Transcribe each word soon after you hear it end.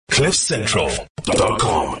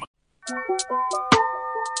CliffCentral.com.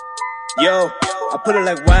 Yo, I put it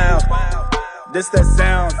like wow, this that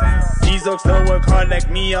sound. These oaks don't work hard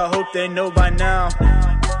like me, I hope they know by now.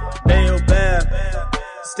 Bayo Bab,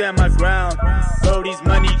 stand my ground. Bro, these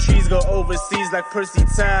money trees go overseas like Percy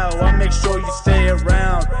Tau. I make sure you stay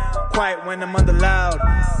around, quiet when I'm under loud.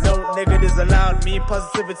 No negatives allowed, me and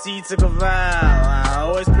positivity took a vow. I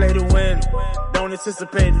always play to win, don't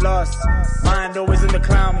anticipate loss. Mind always in the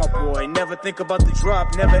cloud, my boy. Never think about the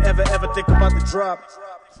drop, never ever ever think about the drop.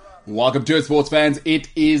 Welcome to it, sports fans. It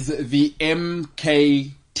is the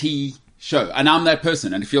MKT show, and I'm that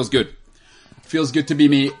person, and it feels good. Feels good to be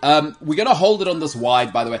me. We're going to hold it on this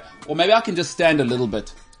wide, by the way, or maybe I can just stand a little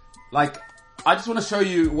bit. Like, I just want to show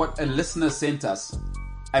you what a listener sent us,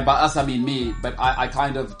 and by us I mean me, but I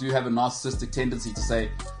kind of do have a narcissistic tendency to say,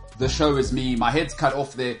 the show is me, my head's cut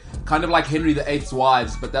off there, kind of like Henry VIII's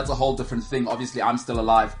wives, but that's a whole different thing. Obviously, I'm still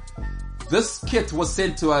alive. This kit was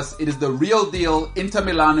sent to us. It is the real deal, Inter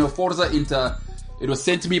Milano, Forza Inter. It was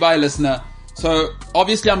sent to me by a listener. So,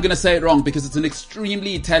 obviously I'm going to say it wrong because it's an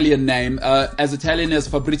extremely Italian name, as Italian as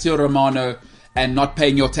Fabrizio Romano and not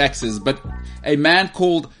paying your taxes. But a man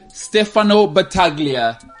called Stefano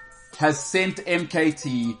Battaglia has sent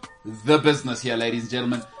MKT the business here, ladies and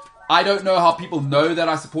gentlemen. I don't know how people know that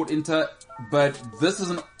I support Inter, but this is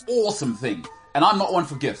an awesome thing. And I'm not one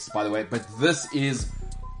for gifts, by the way, but this is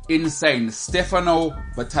insane. Stefano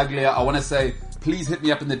Battaglia, I want to say, please hit me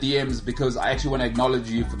up in the DMs because I actually want to acknowledge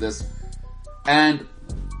you for this. And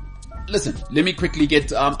listen, let me quickly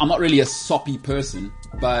get, I'm not really a soppy person,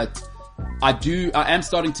 but I am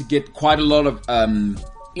starting to get quite a lot of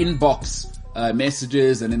inbox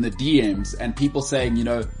messages and in the DMs and people saying, you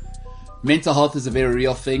know, mental health is a very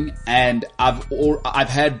real thing, and I've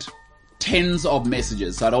had tens of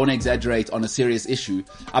messages, so I don't want to exaggerate on a serious issue.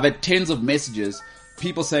 I've had tens of messages,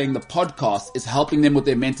 people saying the podcast is helping them with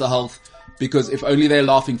their mental health because if only they're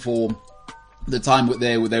laughing for the time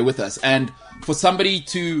they're with us. And for somebody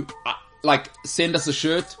to send us a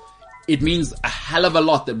shirt, it means a hell of a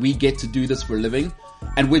lot that we get to do this for a living,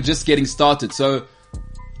 and we're just getting started. So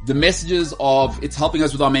the messages of it's helping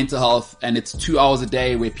us with our mental health, and it's 2 hours a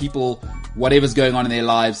day where people, whatever's going on in their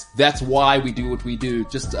lives, that's why we do what we do,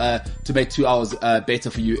 just to make 2 hours better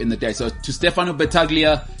for you in the day. So to Stefano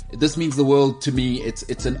Battaglia, this means the world to me.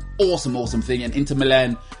 It's an awesome thing. And Inter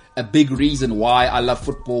Milan, a big reason why I love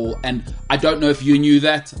football. And I don't know if you knew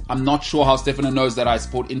that. I'm not sure how Stefano knows that I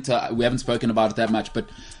support Inter. We haven't spoken about it that much, but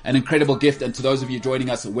an incredible gift. And to those of you joining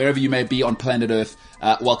us, wherever you may be on planet Earth,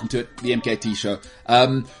 welcome to it, the MKT show.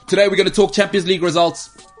 Today we're going to talk Champions League results.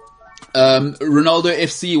 Ronaldo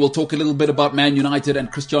FC, we'll talk a little bit about Man United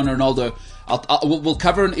and Cristiano Ronaldo. We'll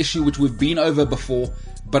cover an issue which we've been over before,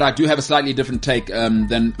 but I do have a slightly different take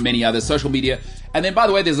than many others. Social media. And then, by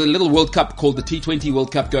the way, there's a little World Cup called the T20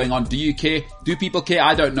 World Cup going on. Do you care? Do people care?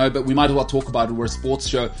 I don't know, but we might as well talk about it. We're a sports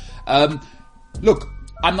show. Look,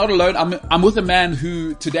 I'm not alone. I'm with a man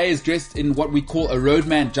who today is dressed in what we call a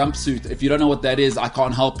roadman jumpsuit. If you don't know what that is, I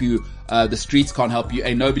can't help you. The streets can't help you.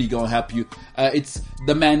 Ain't nobody gonna help you. It's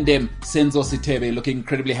the man dem, Senzo Sitebe, looking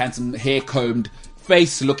incredibly handsome, hair combed,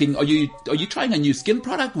 face looking. Are you trying a new skin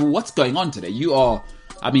product? What's going on today?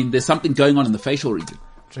 There's something going on in the facial region.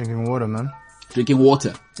 Drinking water, man. Drinking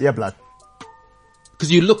water. Yeah, blood. Because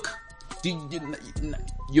you look,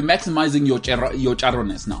 you're maximizing your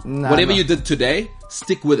charroness now. Whatever you did today,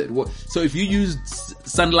 stick with it. So if you used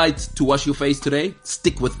sunlight to wash your face today,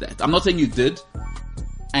 stick with that. I'm not saying you did.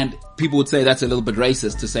 And people would say that's a little bit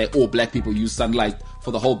racist to say, oh, black people use sunlight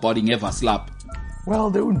for the whole body, never slap. Well,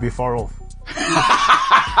 they wouldn't be far off.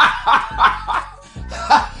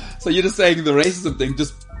 So you're just saying the racism thing,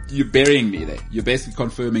 you're burying me there. You're basically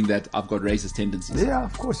confirming that I've got racist tendencies. Yeah,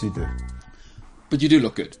 of course you do. But you do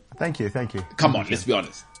look good. Thank you. Come on, let's be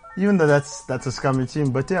honest. Even though that's a scummy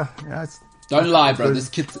team, but yeah. Don't lie, bro. This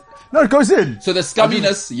kid. No, it goes in. So the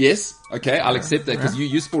scumminess, yes. Okay, I'll accept that because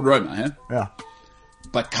you sport Roma, huh? Yeah.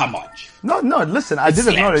 But come on. No, listen, I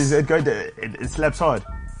didn't know it slaps hard.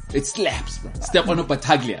 It slaps, bro. Stefano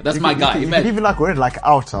Battaglia. That's my guy. You can even wear it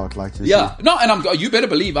out like you yeah. see. No, and you better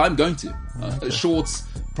believe I'm going to. Shorts,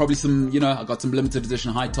 probably some, I got some limited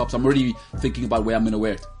edition high tops. I'm already thinking about where I'm going to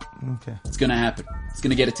wear it. Okay. It's going to happen. It's going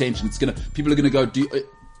to get attention. People are going to go,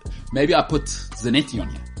 maybe I put Zanetti on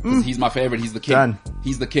here. Because he's my favorite. He's the king. Done.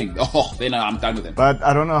 He's the king. Oh, then I'm done with him. But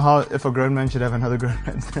I don't know if a grown man should have another grown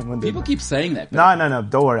man. People keep saying that. No.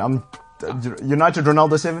 Don't worry. United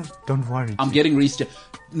Ronaldo 7. Don't worry. I'm getting Reece.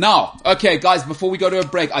 Now, okay, guys, before we go to a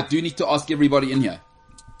break, I do need to ask everybody in here.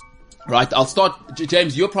 Right, I'll start.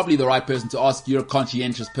 James, you're probably the right person to ask. You're a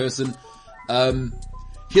conscientious person.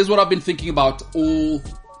 Here's what I've been thinking about all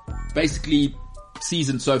basically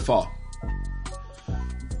season so far.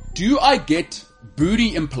 Do I get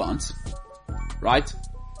booty implants, right?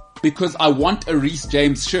 Because I want a Reece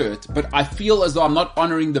James shirt, but I feel as though I'm not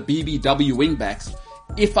honoring the BBW wingbacks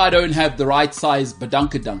if I don't have the right size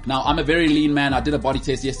badunkadunk. Now, I'm a very lean man. I did a body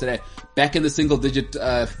test yesterday, back in the single digit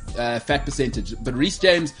fat percentage. But Reece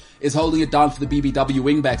James is holding it down for the BBW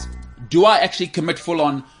wingbacks. Do I actually commit full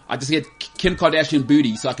on, I just get Kim Kardashian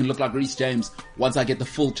booty so I can look like Reece James once I get the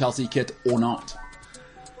full Chelsea kit or not?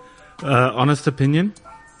 Honest opinion,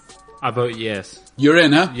 I vote yes. You're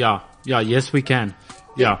in, huh? Yeah, yes we can.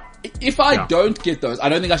 Yeah. If I don't get those, I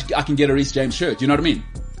don't think I can get a Reece James shirt. You know what I mean?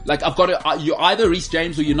 Like, I've got to, you're either Reece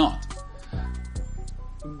James or you're not.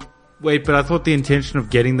 Wait, but I thought the intention of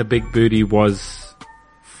getting the big booty was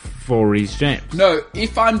for Reece James. No,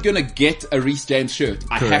 if I'm gonna get a Reece James shirt,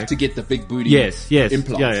 I have to get the big booty. Yes.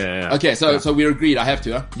 Implants. Yeah. Okay, so we're agreed. I have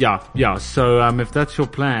to, huh? Yeah. So, if that's your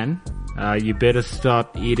plan, you better start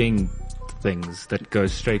eating things that go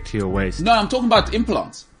straight to your waist. No, I'm talking about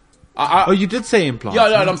implants. You did say implants.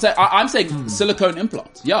 Yeah, no, I'm saying silicone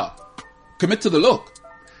implants. Yeah. Commit to the look.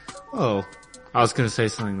 Oh, I was going to say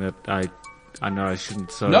something that I know I shouldn't.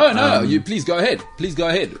 So no, you please go ahead. Please go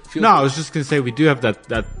ahead. I was just going to say we do have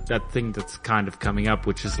that thing that's kind of coming up,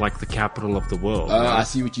 which is like the capital of the world. Right? I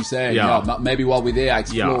see what you're saying. Yeah. Maybe while we're there, I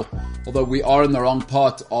explore. Yeah. Although we are in the wrong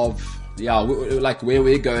part of like where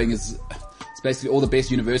we're going is it's basically all the best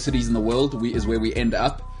universities in the world is where we end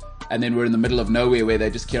up. And then we're in the middle of nowhere where they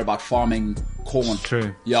just care about farming corn. It's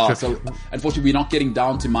true. Yeah, so unfortunately we're not getting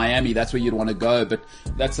down to Miami. That's where you'd want to go, but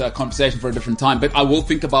that's a conversation for a different time. But I will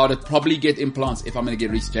think about it, probably get implants if I'm going to get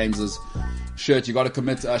Reece James's shirt. You got to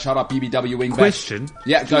commit. Shout out BBW wingback. Question.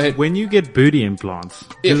 Yeah, go ahead. When you get booty implants,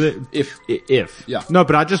 if. Yeah. No,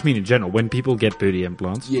 but I just mean in general, when people get booty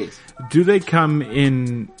implants. Yes. Do they come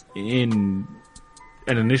in, and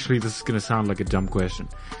initially this is going to sound like a dumb question,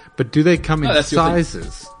 but do they come in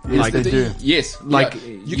sizes? Yes, they do. Yes. Like,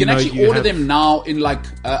 you can actually order them now in like,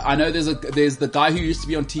 I know there's the guy who used to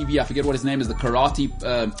be on TV. I forget what his name is. The karate,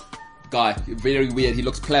 guy. Very weird. He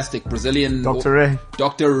looks plastic. Brazilian. Dr. Ray.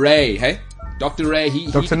 Dr. Ray. Hey? Dr. Ray.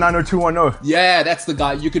 Dr. 90210. Yeah, that's the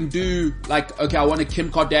guy. You can do like, okay, I want a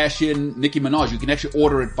Kim Kardashian, Nicki Minaj. You can actually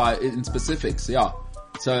order it in specifics. Yeah.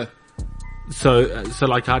 So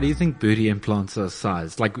like, how do you think booty implants are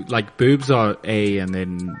sized? Like boobs are A, and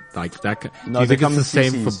then like that. No, do you think it's the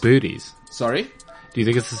same CCs. for booties? Sorry? Do you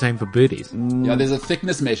think it's the same for booties? Yeah, there's a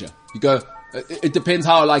thickness measure. You go, it depends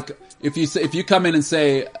how, like, if you come in and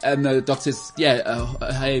say, and the doctor says,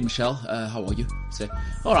 hey Michelle, how are you? Say,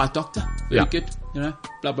 alright doctor, very good, you know,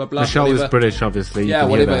 blah blah blah. Michelle whatever. is British, obviously. Yeah,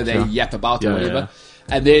 whatever they yap about or whatever.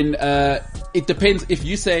 Yeah. And then, it depends if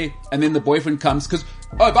you say, and then the boyfriend comes, cause,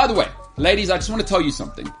 oh, by the way, ladies, I just want to tell you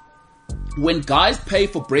something. When guys pay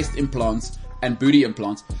for breast implants and booty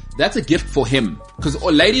implants, that's a gift for him. Because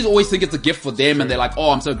ladies always think it's a gift for them, and they're like, oh,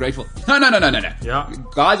 I'm so grateful. No. Yeah.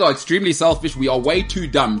 Guys are extremely selfish. We are way too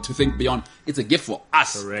dumb to think beyond. It's a gift for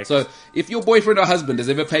us. Correct. So if your boyfriend or husband has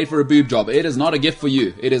ever paid for a boob job, it is not a gift for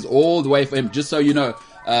you. It is all the way for him, just so you know.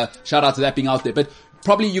 Shout out to that being out there. But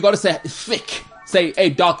probably you got to say thick. Say, hey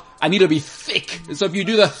doc, I need to be thick. So if you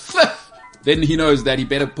do the thick, then he knows that he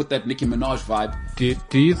better put that Nicki Minaj vibe.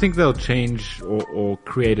 Do you think they'll change or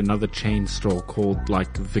create another chain store called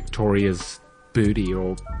like Victoria's Booty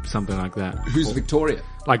or something like that? Who's Victoria?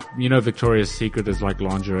 Like, you know, Victoria's Secret is like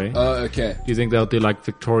lingerie. Oh, okay. Do you think they'll do like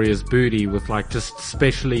Victoria's Booty with like just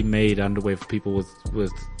specially made underwear for people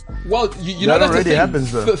with Well, you know that that's already a thing.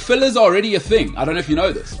 happens, though. Fillers are already a thing. I don't know if you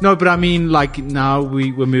know this. No, but I mean, like, now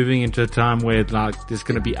we're moving into a time where like there's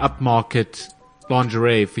going to be upmarket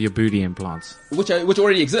lingerie for your booty implants, which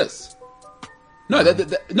already exists. No,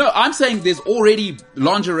 no, I'm saying there's already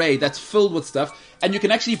lingerie that's filled with stuff, and you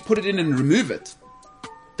can actually put it in and remove it.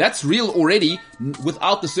 That's real already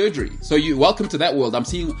without the surgery. So you're welcome to that world. I'm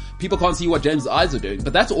seeing people can't see what James' eyes are doing,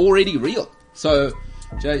 but that's already real. So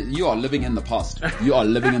Jay, you are living in the past. You are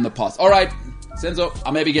living in the past. All right, Senzo,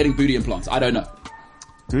 I may be getting booty implants. I don't know.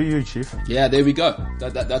 Do you, Chief? Yeah, there we go.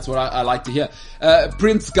 That's what I like to hear.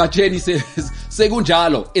 Prince Gacheni says,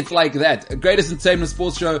 Segunjalo. It's like that. Greatest entertainment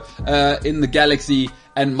sports show, in the galaxy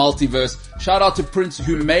and multiverse. Shout out to Prince,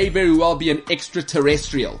 who may very well be an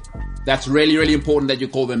extraterrestrial. That's really, really important that you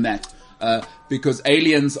call them that. Because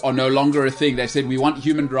aliens are no longer a thing. They said, we want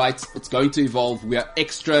human rights. It's going to evolve. We are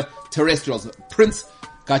extraterrestrials. Prince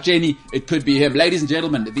Gacheni, it could be him. Ladies and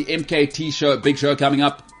gentlemen, the MKT show, big show coming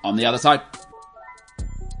up on the other side.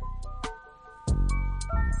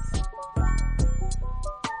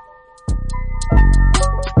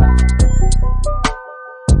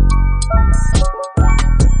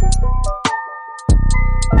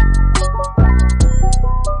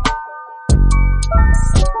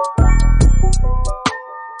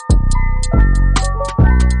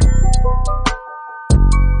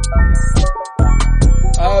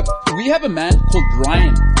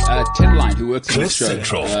 Tinline, who works on this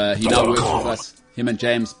show. He now works with us. Him and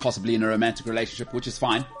James possibly in a romantic relationship, which is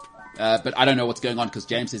fine. But I don't know what's going on because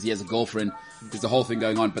James says he has a girlfriend. There's a whole thing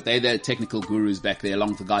going on. But they're the technical gurus back there,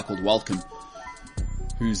 along with a guy called Welcome,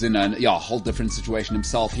 who's in a whole different situation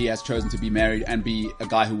himself. He has chosen to be married and be a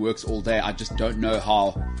guy who works all day. I just don't know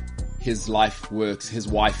how his life works. His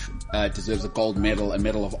wife deserves a gold medal, a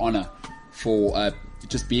medal of honor for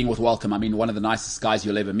just being with Welcome. I mean, one of the nicest guys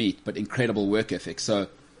you'll ever meet, but incredible work ethic.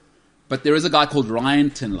 But there is a guy called Ryan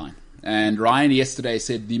Tinline. And Ryan yesterday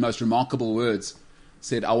said the most remarkable words.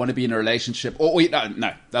 Said, I want to be in a relationship. Oh, wait,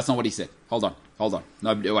 no, that's not what he said. Hold on.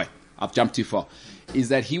 No, wait, I've jumped too far. Is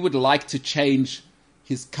that he would like to change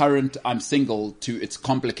his current I'm single to its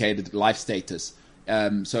complicated life status.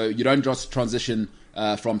 So you don't just transition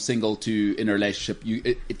from single to in a relationship.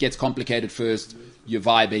 It gets complicated first, you're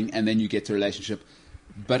vibing, and then you get to a relationship.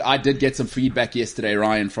 But I did get some feedback yesterday,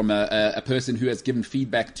 Ryan, from a person who has given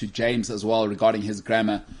feedback to James as well regarding his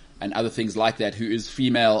grammar and other things like that, who is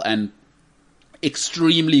female and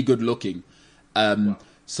extremely good looking.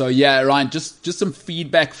 So yeah, Ryan, just some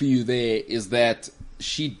feedback for you there is that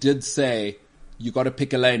she did say you got to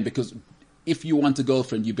pick a lane, because if you want a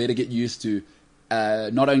girlfriend, you better get used to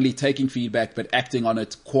not only taking feedback but acting on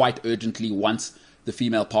it quite urgently once the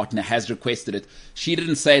female partner has requested it. She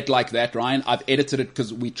didn't say it like that, Ryan. I've edited it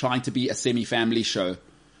because we're trying to be a semi-family show.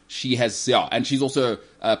 She has, and she's also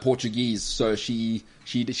Portuguese, so she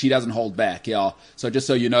doesn't hold back, So just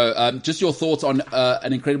so you know, just your thoughts on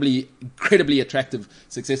an incredibly attractive,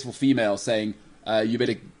 successful female saying, you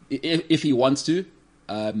better, if he wants to,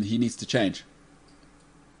 he needs to change.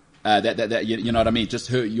 That you know what I mean?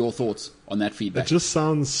 Just your thoughts on that feedback. It just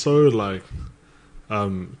sounds so like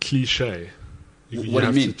cliche. You what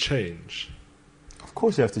have do you mean? To change. Of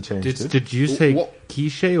course you have to change. Did you say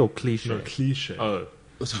cliche or cliche? No, cliche. Oh.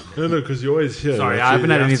 No, because you always hear. Sorry, like, I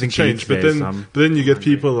haven't had anything to change. But then you get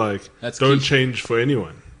people like, That's don't cliche. change for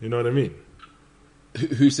anyone. You know what I mean?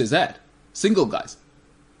 Who says that? Single guys.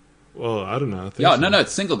 Well, I don't know. I think Yeah, so. no,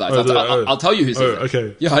 it's single guys. Oh, I'll tell you who says that.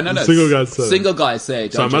 Okay. Yeah, no. Single guys say. Single guys say.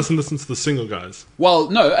 So I Don't mustn't listen to the single guys. Well,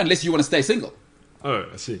 no, unless you want to stay single. Oh,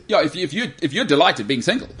 I see. Yeah, if you're delighted being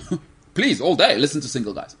single, please all day listen to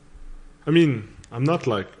single guys. I mean, I'm not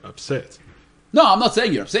like upset. No, I'm not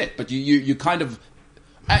saying you're upset, but you kind of,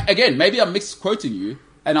 again, maybe I'm misquoting you,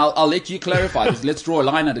 and I'll let you clarify this. Let's draw a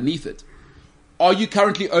line underneath it. Are you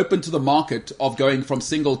currently open to the market of going from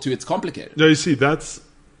single to it's complicated? No, you see, that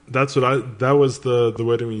was the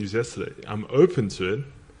wording we used yesterday. I'm open to it.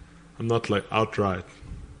 I'm not like outright.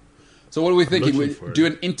 So what are we thinking? looking We for do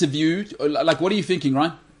it. an interview? Like, what are you thinking,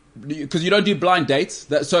 Ryan? Because you don't do blind dates.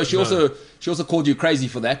 So she also called you crazy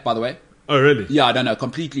for that, by the way. Oh, really? Yeah, I don't know,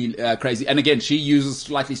 completely crazy. And again, she uses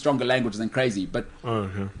slightly stronger language than crazy. But Oh,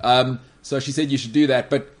 okay. so she said you should do that.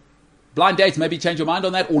 But blind dates, maybe change your mind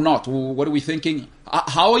on that or not. What are we thinking?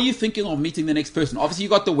 How are you thinking of meeting the next person? Obviously, you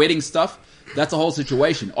got the wedding stuff. That's a whole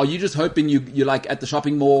situation. Are you just hoping you're like at the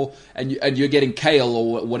shopping mall and you're getting kale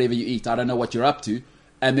or whatever you eat? I don't know what you're up to.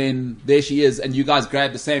 And then there she is, and you guys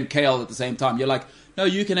grab the same kale at the same time. You're like, no,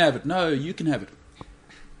 you can have it. No, you can have it.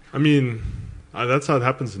 I mean, that's how it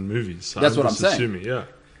happens in movies. So That's what just I'm saying. Assuming, yeah.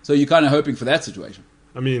 So you're kind of hoping for that situation.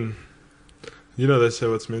 I mean, you know, they say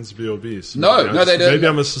what's meant to be will be. So No, maybe no, they don't. Maybe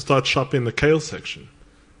I must start shopping the kale section.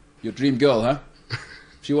 Your dream girl, huh?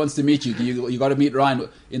 She wants to meet you. You got to meet Ryan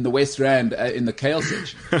in the West Rand in the kale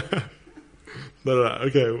section. No,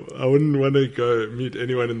 okay. I wouldn't want to go meet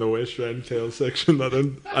anyone in the West Rand kale section. I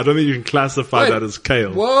don't think you can classify Wait. that as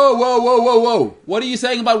kale. Whoa. What are you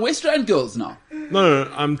saying about West Rand girls now?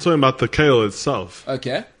 No, I'm talking about the kale itself.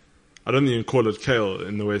 Okay. I don't think you can call it kale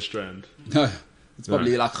in the West Rand. No, it's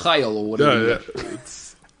probably like kale or whatever. Yeah.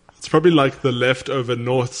 It's probably like the leftover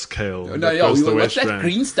North's kale. No, that yo, goes to what's West that Rand.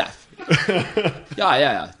 green stuff?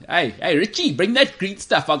 Yeah. Hey, Richie, bring that green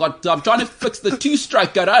stuff. I'm trying to fix the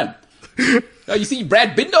two-stroke at home. Oh, you see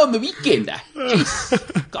Brad Binder on the weekend.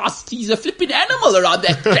 Jeez, gosh, he's a flipping animal around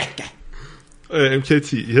that track.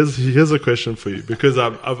 MKT, here's a question for you, because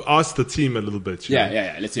I've asked the team a little bit. you know.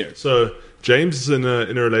 Yeah. Let's hear it. So James is in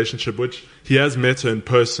a relationship, which he has met her in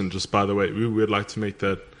person. Just by the way, we would like to make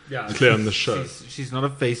that clear on the show. She's not a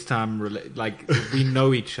FaceTime like we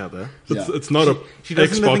know each other. It's not She a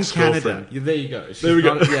doesn't live in Xbox Canada. girlfriend. There you go. She's There we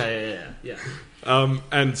go. not- Yeah.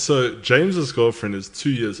 And so James's girlfriend is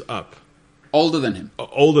 2 years up, Older than him.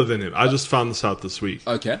 older than him. I just found this out this week.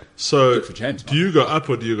 Okay. So Good for James, do you go up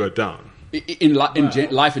or do you go down? In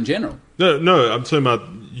life in general. No, I'm talking about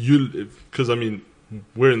you, because I mean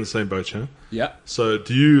we're in the same boat, yeah. Yeah. So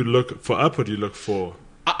do you look for up or do you look for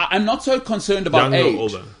I'm not so concerned about younger age. or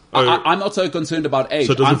older? I'm not so concerned about age.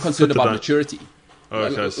 So does I'm it concerned fit the about di- maturity.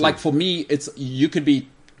 Okay, I see. Like for me, you could be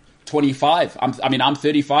 25. I'm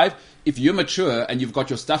 35. If you're mature and you've got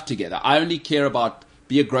your stuff together, I only care about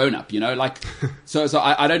be a grown up, like, so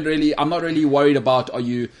I'm not really worried about,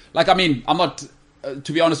 I'm not,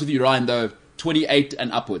 to be honest with you, Ryan, though, 28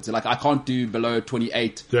 and upwards. Like, I can't do below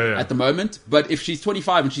 28 at the moment. But if she's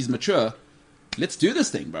 25 and she's mature, let's do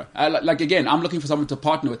this thing, bro. Again, I'm looking for someone to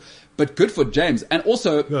partner with. But good for James. And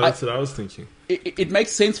also... No, that's what I was thinking. It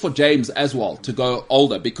makes sense for James as well to go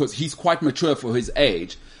older because he's quite mature for his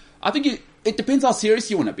age. I think it depends how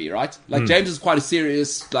serious you want to be, right? Like, James is quite a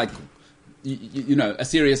serious, a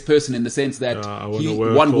serious person in the sense that I want to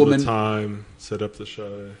work all the time, set up the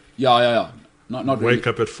show. Yeah. Not really. Wake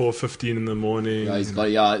up at 4:15 in the morning. Yeah, he's got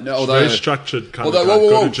very structured kind of guy.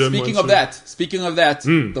 Go to gym speaking of that,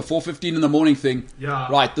 the 4:15 in the morning thing. Yeah.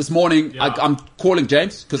 Right. This morning, I'm calling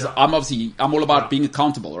James because I'm all about being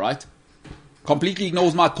accountable. Right. Completely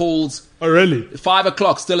ignores my calls. Oh, really? 5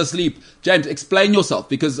 o'clock, still asleep. James, explain yourself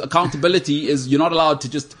because accountability is you're not allowed to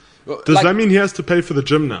just. Does that mean he has to pay for the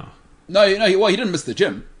gym now? No, he didn't miss the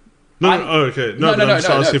gym. Okay. No, I'm just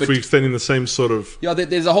asking if we're extending the same sort of... Yeah,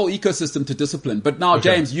 there's a whole ecosystem to discipline. But now,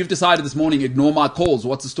 James, you've decided this morning, ignore my calls.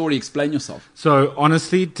 What's the story? Explain yourself. So,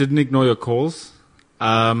 honestly, didn't ignore your calls.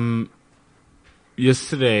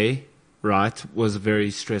 Yesterday, right, was a very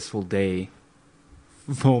stressful day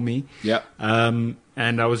for me. Yeah. And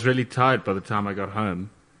I was really tired by the time I got home.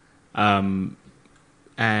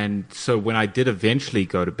 And so when I did eventually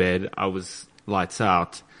go to bed, I was lights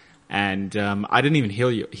out. And I didn't even hear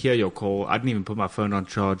your call. I didn't even put my phone on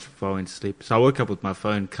charge before I went to sleep. So I woke up with my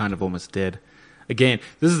phone kind of almost dead. Again,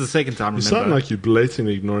 this is the second time. You sound like you're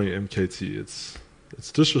blatantly ignoring MKT. It's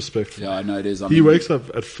disrespectful. Yeah, I know it is. He wakes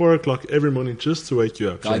up at 4 o'clock every morning just to wake you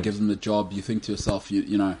up. Guy gives him the job. You think to yourself,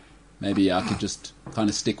 maybe I could just kind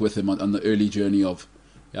of stick with him on the early journey of,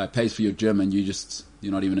 it pays for your gym and you're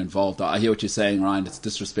not even involved. I hear what you're saying, Ryan. It's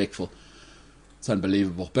disrespectful. It's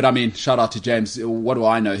unbelievable. But I mean, shout out to James. What do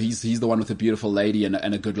I know? He's the one with a beautiful lady and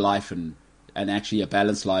a good life and actually a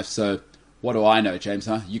balanced life. So what do I know, James,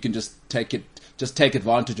 huh? You can just take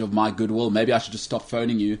advantage of my goodwill. Maybe I should just stop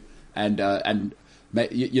phoning you and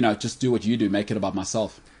just do what you do. Make it about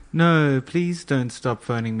myself. No, please don't stop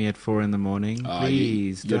phoning me at 4 a.m.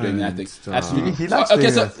 Please, you're doing that thing. Stop. Absolutely. He likes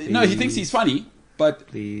doing that. No, he thinks he's funny. But,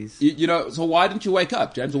 please. So why didn't you wake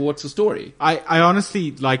up, James? Or what's the story? I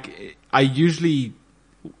honestly, I usually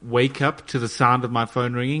wake up to the sound of my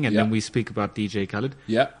phone ringing and then we speak about DJ Khaled.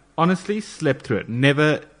 Yeah. Honestly, slept through it.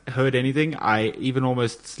 Never heard anything. I even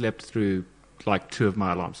almost slept through 2 of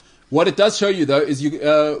my alarms. What it does show you though is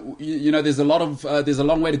there's a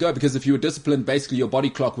long way to go because if you were disciplined, basically your body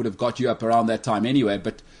clock would have got you up around that time anyway.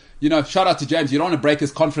 But, shout out to James. You don't want to break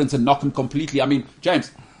his confidence and knock him completely. I mean,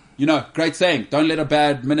 James, great saying. Don't let a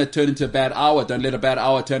bad minute turn into a bad hour. Don't let a bad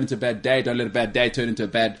hour turn into a bad day. Don't let a bad day turn into a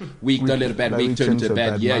bad week. Don't let a bad week turn into a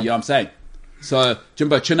bad year. You know what I'm saying? So,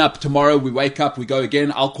 Jimbo, chin up. Tomorrow we wake up, we go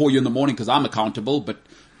again. I'll call you in the morning because I'm accountable. But,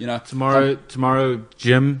 Tomorrow,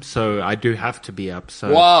 gym, so I do have to be up.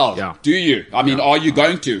 So, wow. Yeah. Do you? I mean, are you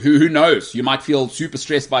going to? Who knows? You might feel super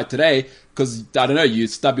stressed by today because, I don't know, you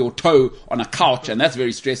stub your toe on a couch and that's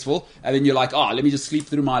very stressful. And then you're like, let me just sleep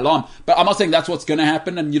through my alarm. But I'm not saying that's what's going to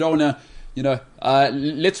happen and you don't want to,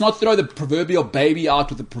 let's not throw the proverbial baby out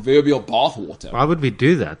with the proverbial bathwater. Why would we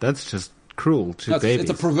do that? That's just cruel to babies. It's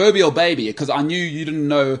a proverbial baby because I knew you don't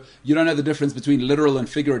know the difference between literal and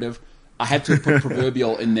figurative. I had to put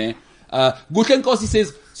proverbial in there. Gutlenkosi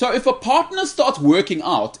says, so if a partner starts working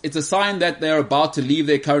out, it's a sign that they're about to leave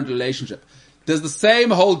their current relationship. Does the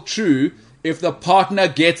same hold true if the partner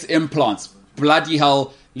gets implants? Bloody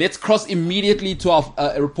hell. Let's cross immediately to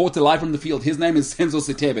our reporter live from the field. His name is Senzo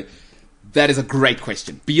Sitebe. That is a great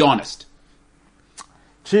question. Be honest.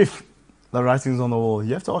 Chief, the writing's on the wall.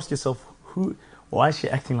 You have to ask yourself, why is she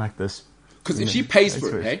acting like this? Because if she pays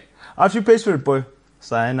for it, hey? If she pays for it, boy,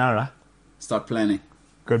 sayonara. Start planning.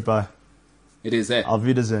 Goodbye. It is there. Auf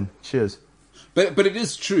Wiedersehen. Cheers. But it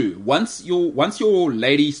is true. Once your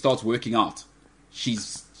lady starts working out,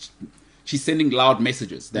 she's sending loud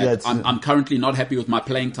messages that I'm currently not happy with my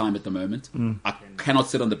playing time at the moment. I cannot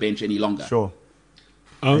sit on the bench any longer. Sure.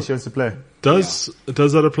 She wants to play. Does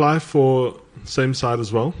that apply for same side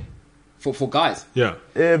as well? For guys? Yeah.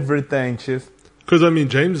 Everything, Chief. Because,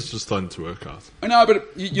 James is just starting to work out. No, but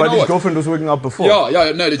you know what? But his girlfriend was working out before.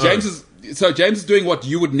 Yeah, no, James is doing what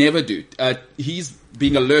you would never do. He's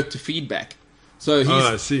being alert to feedback. So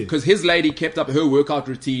I see. Because his lady kept up her workout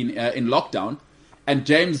routine in lockdown, and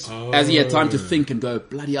James, as he had time to think and go,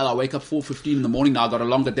 bloody hell, I wake up 4:15 in the morning now, I got a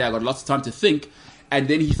longer day, I got lots of time to think, And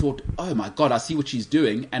then he thought, oh my God, I see what she's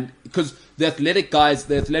doing. And because the athletic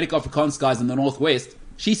Afrikaans guys in the Northwest,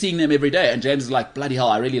 she's seeing them every day. And James is like, bloody hell,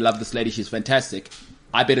 I really love this lady. She's fantastic.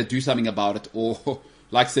 I better do something about it. Or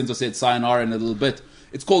like Senzo said, sayonara in a little bit.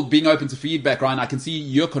 It's called being open to feedback, Ryan. I can see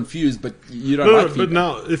you're confused, but you don't like feedback. But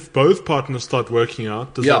now, if both partners start working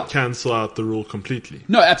out, does that cancel out the rule completely?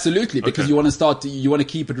 No, absolutely, because you want to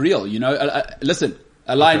keep it real. You know, listen.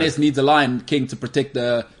 A lioness needs a lion king to protect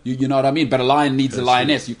you know what I mean? But a lion needs a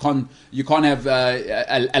lioness. True. You can't have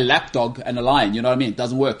a lapdog and a lion. You know what I mean? It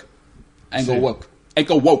doesn't work. Ain't gonna work. Ain't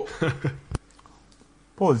gonna woke.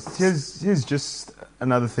 Paul, here's just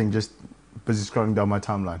another thing. Just busy scrolling down my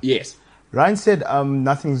timeline. Yes. Ryan said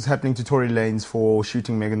nothing's happening to Tory Lanez for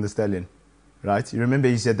shooting Megan Thee Stallion. Right? You remember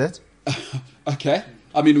he said that? Okay.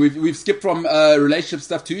 I mean, we've skipped from relationship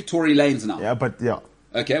stuff to Tory Lanez now. Yeah, but yeah.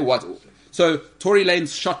 Okay. What? So Tory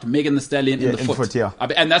Lanez shot Megan Thee Stallion in the foot. Yeah.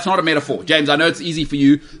 And that's not a metaphor. James, I know it's easy for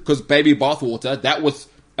you because baby bathwater, that was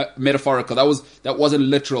metaphorical. That wasn't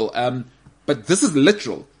literal. But this is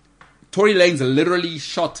literal. Tory Lanez literally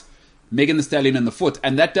shot Megan Thee Stallion in the foot.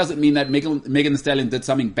 And that doesn't mean that Megan Thee Stallion did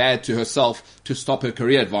something bad to herself to stop her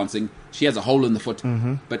career advancing. She has a hole in the foot.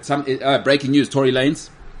 Mm-hmm. But breaking news, Tory Lanez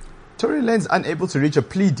unable to reach a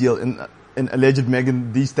plea deal in alleged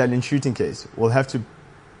Megan Thee Stallion shooting case. Will have to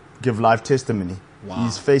give live testimony. Wow.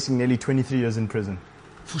 He's facing nearly 23 years in prison.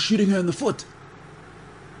 For shooting her in the foot?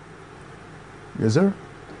 Yes, sir.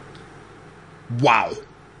 Wow.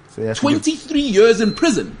 So 23 years in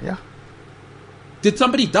prison? Yeah. Did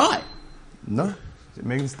somebody die? No.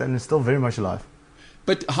 Megan Thee Stallion is still very much alive.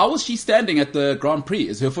 But how was she standing at the Grand Prix?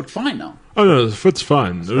 Is her foot fine now? Oh no, the foot's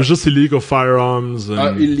fine. It was just illegal firearms.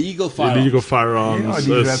 Illegal firearms.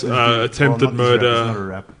 Attempted murder. It's not a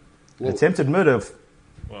rap. Attempted murder.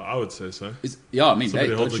 Well, I would say so. I mean,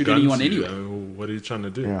 Somebody don't shoot anyone anyway. What are you trying to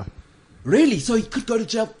do? Yeah. Really? So he could go to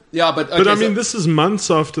jail? Yeah, but... Okay, but I mean, this is months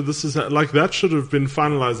after this is... Like, that should have been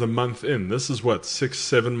finalized a month in. This is,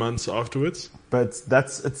 6-7 months afterwards? But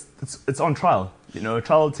it's on trial. You know, a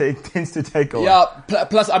trial tends to take a while. Yeah,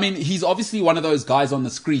 plus, I mean, he's obviously one of those guys on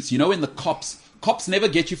the streets. You know, when the cops never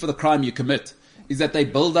get you for the crime you commit, is that they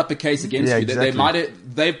build up a case against you. Exactly.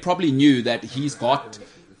 They probably knew that he's got...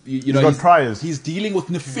 he's got priors. He's dealing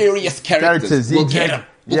with nefarious characters. We'll get him.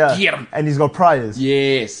 We'll get him. And he's got priors.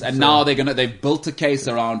 Yes, and now they've built a case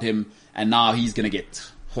around him, and now he's gonna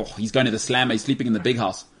he's going to the slammer. He's sleeping in the big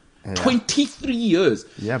house. Yeah. 23 years.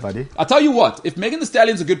 Yeah, buddy. I'll tell you what, if Megan Thee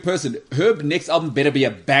Stallion's a good person, her next album better be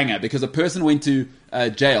a banger, because a person went to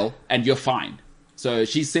jail and you're fine. So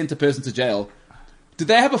she sent a person to jail. Did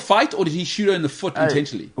they have a fight, or did he shoot her in the foot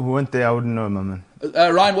intentionally? Who went there? I wouldn't know, my man.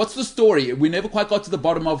 Ryan, what's the story? We never quite got to the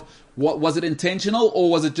bottom of what was it intentional,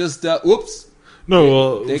 or was it just oops? No,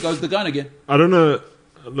 well, there goes the gun again. I don't know.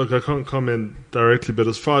 Look, I can't comment directly, but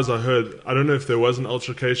as far as I heard, I don't know if there was an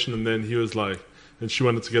altercation, and then he was like, and she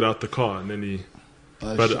wanted to get out the car, and then he.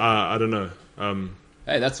 I don't know.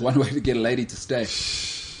 Hey, that's one way to get a lady to stay.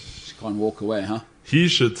 She can't walk away, huh? He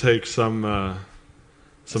should take some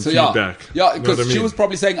feedback. Yeah, because she was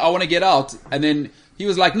probably saying, I want to get out. And then he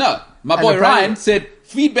was like, no. My boy Ryan said,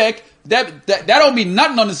 feedback, that don't mean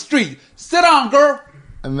nothing on the street. Sit down, girl.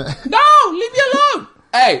 No, leave me alone.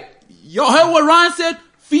 Hey, y'all heard what Ryan said?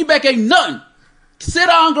 Feedback ain't nothing. Sit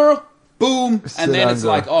down, girl. Boom. And then it's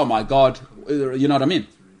like, oh my God. You know what I mean?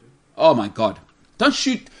 Oh my God. Don't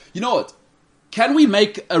shoot. You know what? Can we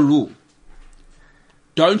make a rule?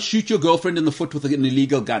 Don't shoot your girlfriend in the foot with an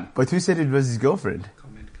illegal gun. But who said it was his girlfriend?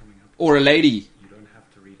 Or a lady. You don't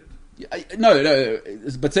have to read it. No.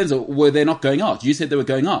 But Senzo, were they not going out? You said they were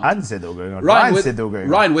going out. I didn't say they were going out. Ryan said they were going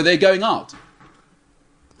out. Ryan, were they going out?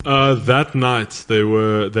 That night they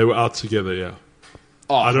were out together. Yeah.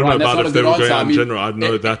 Oh, I don't know about if they were going out in general. I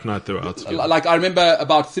know that night they were out together. Like I remember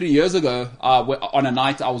about 3 years ago, on a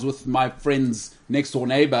night I was with my friend's next door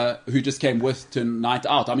neighbor who just came with to night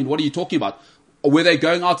out. I mean, what are you talking about? Were they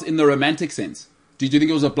going out in the romantic sense? Did you think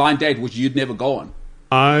it was a blind date which you'd never go on?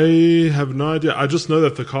 I have no idea. I just know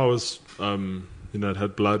that the car was, it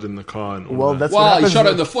had blood in the car. And all that's what happens. He shot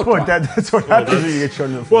her in the foot. That's what happens when you get shot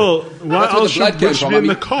in the foot. Well, why else would she be in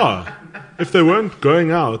the car? If they weren't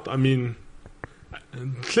going out, I mean,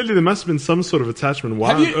 clearly there must have been some sort of attachment.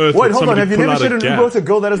 Why on earth would somebody have you pull never out a shot an Uber with a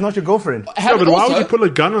girl that is not your girlfriend? Yeah, but why would you pull a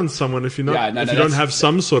gun on someone if you don't have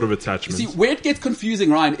some sort of attachment? See, where it gets confusing,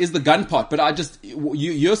 Ryan, is the gun part. But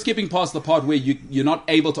you're skipping past the part where you're not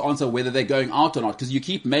able to answer whether they're going out or not, because you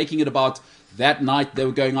keep making it about that night they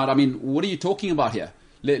were going out. I mean, what are you talking about here?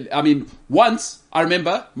 I mean, once I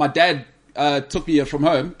remember my dad took me from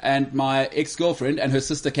home, and my ex-girlfriend and her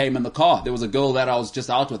sister came in the car. There was a girl that I was just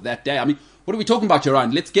out with that day. I mean, what are we talking about here,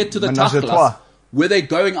 Ryan? Let's get to the tachlas. Were they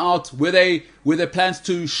going out? Were there plans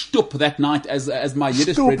to stoep that night, as my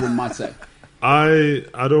Yiddish Stoep. brethren might say? I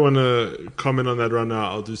don't want to comment on that right now.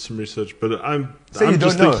 I'll do some research, but I'm you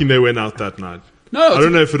just don't know. thinking they went out that night. No, I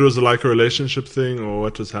don't know if it was like a relationship thing or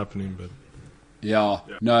what was happening, but Yeah.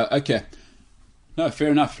 No. Okay. No. Fair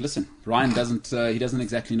enough. Listen, Ryan doesn't. He doesn't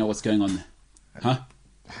exactly know what's going on there, huh?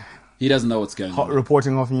 He doesn't know what's going Hot on.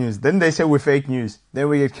 reporting off news. Then they say we're fake news. Then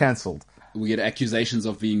we get cancelled. We get accusations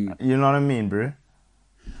of being. You know what I mean, bro?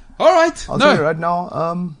 All right. I'll No. tell you right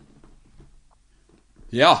now.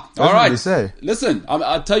 Yeah. All what right. you say. Listen,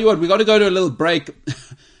 I'll tell you what. We got to go to a little break.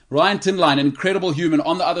 Ryan Tinline, an incredible human.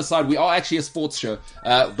 On the other side, we are actually a sports show,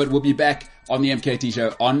 but we'll be back on the MKT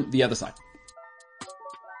show on the other side.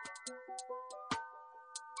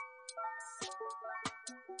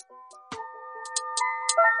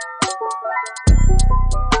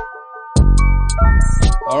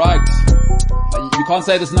 All right. You can't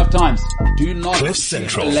say this enough times. Do not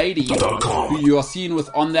shoot a lady who you are seen with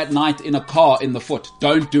on that night in a car in the foot.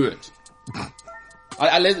 Don't do it.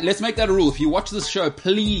 Let's make that a rule. If you watch this show,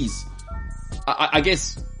 please, I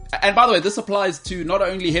guess, and by the way, this applies to not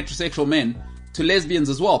only heterosexual men, to lesbians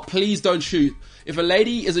as well. Please don't shoot. If a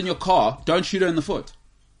lady is in your car, don't shoot her in the foot.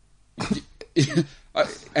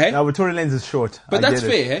 Hey? Now, but Tory Lanez is short. But that's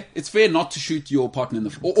fair. Eh? It's fair not to shoot your partner in the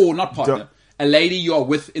foot. Or not partner. Don't- A lady you are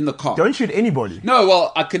with in the car. Don't shoot anybody. No,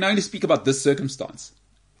 well, I can only speak about this circumstance.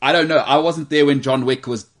 I don't know. I wasn't there when John Wick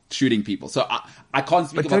was shooting people. So I can't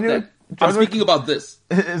speak But about John that. Wick- I'm John Wick- speaking about this.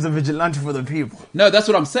 Is a vigilante for the people. No, that's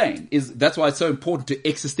what I'm saying. That's why it's so important to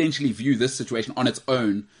existentially view this situation on its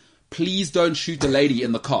own. Please don't shoot a lady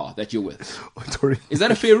in the car that you're with. Tory. Is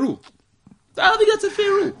that a fair rule? I don't think that's a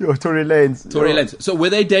fair rule. Yo, Tory Lanez. Tory Yo. Lanez. So were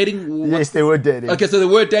they dating? Yes, they were dating. Okay, so they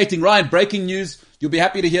were dating. Ryan, breaking news. You'll be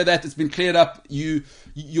happy to hear that. It's been cleared up.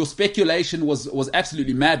 Your speculation was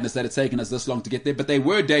absolutely madness that it's taken us this long to get there, but they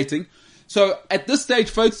were dating. So at this stage,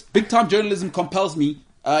 folks, big time journalism compels me.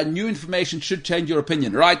 New information should change your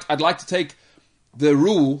opinion, right? I'd like to take the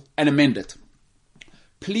rule and amend it.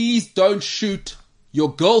 Please don't shoot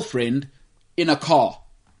your girlfriend in a car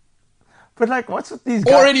But like, what's with these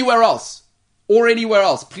guys? or anywhere else. Or anywhere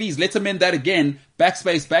else. Please, let's amend that again.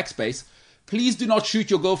 Backspace, backspace. Please do not shoot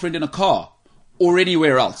your girlfriend in a car or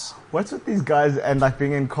anywhere else. What's with these guys and like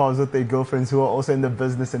being in cars with their girlfriends who are also in the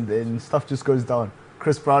business and then stuff just goes down?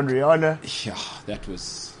 Chris Brown, Rihanna. Yeah, that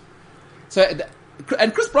was... So,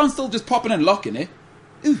 and Chris Brown's still just popping and locking, eh?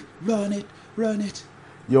 Ooh, run it.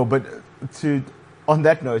 Yo, but on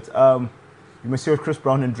that note, you must see with Chris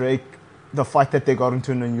Brown and Drake, the fight that they got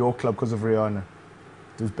into in a New York club because of Rihanna.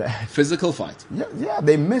 It was bad. Physical fight. Yeah,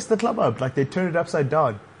 they messed the club up. Like, they turned it upside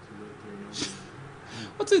down.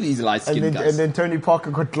 What's with these light-skinned And guys? then Tony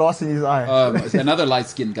Parker got glass in his eye. Another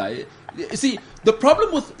light-skinned guy. See, the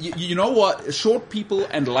problem with... You know what? Short people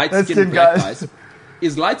and light-skinned Light-skinned black guys. guys...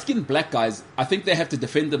 Is light-skinned black guys, I think they have to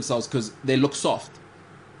defend themselves because they look soft.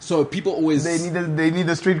 So people always... They need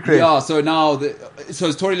the street cred. Yeah, so now... So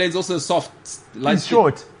is Tory Lanez also soft? He's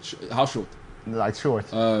short. How short? Like short.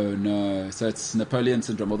 Oh, no. So it's Napoleon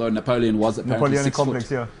syndrome, although Napoleon was apparently Napoleonic 6 complex,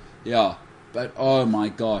 foot. yeah. Yeah. But, oh my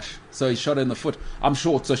gosh. So he shot her in the foot. I'm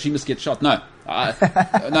short, so she must get shot. No.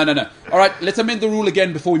 No. All right, let's amend the rule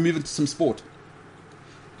again before we move into some sport.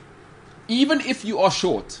 Even if you are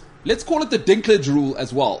short, let's call it the Dinklage rule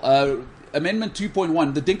as well. Amendment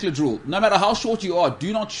 2.1, the Dinklage rule. No matter how short you are,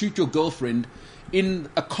 do not shoot your girlfriend in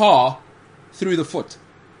a car through the foot.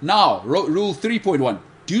 Now, rule 3.1.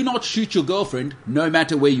 Do not shoot your girlfriend no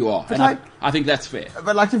matter where you are. But And like- I think that's fair.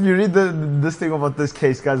 But like, if you read this thing about this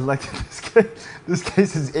case, guys, like this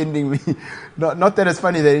case is ending me. Not that it's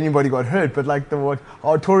funny that anybody got hurt, but like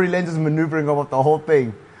how Tory Lanez is maneuvering about the whole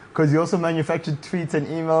thing, because he also manufactured tweets and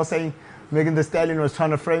emails saying Megan Thee Stallion was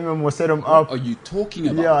trying to frame him or set him up. What are you talking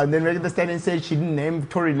about? Yeah, and then Megan Thee Stallion said she didn't name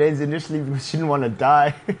Tory Lanez initially because she didn't want to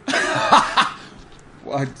die.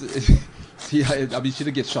 What? Yeah, I mean, she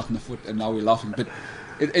did get shot in the foot, and now we're laughing. But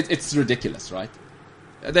it's ridiculous, right?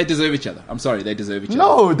 They deserve each other. I'm sorry, they deserve each other.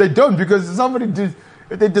 No, they don't, because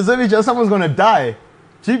if they deserve each other, someone's gonna die.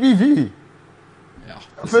 GBV. Yeah.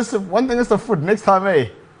 First, one thing is the foot. Next time,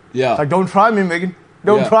 Yeah. like, don't try me, Megan.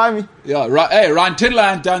 Don't Yeah. try me. Yeah. Right. Hey, Ryan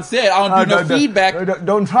Tinland downstairs. I don't do no feedback.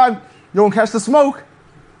 Don't try me. You won't catch the smoke.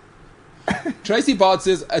 Tracy Bard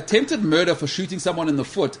says attempted murder for shooting someone in the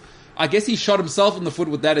foot. I guess he shot himself in the foot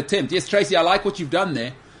with that attempt. Yes, Tracy, I like what you've done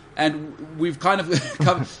there. And we've kind of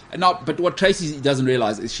come, but what Tracy doesn't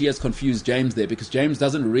realize is she has confused James there, because James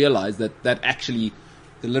doesn't realize that actually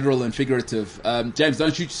the literal and figurative. James,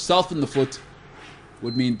 don't shoot yourself in the foot.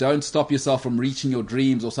 would mean don't stop yourself from reaching your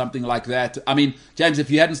dreams or something like that. I mean, James, if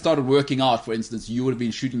you hadn't started working out, for instance, you would have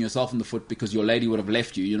been shooting yourself in the foot because your lady would have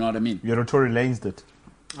left you. You know what I mean? You're Tory Lanez it.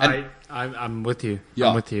 I'm with you. Yeah.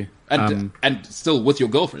 I'm with you. And still with your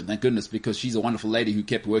girlfriend, thank goodness, because she's a wonderful lady who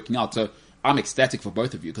kept working out. So I'm ecstatic for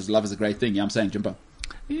both of you because love is a great thing. Yeah, I'm saying, Jimbo.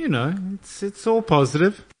 You know, it's all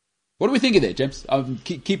positive. What do we think of there, James?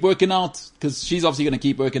 Keep working out because she's obviously going to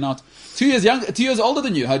keep working out. 2 years older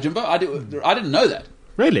than you, huh, Jimbo? I didn't know that.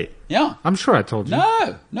 Really? Yeah. I'm sure I told you.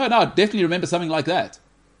 No. I definitely remember something like that.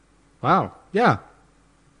 Wow. Yeah.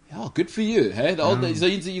 Yeah, good for you, hey? So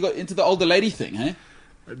you got into the older lady thing, hey?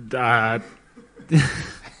 Why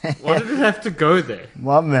did it have to go there?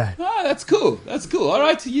 My man. Ah, that's cool. All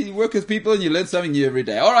right, you work with people and you learn something new every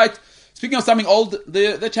day. All right. Speaking of something old,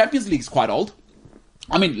 the Champions League's quite old.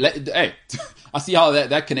 I mean, hey, I see how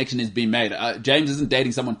that connection is being made. James isn't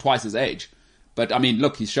dating someone twice his age. But, I mean,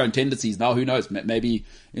 look, he's shown tendencies now. Who knows? Maybe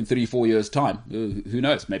in 3-4 years' time. Who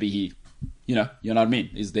knows? Maybe he, you know what I mean?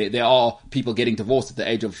 There are people getting divorced at the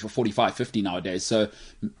age of 45, 50 nowadays. So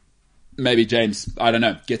maybe James, I don't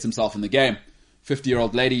know, gets himself in the game.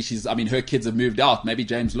 50-year-old lady, her kids have moved out. Maybe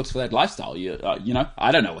James looks for that lifestyle. You know,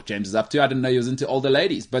 I don't know what James is up to. I didn't know he was into older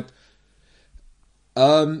ladies. But,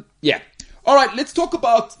 yeah. All right, let's talk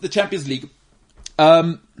about the Champions League.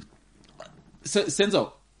 So,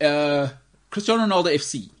 Senzo, Cristiano Ronaldo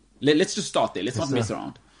FC. Let's just start there. Let's not mess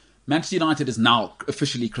around. Manchester United is now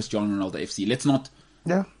officially Cristiano Ronaldo FC. Let's not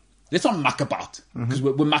muck about because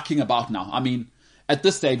we're mucking about now. I mean, at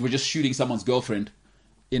this stage, we're just shooting someone's girlfriend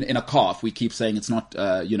in a car if we keep saying it's not,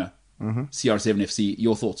 CR7 FC.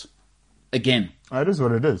 Your thoughts? Again. It is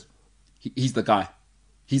what it is. He's the guy.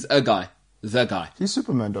 He's a guy. The guy. He's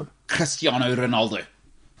Superman, dog. Cristiano Ronaldo.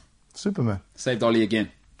 Superman. Saved Ollie again.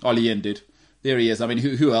 Ollie in, dude. There he is. I mean,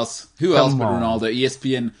 who else? Who else but Ronaldo?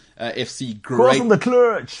 ESPN FC, great. Cross on the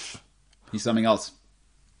clutch. He's something else.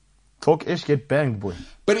 Talk ish, get banged, boy.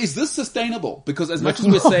 But is this sustainable? Because as much as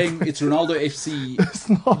we're saying it's Ronaldo FC, it's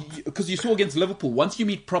not. Because you saw against Liverpool, once you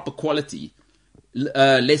meet proper quality,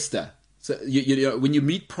 Leicester. So when you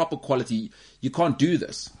meet proper quality, you can't do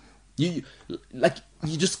this. You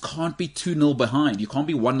just can't be 2-0 behind. You can't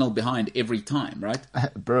be 1-0 behind every time, right?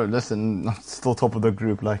 Bro, listen, I'm still top of the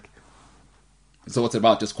group, like. So what's it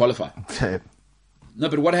about? Just qualify. Okay. No,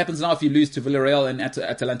 but what happens now if you lose to Villarreal and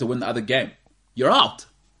Atalanta win the other game? You're out.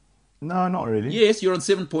 No, not really. Yes, you're on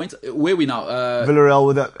 7 points. Where are we now? Villarreal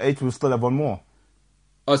with that 8 will still have one more.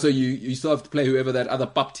 Oh, so you still have to play whoever that other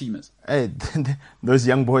pup team is. Hey, those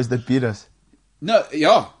young boys that beat us. No,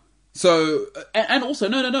 yeah. So, and also,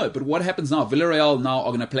 no. But what happens now? Villarreal now are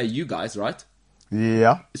going to play you guys, right?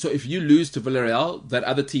 Yeah. So if you lose to Villarreal, that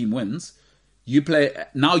other team wins. You play,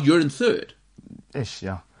 now you're in third. Ish,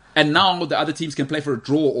 yeah. And now the other teams can play for a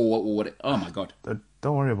draw or what? Oh my God.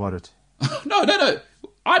 Don't worry about it. No.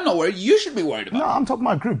 I'm not worried. You should be worried about it. No, I'm talking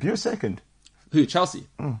about group. You're second. Who? Chelsea?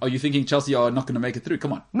 Are you thinking Chelsea are not going to make it through?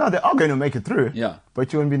 Come on. No, they are going to make it through. Yeah.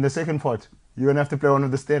 But you won't be in the second part. You're going to have to play one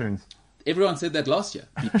of the Sterlings. Everyone said that last year.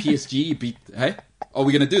 Beat PSG, hey? Are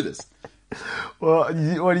we going to do this? Well,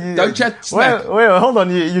 what are you... Don't chat smack. Wait, hold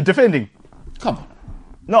on. You're defending. Come on.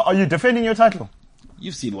 No, are you defending your title?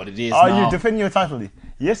 You've seen what it is Are now. you defending your title?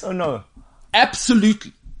 Yes or no?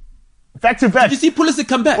 Absolutely. Back to back. Did you see Pulisic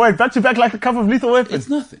come back? Wait, back to back like a cup of Lethal Weapon. It's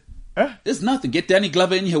nothing. Huh? It's nothing. Get Danny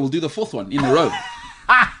Glover in here. We'll do the fourth one in a row.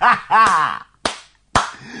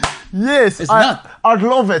 Yes. It's not. I'd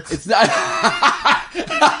love it. It's not.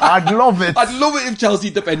 I'd love it. I'd love it if Chelsea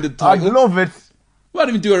defended title. I'd love it. Why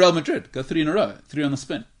don't we do a Real Madrid? Go 3 in a row. 3 on the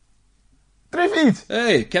spin. 3 feet.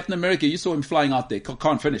 Hey, Captain America, you saw him flying out there.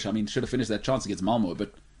 Can't finish. I mean, should have finished that chance against Malmo,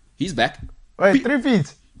 but he's back. Wait, 3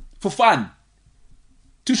 feet. For fun.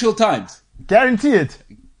 Tuchel times. Guarantee it.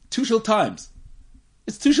 Tuchel times.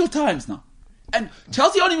 It's Tuchel times now. And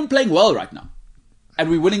Chelsea aren't even playing well right now. And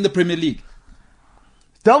we're winning the Premier League.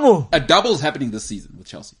 Double. A double's happening this season with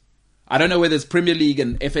Chelsea. I don't know whether it's Premier League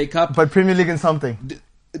and FA Cup. But Premier League and something.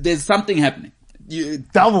 There's something happening.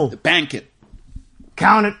 Double. Bank it.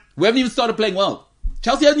 Count it. We haven't even started playing well.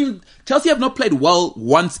 Chelsea have not played well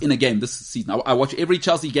once in a game this season. I watch every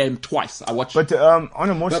Chelsea game twice. I watch. But on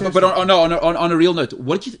a more serious on a real note,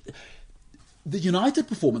 what did you? The United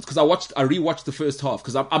performance, because I rewatched the first half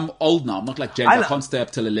because I'm old now. I'm not like James. I can't stay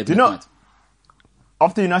up till 11 at night.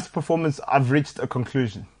 After United's performance, I've reached a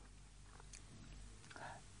conclusion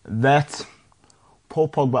that Paul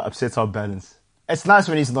Pogba upsets our balance. It's nice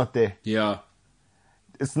when he's not there. Yeah.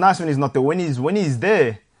 It's nice when he's not there. When he's there,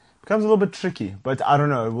 it becomes a little bit tricky. But I don't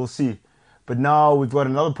know. We'll see. But now we've got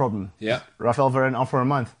another problem. Yeah. Rafael Varane out for a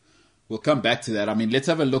month. We'll come back to that. I mean, let's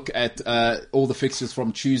have a look at all the fixtures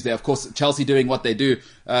from Tuesday. Of course, Chelsea doing what they do.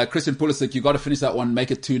 Christian Pulisic, you got to finish that one,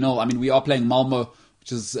 make it 2-0. I mean, we are playing Malmo,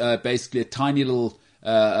 which is basically a tiny little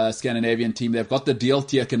Scandinavian team. They've got the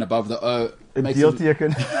Dieltjeken above the O.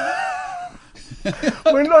 Dieltjeken.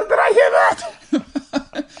 When did I hear that?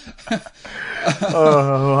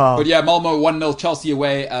 Oh, wow. But yeah, Malmo 1-0, Chelsea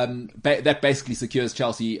away. That basically secures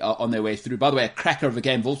Chelsea on their way through. By the way, a cracker of a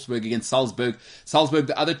game, Wolfsburg against Salzburg. Salzburg,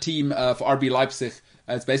 the other team for RB Leipzig.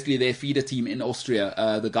 It's basically their feeder team in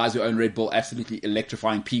Austria. The guys who own Red Bull, absolutely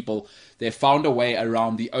electrifying people. They found a way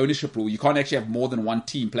around the ownership rule. You can't actually have more than one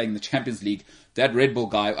team playing in the Champions League. That Red Bull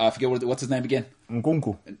guy, I forget what's his name again?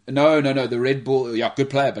 Nkunku. No, the Red Bull, yeah, good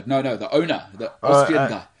player, but no, the owner, the Austrian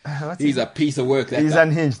guy. He's a piece of work. He's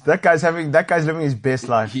unhinged. That guy's living his best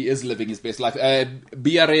life. He is living his best life.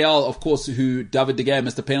 Villarreal, of course, who David De Gea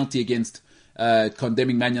missed a penalty against,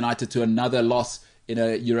 condemning Man United to another loss in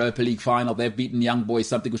a Europa League final. They've beaten Young Boys,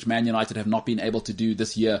 something which Man United have not been able to do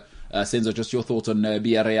this year. Senzo, just your thoughts on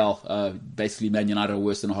Villarreal. Basically, Man United are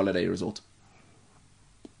worse than a holiday resort.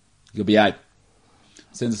 You'll be out.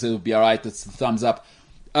 Senzo says it'll be alright. That's the thumbs up.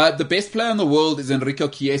 The best player in the world is Enrico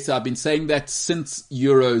Chiesa. I've been saying that since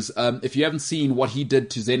Euros. If you haven't seen what he did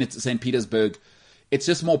to Zenit St. Petersburg, it's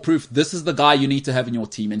just more proof. This is the guy you need to have in your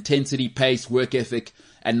team. Intensity, pace, work ethic,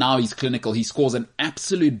 and now he's clinical. He scores an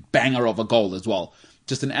absolute banger of a goal as well.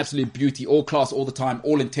 Just an absolute beauty. All class, all the time,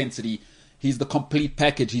 all intensity. He's the complete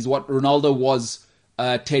package. He's what Ronaldo was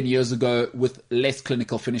 10 years ago with less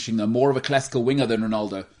clinical finishing, though. More of a classical winger than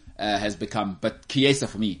Ronaldo has become. But Chiesa,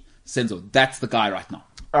 for me, Senzo, that's the guy right now.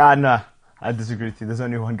 Nah, I disagree with you. There's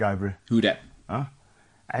only one guy, bro. Who that? Huh?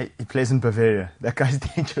 He plays in Bavaria. That guy's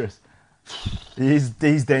dangerous. He's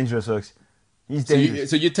dangerous, folks. He's dangerous.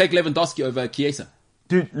 So you take Lewandowski over Chiesa?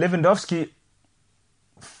 Dude, Lewandowski,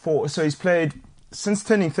 so he's played, since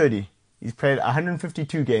turning 30, he's played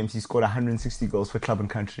 152 games. He's scored 160 goals for club and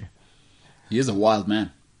country. He is a wild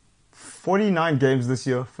man. 49 games this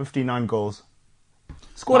year, 59 goals.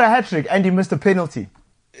 Scored a hat-trick and he missed a penalty.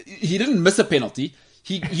 He didn't miss a penalty.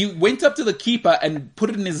 He went up to the keeper and put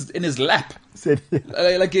it in his lap.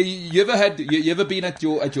 Like you ever been at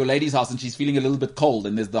your lady's house and she's feeling a little bit cold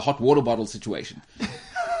and there's the hot water bottle situation.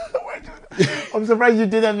 I'm surprised you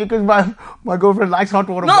did that because my girlfriend likes hot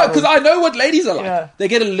water bottles. No, because I know what ladies are like. Yeah. They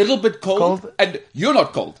get a little bit cold and you're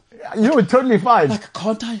not cold. You're totally fine. Like,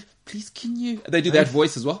 can't I? Please, can you? They do that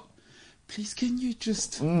voice as well. Please, can you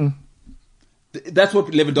just... That's what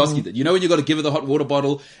Lewandowski did. You know when you got to give her the hot water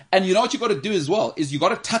bottle, and you know what you got to do as well is you got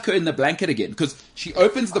to tuck her in the blanket again because she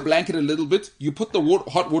opens the blanket a little bit. You put the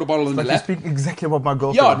hot water bottle in the lap. You speak exactly what my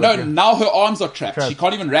girlfriend. Yeah, no. Now her arms are trapped. She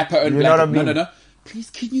can't even wrap her own blanket. Know what I mean? No. Please,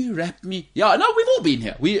 can you wrap me? Yeah, no. We've all been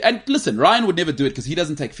here. And listen, Ryan would never do it because he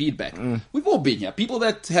doesn't take feedback. We've all been here. People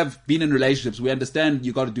that have been in relationships, we understand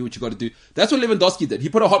you got to do what you got to do. That's what Lewandowski did. He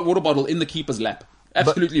put a hot water bottle in the keeper's lap.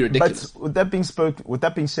 Absolutely ridiculous. But with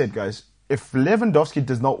that being said, guys. If Lewandowski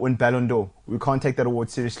does not win Ballon d'Or, we can't take that award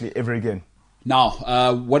seriously ever again. Now,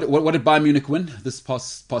 what did Bayern Munich win this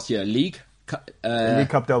past year? League Cup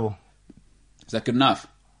double. Is that good enough?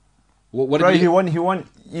 What Bro, did he won.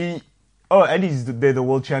 And they're the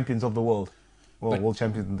world champions of the world. Well, world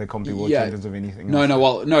champions, they can't be world champions of anything. No.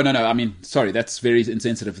 I mean, sorry, that's very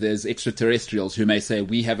insensitive. There's extraterrestrials who may say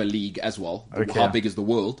we have a league as well. Okay. How big is the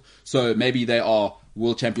world? So maybe they are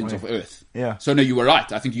world champions of Earth. Yeah. So no, you were right.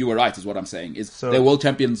 I think you were right is what I'm saying. They're world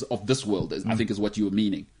champions of this world, I think is what you were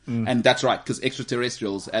meaning. And that's right, because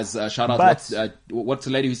extraterrestrials, as shout out, what's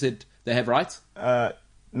the lady who said they have rights?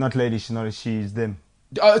 Not lady, she's them.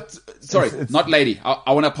 Sorry, it's not lady.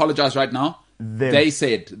 I want to apologize right now. Them. They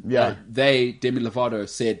said, Demi Lovato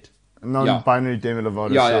said. Non-binary Demi Lovato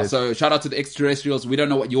said. Yeah, so shout out to the extraterrestrials. We don't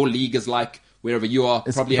know what your league is like, wherever you are.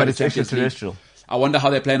 Probably have a Champions League. I wonder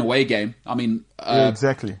how they play an away game. I mean,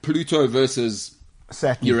 exactly. Pluto versus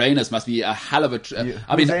Saturn. Uranus must be a hell of a trip.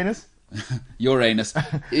 Uranus? Uranus.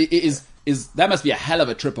 is that must be a hell of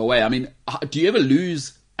a trip away. I mean, do you ever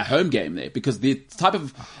lose a home game there? Because the type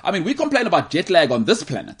of... I mean, we complain about jet lag on this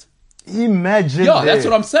planet. Imagine that's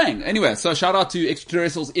what I'm saying. Anyway, so shout out to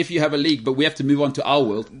extraterrestrials if you have a league, but we have to move on to our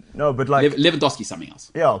world. No, but like... Lewandowski, something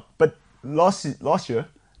else. Yeah, but last year...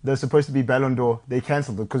 They're supposed to be Ballon d'Or. They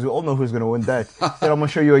cancelled it because we all know who's going to win that. Said, I'm going to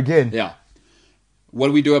show you again. Yeah. What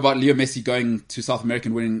do we do about Leo Messi going to South America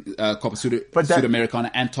and winning Copa Sudamericana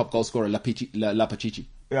and top goal scorer La Pachichi?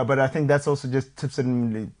 Yeah, but I think that's also just tips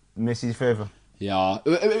in Messi's favour. Yeah.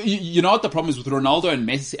 You know what the problem is with Ronaldo and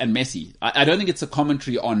Messi? I don't think it's a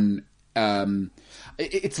commentary on...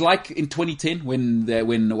 it's like in 2010 when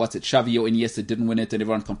Xavi or Iniesta didn't win it and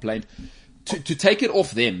everyone complained. to take it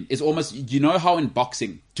off them is almost, you know how in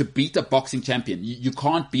boxing, to beat a boxing champion, you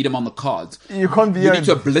can't beat him on the cards. You can't be. You need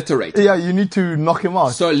to obliterate him. Yeah, you need to knock him out.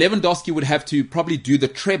 So Lewandowski would have to probably do the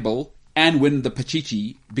treble and win the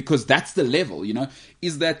Pichichi, because that's the level, you know,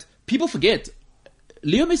 is that people forget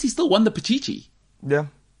Leo Messi still won the Pichichi. Yeah.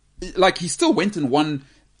 Like, he still went and won,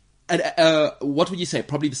 what would you say?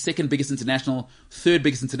 Probably the third biggest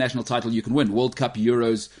international title you can win. World Cup,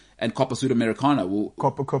 Euros, and Copa Sudamericana. Well,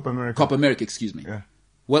 Copa America. Copa America, excuse me. Yeah.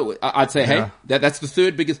 Well, I'd say, hey, that's the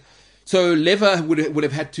third biggest. So Lever would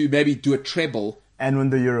have had to maybe do a treble. And win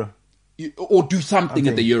the Euro. Or do something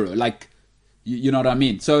at the Euro. Like, you know what I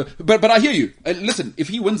mean? So, but I hear you. Listen, if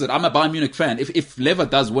he wins it, I'm a Bayern Munich fan. If Lever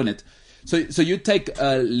does win it, so you'd take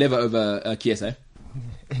Lever over Chiesa?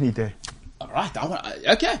 Any day. All right.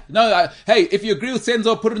 Okay. No. Hey, if you agree with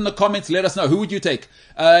Senzo, put it in the comments. Let us know. Who would you take?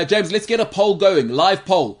 James, let's get a poll going. Live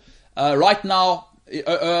poll. Right now,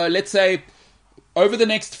 let's say over the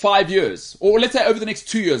next 5 years, or let's say over the next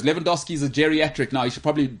 2 years, Lewandowski's a geriatric now. He should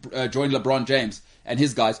probably join LeBron James and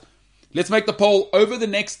his guys. Let's make the poll over the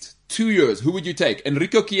next 2 years. Who would you take?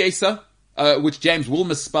 Enrico Chiesa, which James will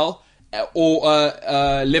misspell, or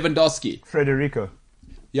Lewandowski? Federico.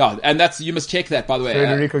 Yeah, and you must check that, by the way.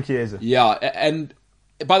 Federico Chiesa. Yeah, and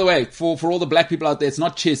by the way, for all the black people out there, it's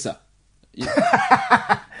not Chiesa.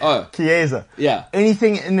 Oh. Chiesa. Yeah.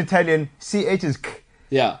 Anything in Italian, CH is K.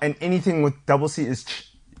 Yeah. And anything with double C is Ch.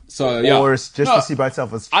 So, yeah. Or it's just the C by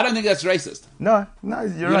itself is Ch. I don't think that's racist. No, you're right.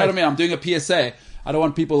 You know what I mean? I'm doing a PSA. I don't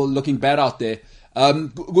want people looking bad out there.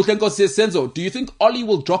 Gutenko says, Senzo, do you think Ollie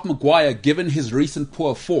will drop Maguire given his recent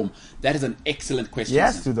poor form? That is an excellent question. He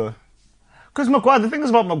has to, though. Because Maguire, the thing is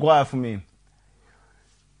about Maguire for me,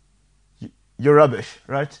 you're rubbish,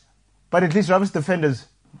 right? But at least rubbish defenders,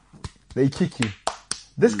 they kick you.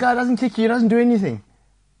 This guy doesn't kick you, he doesn't do anything.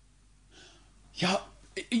 Yeah,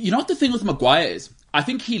 you know what the thing with Maguire is? I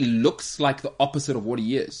think he looks like the opposite of what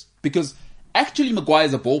he is. Because actually Maguire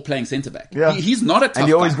is a ball-playing centre-back. Yeah. He's not a tough guy. And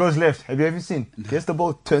he always goes left. Have you ever seen? Gets the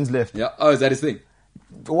ball, turns left. Yeah. Oh, is that his thing?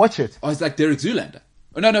 Watch it. Oh, he's like Derek Zoolander.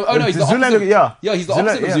 Oh, no. Oh, no, he's the opposite. Zoolander, yeah. Yeah, he's the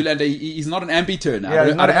opposite of Zoolander. He's not an ambi-turner. Yeah,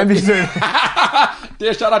 he's not an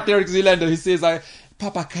ambi-turner. Shout out Derek Zoolander, who says,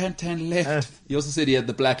 Papa can't turn left. He also said he had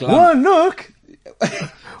the black line. One look.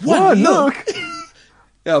 One look.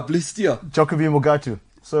 Yeah, blue steel. Djokovic Mogatu.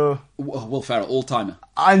 So, Will Ferrell, all-timer.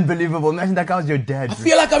 Unbelievable. Imagine that guy was your dad. I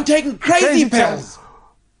feel like I'm taking crazy pills.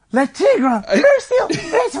 La Tigra. Blue steel.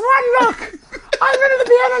 It's one look. I'm going to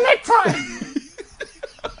be on a necktie.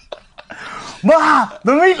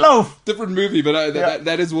 The meatloaf. Different movie, but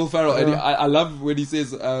that is Will Ferrell. And I love when he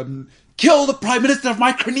says, kill the Prime Minister of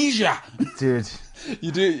Micronesia. Dude.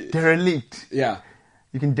 You do. Derelict. Yeah.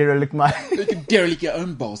 You can derelict my... You can derelict your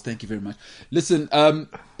own balls. Thank you very much. Listen,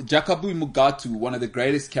 Jacobu Mugatu, one of the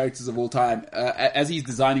greatest characters of all time, as he's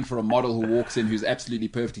designing for a model who walks in who's absolutely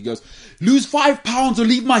perfect, he goes, lose 5 pounds or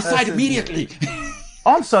leave my side immediately.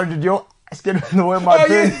 I'm sorry, did your ass get in the way of my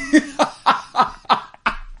pen?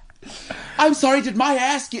 I'm sorry, did my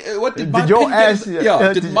ass get... Did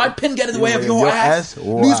my pin get in the way of your ass?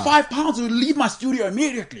 Wow. Lose 5 pounds or leave my studio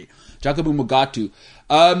immediately. Jacobu Mugatu.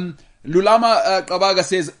 Lulama Kabaga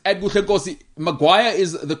says, Ed Guthenkosi, Maguire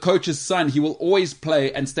is the coach's son. He will always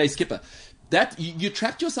play and stay skipper. That you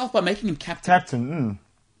trapped yourself by making him captain.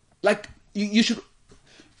 Like, you should...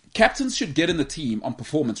 Captains should get in the team on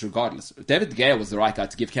performance regardless. David De Gea was the right guy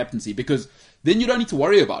to give captaincy because then you don't need to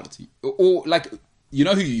worry about it. Or like, you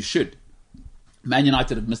know who you should. Man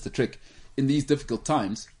United have missed the trick. In these difficult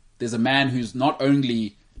times, there's a man who's not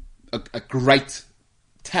only a great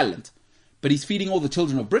talent, but he's feeding all the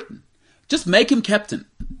children of Britain. Just make him captain.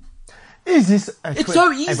 Is this it's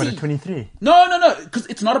so easy. But at 23. No. Because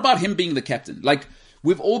it's not about him being the captain. Like,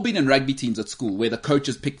 we've all been in rugby teams at school where the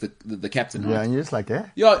coaches pick the captain, right? Yeah, and you're just like,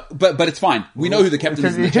 Yeah, but it's fine. We know who the captain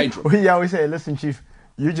is in the change room. Yeah, we say, listen, Chief,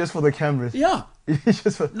 you're just for the cameras. Yeah.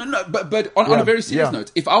 No, but on a very serious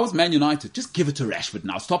note, if I was Man United, just give it to Rashford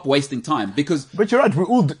now. Stop wasting time because... But you're right.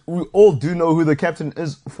 We all do know who the captain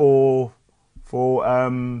is for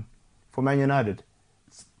Man United.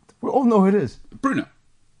 We all know who it is. Bruno.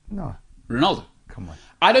 No. Ronaldo. Come on.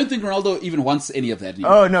 I don't think Ronaldo even wants any of that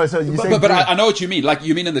anymore. Oh, no. So you say... But I know what you mean. Like,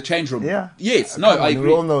 you mean in the change room. Yeah. Yes. No, I agree.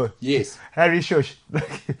 We all know. Yes. Harry Shush.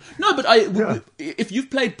 No, but if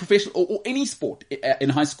you've played professional or any sport in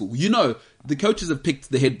high school, you know the coaches have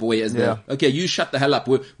picked the head boy as okay, you shut the hell up.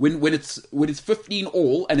 When it's 15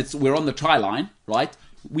 all and we're on the try line, right?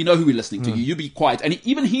 We know who we're listening to. You be quiet. And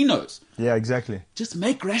even he knows. Yeah, exactly. Just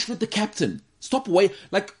make Rashford the captain. Stop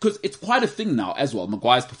because it's quite a thing now as well.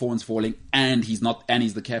 Maguire's performance falling and he's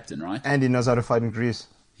the captain, right? And he knows how to fight in Greece.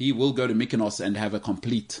 He will go to Mykonos and have a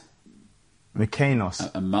complete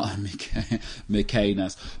Mykonos.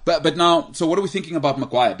 Mykonos. But now, so what are we thinking about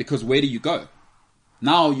Maguire? Because where do you go?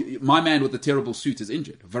 Now, my man with the terrible suit is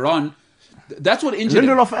injured. Varane, that's what injured him.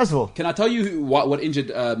 Lindelof as well. Can I tell you what injured...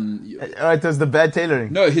 It was the bad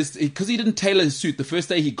tailoring. No, because he didn't tailor his suit. The first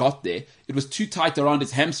day he got there, it was too tight around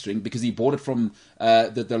his hamstring because he bought it from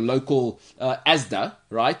the local Asda,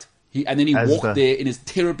 right? And then he walked there in his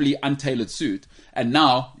terribly untailored suit. And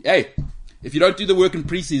now, hey, if you don't do the work in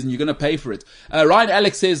preseason, you're going to pay for it. Ryan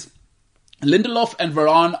Alex says, Lindelof and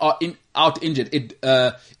Varane are out injured.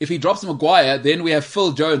 If he drops Maguire, then we have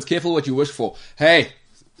Phil Jones. Careful what you wish for. Hey,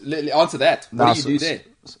 answer that. What do you do there?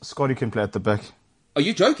 Scotty can play at the back. Are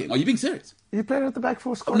you joking? Are you being serious? He played at the back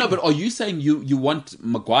for Scotty. No, but are you saying you want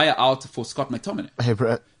Maguire out for Scott McTominay? Hey,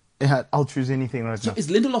 bro. Yeah, I'll choose anything right now. Is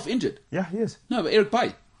Lindelof injured? Yeah, he is. No, but Eric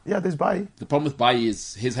Bailly. Yeah, there's Bailly. The problem with Bailly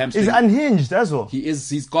is his hamstring. He's unhinged as well. He's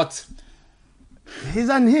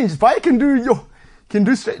unhinged. Bailly can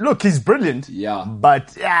do straight. Look, he's brilliant. Yeah.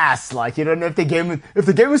 But yes, like you don't know if the game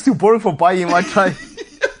is too boring for Bailly, you might try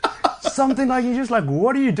something like you're just like,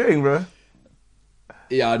 what are you doing, bro?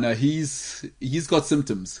 Yeah, no, he's got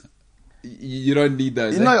symptoms. You don't need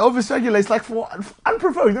those. You know, overregulates like for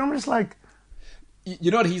unprovoked. And I'm just like, you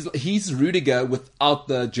know what? He's Rudiger without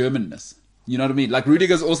the Germanness. You know what I mean? Like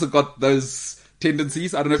Rudiger's also got those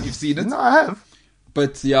tendencies. I don't know if you've seen it. No, I have.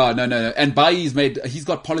 But yeah, no. And Bailly's he's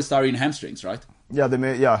got polystyrene hamstrings, right?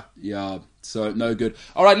 Yeah, Yeah, so no good.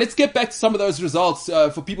 All right, let's get back to some of those results.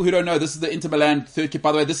 For people who don't know, this is the Inter Milan third kit.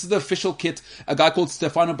 By the way, this is the official kit. A guy called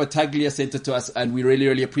Stefano Battaglia sent it to us, and we really,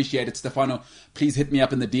 really appreciate it. Stefano, please hit me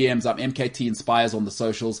up in the DMs. I'm MKT Inspires on the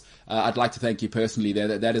socials. I'd like to thank you personally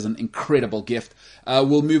there. That is an incredible gift.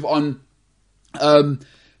 We'll move on.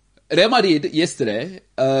 Real Madrid yesterday.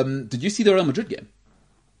 Did you see the Real Madrid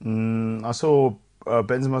game? I saw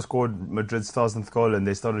Benzema scored Madrid's 1000th goal and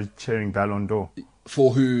they started cheering Ballon d'Or.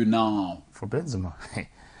 For who now? For Benzema.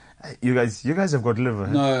 You guys have got liver.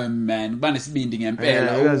 Huh? No, man. It's binding and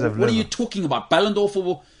what are you talking about? Ballon d'Or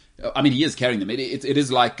for... I mean, he is carrying them. It is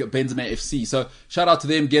like Benzema FC. So shout out to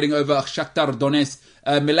them getting over Shakhtar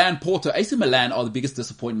Donetsk. Milan, Porto. AC Milan are the biggest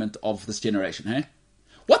disappointment of this generation, hey?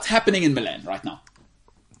 What's happening in Milan right now?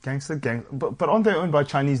 Gangster gang. But aren't they owned by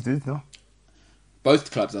Chinese dudes, no?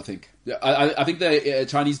 Both clubs, I think. I think the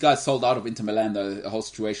Chinese guys sold out of Inter Milan. The whole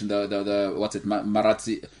situation. The what's it?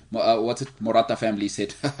 Morata family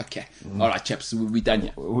said, "Okay, all right, chaps, we're done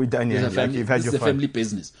here. We're done here. You've had your fun. Family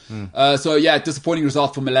business." So yeah, disappointing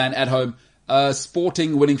result for Milan at home.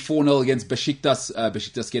 Sporting winning 4-0 against Besiktas.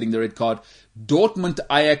 Besiktas getting the red card. Dortmund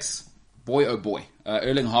Ajax. Boy, oh boy.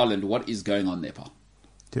 Erling Haaland. What is going on there, pal?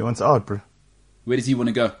 He wants out, bro. Where does he want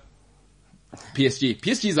to go? PSG.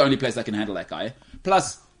 PSG is the only place that can handle that guy.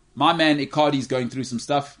 Plus, my man Icardi's going through some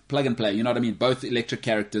stuff. Plug and play. You know what I mean? Both electric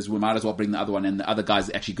characters. We might as well bring the other one, and the other guy's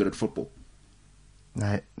actually good at football.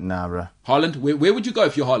 Nah, bro. Haaland? Where would you go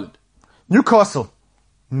if you're Haaland? Newcastle.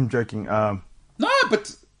 I'm joking. No,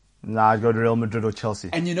 but... Nah, I'd go to Real Madrid or Chelsea.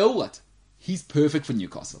 And you know what? He's perfect for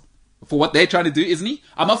Newcastle. For what they're trying to do, isn't he?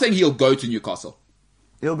 I'm not saying he'll go to Newcastle.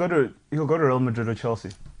 He'll go to Real Madrid or Chelsea.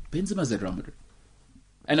 Benzema's at Real Madrid.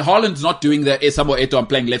 And Haaland's not doing the Samuel Eto'o, I'm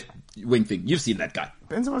playing left wing thing. You've seen that guy.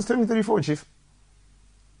 Benzema's turning 34, Chief.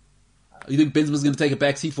 You think Benzema's going to take a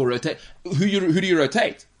backseat for rotate? Who do you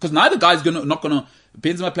rotate? Because neither guy's not going to...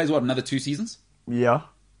 Benzema plays what, another 2 seasons? Yeah.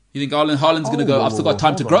 You think Haaland's going to go, I've still got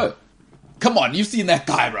time to grow? Come on, you've seen that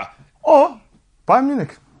guy, bro. Or Bayern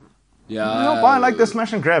Munich. Yeah. Bayern like the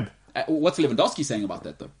smash and grab. What's Lewandowski saying about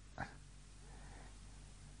that, though?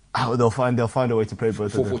 Oh, they'll find a way to play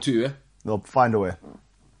both of them. 4-4-2, yeah? They'll find a way.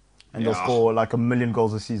 And they'll score like 1 million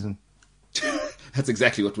goals a season. That's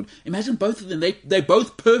exactly what would... Imagine both of them. They're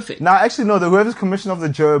both perfect. Now, actually, no. Whoever's commissioner of the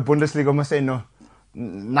Bundesliga must say no.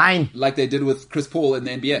 9. Like they did with Chris Paul in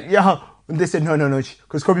the NBA. Yeah. And they said no.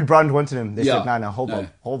 Because Kobe Bryant wanted him. They said, no, hold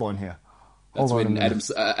on here. That's when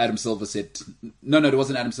Adam Silver said... No, it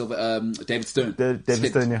wasn't Adam Silver. David Stern.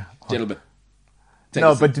 David Stern, yeah. Gentlemen.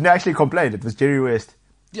 No, but didn't actually complain. It was Jerry West.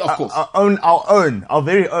 Yeah, of course. Our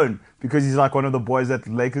very own. Because he's like one of the boys at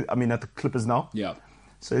the Clippers now. Yeah.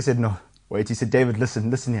 So he said, no. Wait, he said, David, listen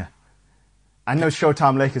here. I know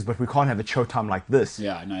Showtime Lakers, but we can't have a Showtime like this.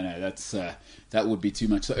 Yeah, no, that would be too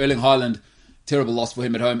much. So Erling Haaland, terrible loss for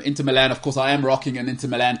him at home. Inter Milan, of course, I am rocking an Inter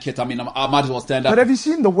Milan kit. I mean, I might as well stand up. But have you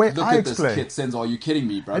seen the way Ajax play? Look at this kit, Senzo. Are you kidding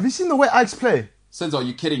me, bro? Have you seen the way Ajax play? Senzo, are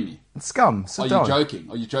you kidding me? It's scum. Sit down. Are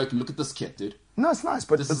you joking? Look at this kit, dude. No, it's nice,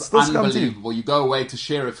 but this it's is still scum too. unbelievable. You go away to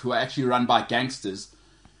Sheriff, who are actually run by gangsters.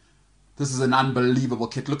 This is an unbelievable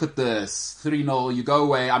kit. Look at this. 3-0, you go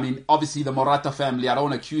away. I mean, obviously the Morata family, I don't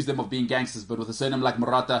want to accuse them of being gangsters, but with a surname like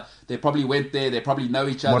Morata, they probably went there. They probably know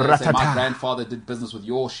each other. They say, my grandfather did business with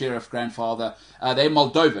your sheriff grandfather. They're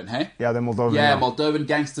Moldovan, hey? Yeah, they're Moldovan. Yeah, Moldovan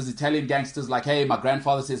gangsters, Italian gangsters, like, hey, my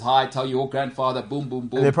grandfather says hi, tell your grandfather, boom, boom,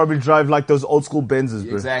 boom. And they probably drive like those old school Benzes,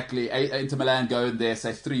 bro. Exactly. Inter Milan go in there,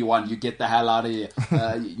 say 3-1, you get the hell out of here.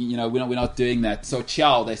 We're not doing that. So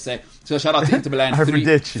ciao, they say. So shout out to Inter Milan,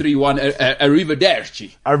 3-1,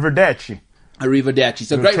 arrivederci.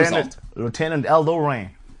 So great result. Lieutenant Aldo Rain.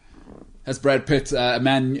 That's Brad Pitt, a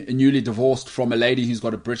man newly divorced from a lady who's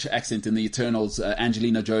got a British accent in the Eternals,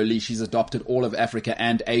 Angelina Jolie. She's adopted all of Africa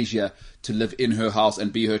and Asia to live in her house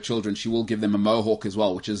and be her children. She will give them a mohawk as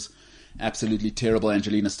well, which is absolutely terrible.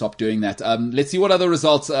 Angelina, stop doing that. Let's see what other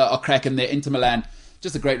results are cracking there. Inter Milan,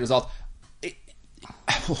 just a great result.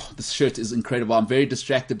 This shirt is incredible. I'm very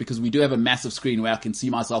distracted because we do have a massive screen where I can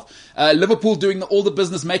see myself. Liverpool doing all the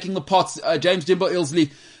business, making the pots. James Jimbo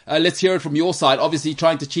Ilsley, let's hear it from your side. Obviously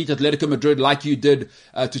trying to cheat Atletico Madrid like you did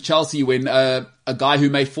to Chelsea when a guy who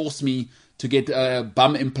may force me to get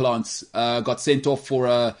bum implants got sent off for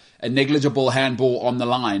a negligible handball on the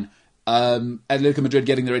line. Atletico Madrid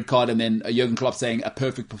getting the red card, and then Jurgen Klopp saying a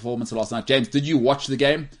perfect performance last night. James, did you watch the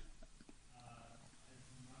game?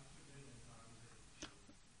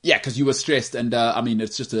 Yeah, because you were stressed, and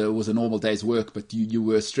it was a normal day's work, but you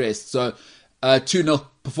were stressed. So, 2-0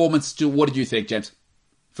 performance. What did you think, James?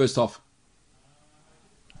 First half.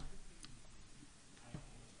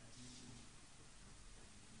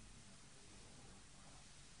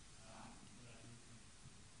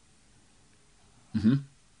 Mm-hmm.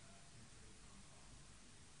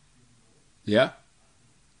 Yeah.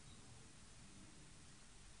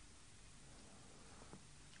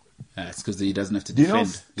 It's because he doesn't have to defend.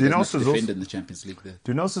 He doesn't have to defend in the Champions League there.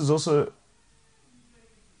 Dunos is also...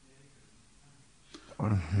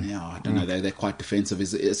 Yeah, I don't know. They're quite defensive.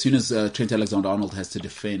 As soon as Trent Alexander-Arnold has to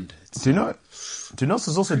defend... Dunos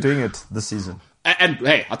is also doing it this season. And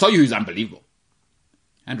hey, I'll tell you who's unbelievable.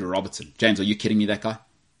 Andrew Robertson. James, are you kidding me, that guy?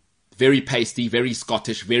 Very pasty, very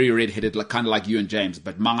Scottish, very red-headed, kind of like you and James.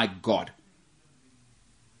 But my God...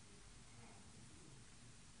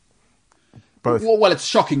 Both. Well, it's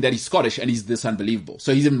shocking that he's Scottish and he's this unbelievable.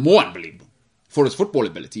 So he's even more unbelievable for his football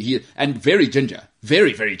ability. And very ginger.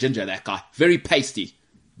 Very, very ginger, that guy. Very pasty.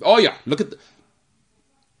 Oh, yeah. Look at...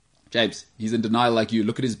 James, he's in denial like you.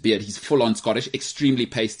 Look at his beard. He's full-on Scottish. Extremely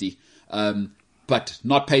pasty. But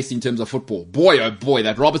not pasty in terms of football. Boy, oh boy,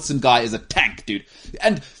 that Robertson guy is a tank, dude.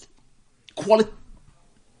 And quality...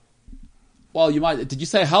 Well, you might... Did you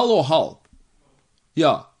say Hull or Hull?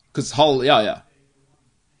 Yeah. Because Hull... Yeah.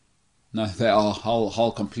 No, they are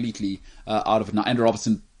Hull completely out of it now. Andrew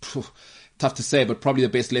Robertson, tough to say, but probably the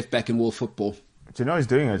best left back in world football. Do you know he's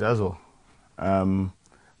doing it as well?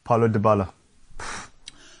 Paulo Dybala.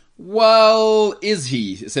 Well, is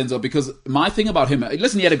he, Senzo? Because my thing about him,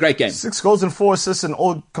 listen, he had a great game. 6 goals and 4 assists in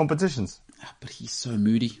all competitions. But he's so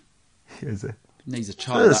moody. Is it? He's a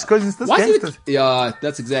child. Because he's this gangster. Yeah,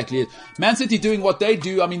 that's exactly it. Man City doing what they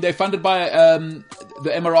do. I mean, they're funded by the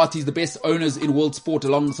Emiratis, the best owners in world sport,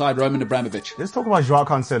 alongside Roman Abramovich. Let's talk about João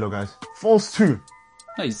Cancelo, guys. False 2.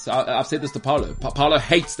 No, I've said this to Paulo. Paulo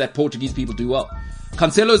hates that Portuguese people do well.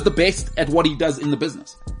 Cancelo is the best at what he does in the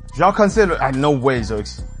business. João Cancelo, no ways,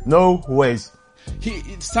 Oaks. No ways.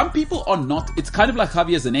 Some people are not. It's kind of like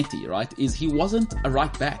Javier Zanetti, right? He wasn't a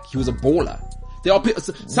right back. He was a baller. There are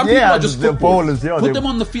some people are just ballers. Yeah, put them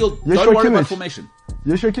on the field. Don't worry about formation.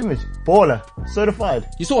 Joshua Kimmich, baller, certified.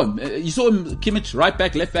 You saw him. Kimmich, right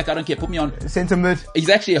back, left back. I don't care. Put me on centre mid. He's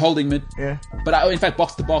actually a holding mid. Yeah. But in fact,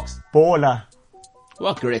 box to box. Baller.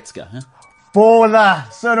 Well, Goretzka, huh?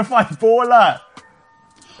 Baller, certified baller.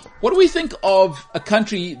 What do we think of a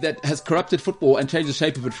country that has corrupted football and changed the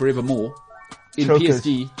shape of it forevermore? In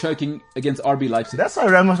PSG, choking against RB Leipzig. That's why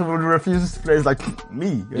Ramos refuses to play. It's like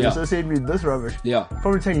me. You associate me with this rubbish. Yeah.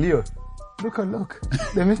 Probably saying Leo. Look.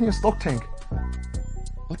 They're missing a stock tank.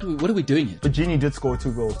 What are we doing here? But Gini did score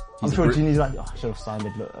 2 goals. I'm sure Gini's like, I should have signed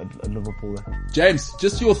at Liverpool. James,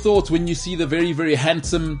 just your thoughts when you see the very, very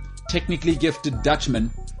handsome, technically gifted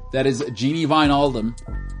Dutchman that is Gini Wijnaldum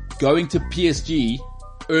going to PSG,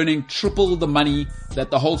 earning triple the money that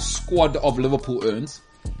the whole squad of Liverpool earns.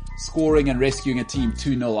 Scoring and rescuing a team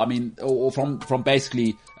 2-0. I mean, or from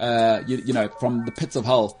basically, from the pits of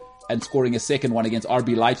hell and scoring a second one against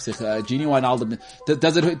RB Leipzig. Gini Wijnaldum.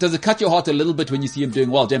 Does it cut your heart a little bit when you see him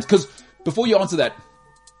doing well, James? Because before you answer that,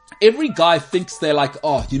 every guy thinks they're like,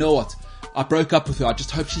 oh, you know what? I broke up with her. I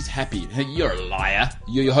just hope she's happy. You're a liar.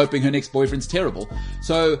 You're hoping her next boyfriend's terrible.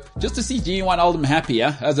 So just to see Gini Wijnaldum happy,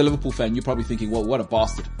 as a Liverpool fan, you're probably thinking, well, what a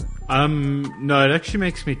bastard. No, it actually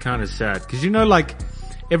makes me kind of sad because like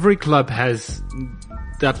every club has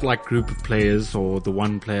that like group of players or the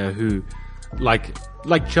one player who, like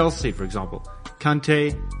Chelsea for example,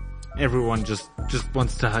 Kante. Everyone just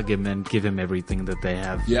wants to hug him and give him everything that they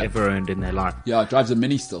have ever earned in their life. Yeah, drives a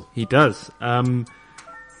Mini still. He does. And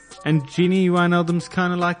Gini Wijnaldum's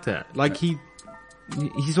kind of like that. Like he's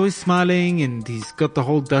always smiling and he's got the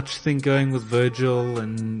whole Dutch thing going with Virgil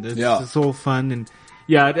and it's all fun. And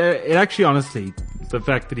it actually, honestly, the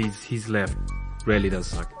fact that he's left really does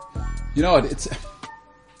suck. You know what?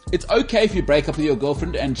 It's okay if you break up with your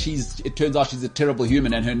girlfriend and it turns out she's a terrible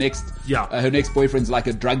human and her next boyfriend's like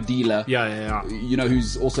a drug dealer. Yeah. You know,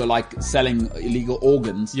 who's also like selling illegal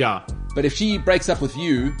organs. Yeah. But if she breaks up with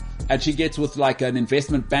you and she gets with like an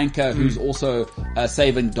investment banker who's also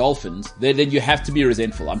saving dolphins, then you have to be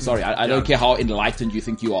resentful. I'm sorry. I don't care how enlightened you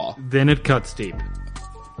think you are. Then it cuts deep.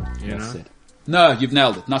 You know? Said. No, you've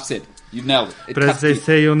nailed it. Enough said. You've nailed it. But as they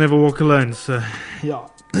say, you'll never walk alone. So yeah.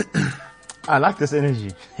 I like this energy.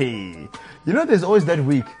 Hey, you know, there's always that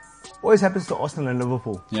week. Always happens to Arsenal and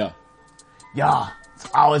Liverpool. Yeah. It's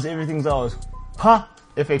ours. Everything's ours. FA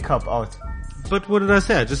Cup out. But what did I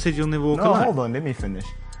say? I just said you'll never walk alone. No, hold on. Let me finish.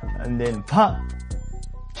 And then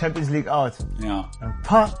Champions League out. Yeah. And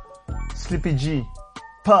Slippy G.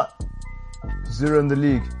 0 in the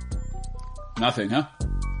league. Nothing, huh?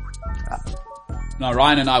 No,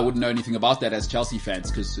 Ryan and I wouldn't know anything about that as Chelsea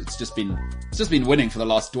fans because it's just been winning for the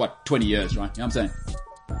last 20 years, right? You know what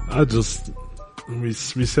I'm saying? We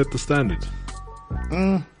set the standard.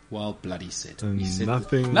 Well, bloody said. And He said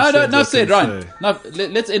nothing. No, said Ryan. Say. No,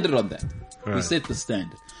 let's end it on that. Right. We set the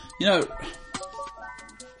standard. You know,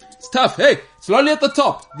 it's tough. Hey, slowly at the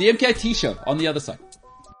top, the MKT show on the other side.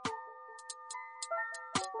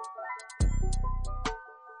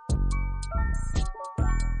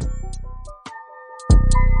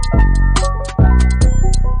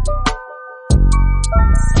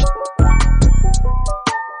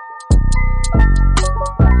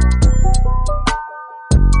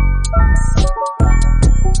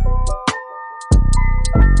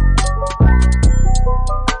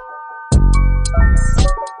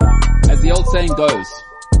 Saying goes,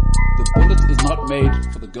 the bullet is not made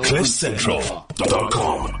for the girlfriend.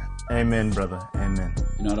 CliffCentral.com. Amen, brother. Amen.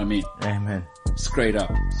 You know what I mean? Amen. Straight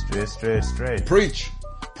up. Straight. Preach.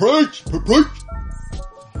 You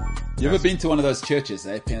ever been to one of those churches,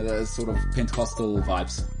 those sort of Pentecostal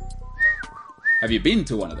vibes? Have you been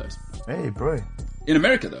to one of those? Hey, bro. In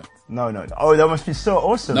America, though? No. Oh, that must be so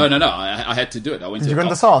awesome. No. I had to do it. Did you go in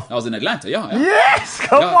the South? I was in Atlanta, yeah. Yes,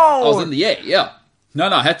 come on. I was in the yeah. No,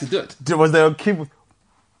 I had to do it. Was there a kid?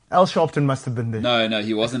 Al Sharpton must have been there. No,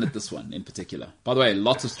 he wasn't at this one in particular. By the way,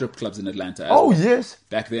 lots of strip clubs in Atlanta. Yes.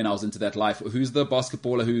 Back then, I was into that life. Who's the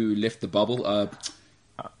basketballer who left the bubble?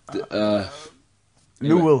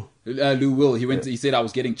 Lou Will. Lou Will. He said I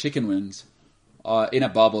was getting chicken wings in a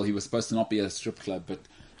bubble. He was supposed to not be a strip club, but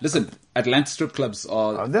listen, Atlanta strip clubs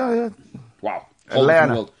are wow. Whole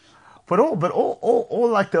different world. But all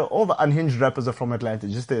the unhinged rappers are from Atlanta.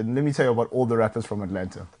 Let me tell you about all the rappers from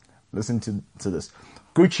Atlanta. Listen to this.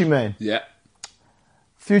 Gucci Mane. Yeah.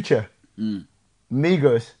 Future.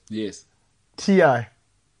 Migos. Yes. T.I.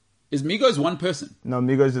 Is Migos one person? No,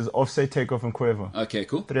 Migos is Offset, Takeoff, and Quavo. Okay,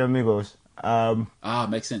 cool. 3 Amigos.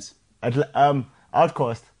 Makes sense.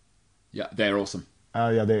 Outkast. Yeah, they're awesome.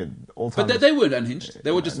 They're all time. But they weren't unhinged.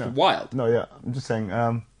 They were just wild. No, yeah. I'm just saying,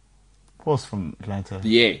 who else from Atlanta?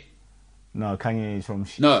 Yeah. No, Kanye is from...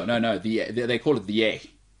 No. They call it the A.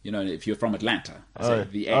 You know, if you're from Atlanta. I say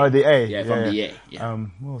the A. Oh, the A. Yeah, from the A. Yeah.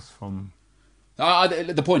 Who else from...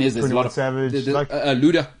 The point is, there's a lot of... Savage.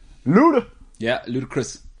 Luda. Luda? Yeah,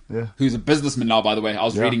 Ludacris. Yeah. Who's a businessman now, by the way. I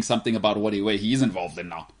was reading something about what he's involved in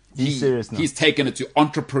now. He's serious now. He's taken it to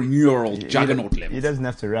entrepreneurial juggernaut levels. He doesn't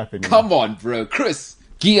have to rap anymore. Come on, bro. Chris,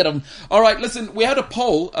 get him. All right, listen, we had a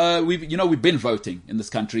poll. We've been voting in this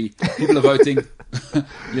country. People are voting.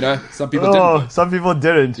 Some people didn't. Some people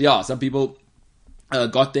didn't. Yeah, some people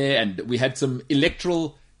got there, and we had some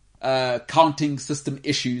electoral counting system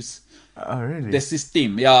issues. Oh, really? The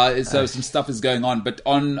system, yeah. So some stuff is going on. But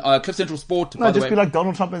on Cliff Central Sport... No, just be like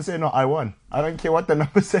Donald Trump and say, no, I won. I don't care what the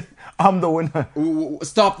numbers say. I'm the winner.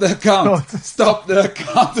 Stop the count. Stop the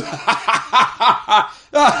count.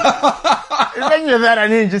 When you're that,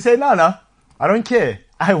 and then just say, no, I don't care.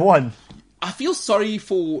 I won. I feel sorry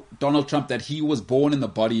for Donald Trump that he was born in the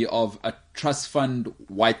body of a trust fund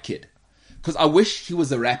white kid. Because I wish he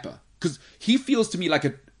was a rapper. Because he feels to me like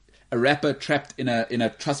a rapper trapped in a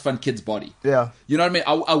trust fund kid's body. Yeah. You know what I mean?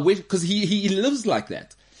 I wish, because he lives like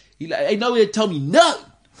that. Ain't nobody to tell me no.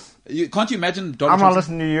 Can't you imagine Donald I'm Trump? not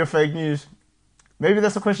listening to your fake news. Maybe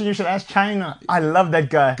that's a question you should ask China. I love that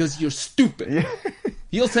guy. Because you're stupid. Yeah.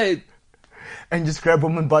 He'll say, And just grab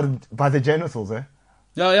women by the genitals, eh?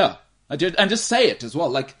 yeah. And just say it as well.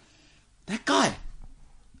 Like, that guy.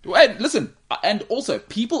 And listen, and also,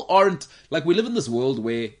 people aren't, like, we live in this world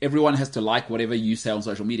where everyone has to like whatever you say on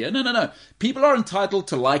social media. No. People are entitled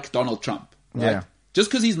to like Donald Trump, right? Yeah. Just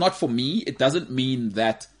because he's not for me, it doesn't mean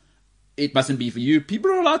that it mustn't be for you.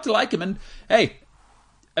 People are allowed to like him. And, hey,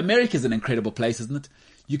 America's an incredible place, isn't it?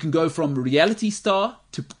 You can go from reality star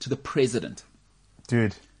to the president.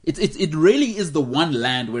 Dude. It really is the one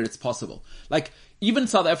land where it's possible. Like, even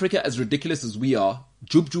South Africa, as ridiculous as we are,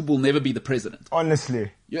 Jub will never be the president.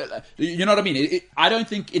 Honestly. Yeah, you know what I mean? I don't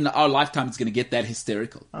think in our lifetime it's going to get that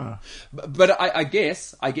hysterical. But I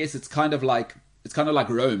guess it's kind of like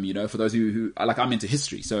Rome, you know, for those who like, I'm into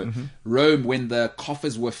history. So Rome, when the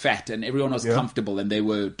coffers were fat and everyone was comfortable and they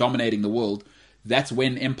were dominating the world, that's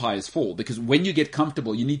when empires fall. Because when you get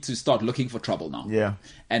comfortable, you need to start looking for trouble now. Yeah.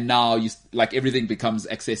 And now everything becomes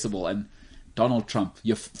accessible. And Donald Trump,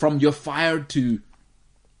 you're fired to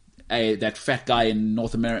that fat guy in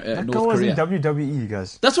North America, That North guy was Korea. in WWE,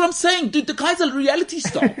 guys. That's what I'm saying, dude. The guy's a reality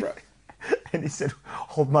star, bro. And he said,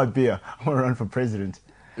 hold my beer. I want to run for president.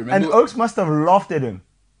 Remember- And Oaks must have laughed at him.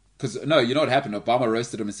 Because no, you know what happened? Obama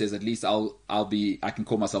roasted him and says, "At least I can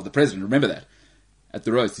call myself the president." Remember that at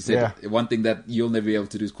the roast, he said, "One thing that you'll never be able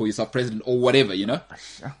to do is call yourself president or whatever, you know."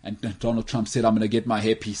 And Donald Trump said, "I'm going to get my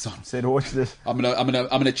hairpiece on. Said, watch this. I'm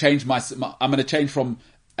gonna change I'm gonna change from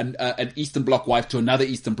an Eastern Bloc wife to another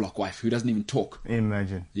Eastern Bloc wife who doesn't even talk."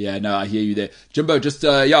 Imagine. Yeah, no, I hear you there, Jimbo. Just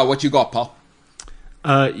what you got, pal?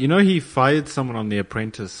 You know, he fired someone on The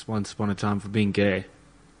Apprentice once upon a time for being gay.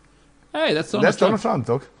 Hey, that's Donald That's Trump. Donald Trump,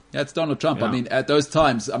 dog. That's Donald Trump. Yeah. I mean, at those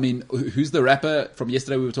times, who's the rapper from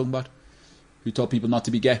yesterday we were talking about? Who told people not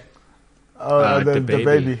to be gay? The DaBaby.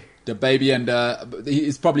 baby. The baby, and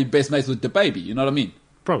he's probably best mates with the baby. You know what I mean?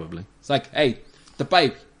 Probably. It's like, hey, the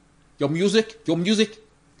baby, your music,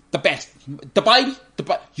 the best. The baby,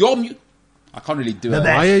 your music. I can't really do it.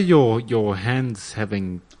 Why are your hands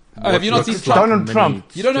having... have you not seen looks Trump? Donald mini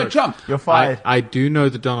Trump. You don't know strokes? Trump? You're fired. I do know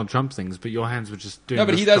the Donald Trump things, but your hands were just doing No,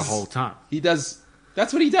 but this he does the whole time. He does.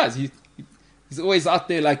 That's what he does. He's always out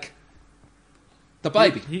there like the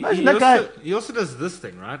baby. Imagine that guy- He also does this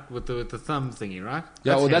thing, right? With the thumb thingy, right?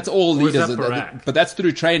 Yeah, well, him. that's all Or is leaders. that Barack? But that's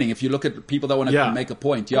through training. If you look at people that want to Yeah. make a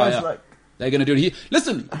point, Guys, like- they're going to do it.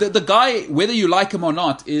 Listen, the guy, whether you like him or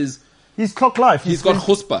not, He's clock life. he's got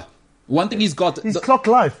chutzpah. One thing he's got, He's clock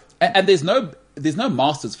life. and there's no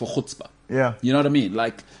masters for chutzpah. Yeah. You know what I mean?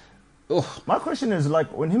 Like, My question is,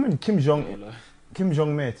 like, when him and Kim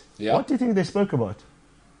Jong met, Yeah. what do you think they spoke about?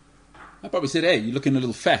 I probably said, "Hey, you're looking a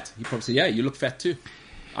little fat." He probably said, "Yeah, you look fat too."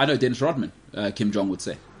 I know Dennis Rodman. Kim Jong would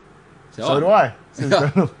say. So do I. Says Yeah.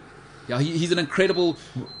 Donald. Yeah, he's an incredible.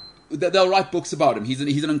 They'll write books about him. He's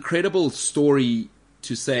an incredible story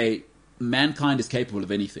to say mankind is capable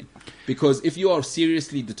of anything. Because if you are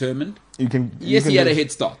seriously determined, You can. yes, you he can had a do-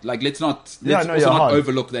 head start. Like let's Yeah, also no, you're not hard.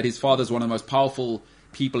 overlook that his father's one of the most powerful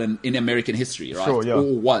people in American history, right? Sure, yeah.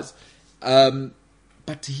 Or was.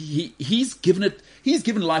 But he's given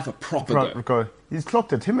life a proper go. Go. He's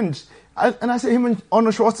clocked it. Him and I say him and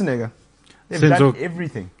Arnold Schwarzenegger. They've Senzo- done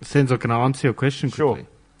everything. Senzo, can I answer your question Sure.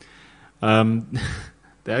 quickly?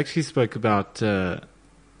 They actually spoke about... they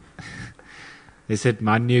said,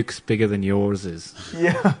 my nuke's bigger than yours is.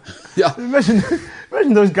 Yeah. Yeah. Imagine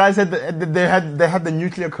those guys they had the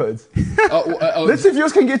nuclear codes. Oh, Let's see if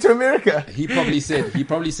yours can get to America. He probably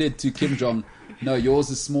said to Kim Jong, "No, yours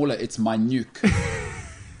is smaller. It's my nuke."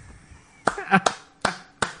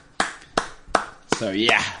 So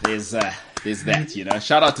yeah, there's that. You know,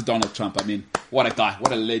 shout out to Donald Trump. I mean, what a guy,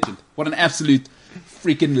 what a legend, what an absolute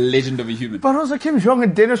freaking legend of a human. But also Kim Jong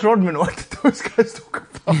and Dennis Rodman. What did those guys talk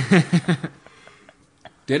about?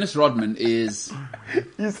 Dennis Rodman is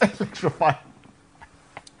He's electrifying.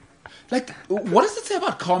 like, what does it say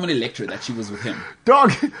about Carmen Electra that she was with him?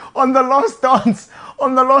 Dog, on the last dance,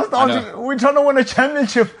 know. we're trying to win a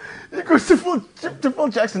championship. He goes to Phil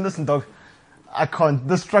Jackson. Listen, dog, I can't.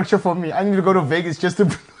 This structure for me. I need to go to Vegas just to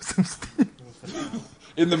blow some steam.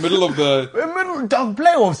 In the middle of the In the middle, dog,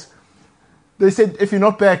 playoffs. They said if you're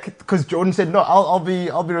not back, because Jordan said no, I'll be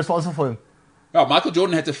responsible for him. Michael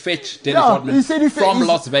Jordan had to fetch Dennis Yeah, Rodman he said from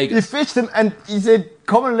Las He Vegas. fetched him, and he said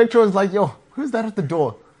Carmen Electra was like, "Yo, who's that at the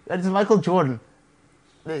door?" That is Michael Jordan.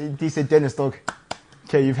 He said, "Dennis, dog,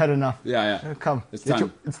 okay, you've had enough. Yeah. Come, It's get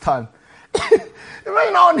time. it's time."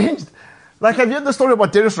 Imagine how unhinged. Like, have you heard the story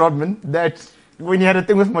about Dennis Rodman? That when he had a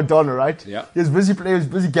thing with Madonna, right? Yeah. He was busy playing, he was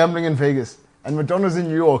busy gambling in Vegas, and Madonna's in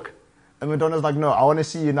New York, and Madonna's like, "No, I want to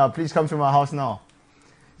see you now. Please come to my house now."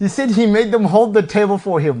 He said he made them hold the table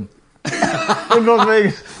for him in Las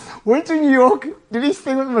Vegas. Went to New York, did his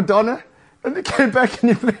thing with Madonna, and they came back and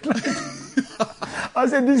he played like... I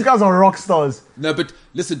said, these guys are rock stars. No, but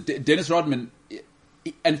listen, Dennis Rodman,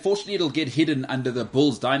 unfortunately it'll get hidden under the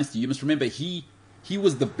Bulls dynasty. You must remember, he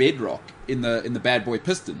was the bedrock in the Bad Boy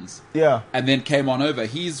Pistons. Yeah. And then came on over.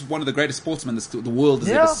 He's one of the greatest sportsmen the world has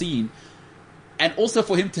ever seen. And also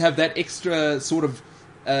for him to have that extra sort of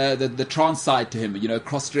the trance side to him, you know,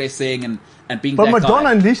 cross-dressing and being But that Madonna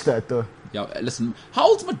guy. unleashed that, though. Yeah, listen, how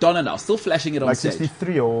old's Madonna now? Still flashing it on Like stage.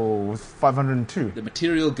 63 or 502. The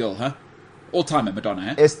Material Girl, huh? All-timer Madonna,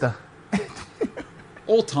 huh? Esther.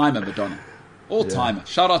 All-timer Madonna. All-timer.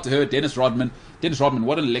 Shout out to her, Dennis Rodman. Dennis Rodman,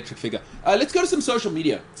 what an electric figure. Let's go to some social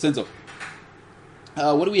media, Senzo.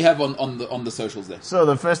 What do we have on the socials there? So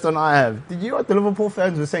the first one I have. Did you hear what the Liverpool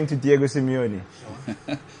fans were saying to Diego Simeone?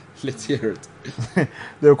 Let's hear it.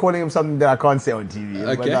 They were calling him something that I can't say on TV.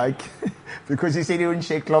 But Okay. like, because he said he wouldn't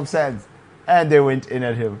shake Klopp's hands. And they went in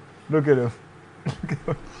at him. Look at him.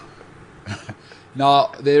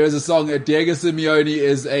 Now, there is a song, Diego Simeone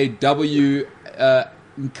is a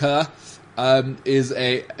is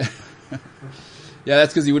a... Yeah,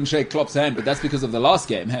 that's because he wouldn't shake Klopp's hand, but that's because of the last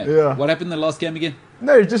game, hey? Yeah. What happened in the last game again?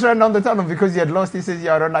 No, he just ran down the tunnel because he had lost. He says,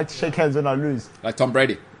 yeah, I don't like to shake hands when I lose. Like Tom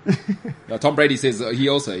Brady. Tom Brady says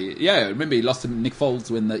remember he lost to Nick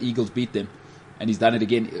Foles when the Eagles beat them, and he's done it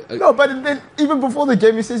again. No, but then even before the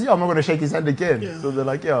game, he says, yeah, I'm not going to shake his hand again. Yeah. So they're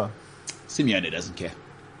like, yeah. Simeone doesn't care.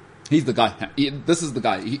 He's the guy. This is the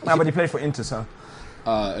guy. But he played for Inter, so.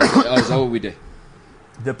 Is that what we do?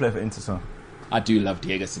 He did play for Inter, so. I do love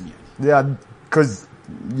Diego Simeone. Yeah, because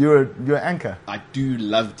you're anchor. I do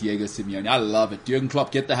love Diego Simeone. I love it. Jurgen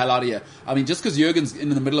Klopp, get the hell out of here. I mean, just because Jurgen's in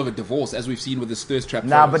the middle of a divorce, as we've seen with his thirst trap.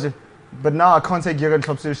 Nah, photos, but now I can't take Jurgen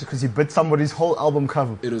Klopp seriously because he bit somebody's whole album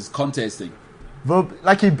cover. it was contesting.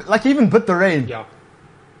 Like he even bit the rain. Yeah.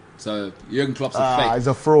 So Jurgen Klopp's a fake. He's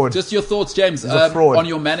a fraud. Just your thoughts, James, He's a fraud. on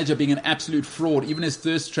your manager being an absolute fraud. Even his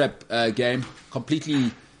thirst trap game,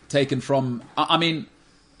 completely taken from... I mean,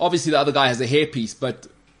 obviously the other guy has a hairpiece, but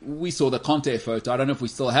we saw the Conte photo. I don't know if we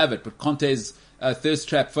still have it, but Conte's thirst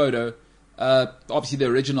trap photo, obviously the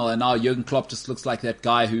original, and now Jurgen Klopp just looks like that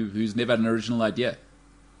guy who's never had an original idea.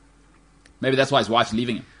 Maybe that's why his wife's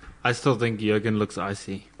leaving him. I still think Jurgen looks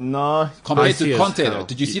icy. No. Compared Icy to as Conte, hell. though.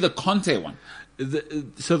 Did you see the Conte one?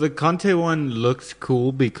 So the Conte one looked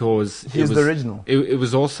cool because He's the original. It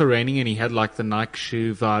was also raining and he had like the Nike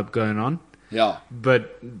shoe vibe going on. Yeah.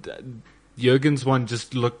 But Jurgen's one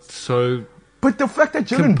just looked so... But the fact that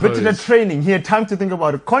Jurgen bit it at Composed. training, he had time to think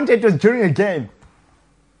about it. Conte was during a game.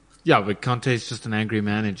 Yeah, but Conte's just an angry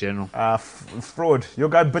man in general. Fraud. Your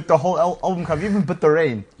guy bit the whole album cover. You even bit the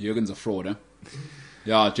rain. Jurgen's a fraud, huh?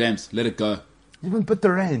 Yeah, James, let it go. You even bit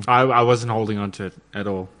the rain. I wasn't holding on to it at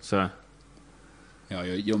all, so... Yeah,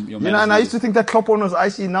 your You know, and I used to think that Klopp one was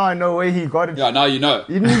icy. Now I know where he got it. Yeah, now you know.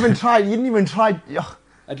 He didn't even try. Ugh.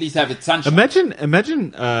 At least have it sunshine.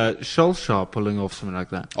 Imagine Solskjaer pulling off something like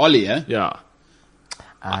that. Ollie, eh? Yeah.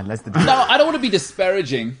 That's the No, I don't want to be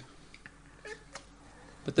disparaging.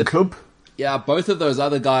 But the club. yeah, both of those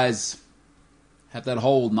other guys have that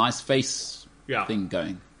whole nice face Yeah. thing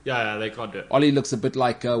going. Yeah, they can't do it. Ollie looks a bit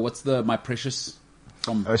like, what's My Precious?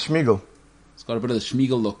 From Schmiegel. It's got a bit of the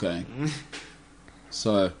Schmiegel look going.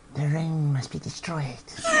 So, The rain must be destroyed.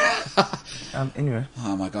 Anyway.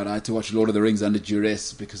 oh my god, I had to watch Lord of the Rings under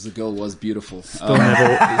duress because the girl was beautiful.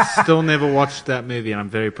 Still never watched that movie, and I'm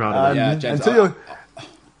very proud of it. Yeah, James, Until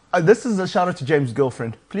this is a shout out to James'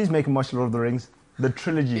 girlfriend. Please make him watch Lord of the Rings. The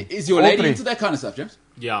trilogy. is your All lady three. into that kind of stuff, James?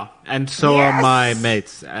 Yeah, and so are my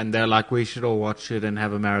mates, and they're like, we should all watch it and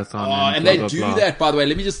have a marathon. Oh, and blah, they blah, do blah. that, by the way.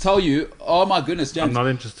 Let me just tell you. Oh my goodness, James. I'm not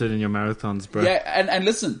interested in your marathons, bro. Yeah, and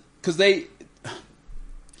listen, because they...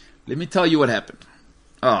 Let me tell you what happened.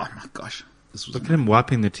 Oh my gosh. This was Look at him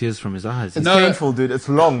wiping the tears from his eyes. It's No. painful, dude. It's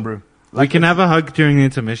long, bro. We can have a hug during the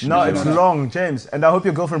intermission. No, if you it's want. long, James. And I hope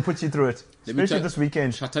your girlfriend puts you through it. Let me Especially tell- this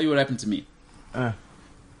weekend. Shall I tell you what happened to me? On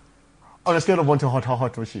a scale of 1 to hot, how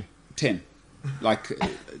hot was she? 10. Like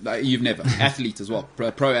you've never. Athlete as well.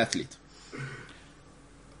 Pro athlete.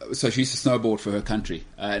 So she used to snowboard for her country.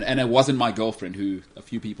 And it wasn't my girlfriend, who a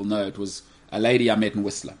few people know. It was a lady I met in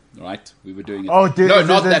Whistler, right? We were doing it. Oh, dude, no, this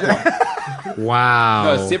not is- that one.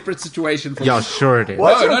 Wow. No, separate situation. From Yeah, sure it is. No,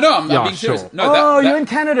 I'm Yeah, being serious. sure. No, You're in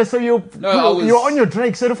Canada, so you're on your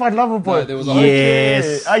Drake certified lover boy. No, there was a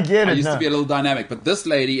Yes. I get I it. used no. to be a little dynamic, but this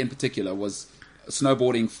lady in particular was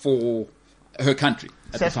snowboarding for her country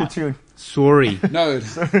at the time. Saskatoon. Sorry. No,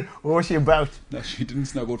 What was she about? no, she didn't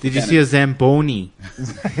snowboard for Did you Canada. see a Zamboni?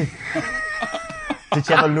 Did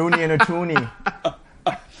she have a loony and a toonie?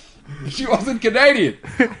 She wasn't Canadian.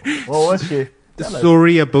 What was she?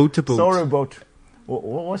 Sorry about a boat. Sorry about. What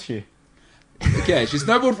was she? Okay, she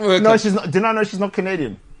snowboarded for her No, club. she's not. Did I know she's not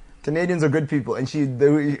Canadian? Canadians are good people, and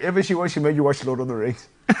wherever she was, she made you watch Lord of the Rings.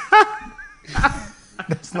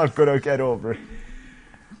 That's not good at all, bro.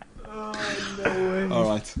 All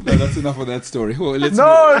right. No, that's enough of that story. Well, let's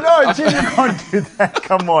No, Jim, you can't do that.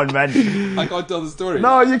 Come on, man. I can't tell the story.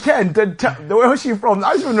 No, you can't. Where was she from?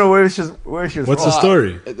 I just want to know where she was What's from. the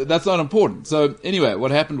story? That's not important. So anyway,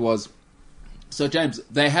 what happened was, so James,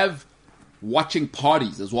 they have watching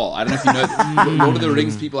parties as well. I don't know if you know, Lord of the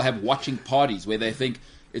Rings people have watching parties where they think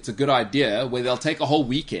it's a good idea, where they'll take a whole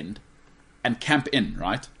weekend and camp in,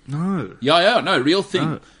 right? No. No, real thing.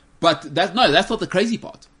 Oh. But that's not the crazy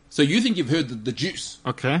part. So you think you've heard the juice.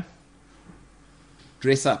 Okay.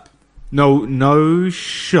 Dress up. No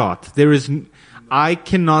shot. I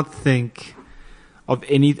cannot think of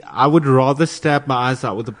any. I would rather stab my eyes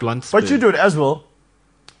out with a blunt spoon. But you do it as well.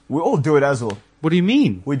 We all do it as well. What do you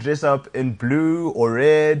mean? We dress up in blue or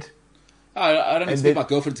red. I don't expect then- my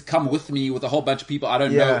girlfriend to come with me with a whole bunch of people I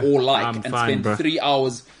don't Yeah. know or like I'm and fine, spend bro. 3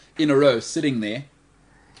 hours in a row sitting there.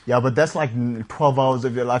 Yeah, but that's like 12 hours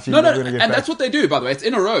of your life. You're No, never gonna get and back. that's what they do, by the way. It's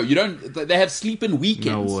in a row. You don't. They have sleep-in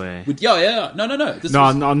weekends. No way. No. This No,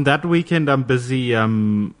 was- on that weekend I'm busy.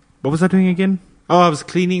 What was I doing again? Oh, I was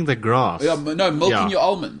cleaning the grass. milking Yeah. your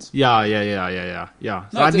almonds. Yeah. So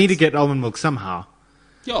No, I need to it's- get almond milk somehow.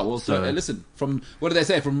 Yeah, well, so, So- listen, from what do they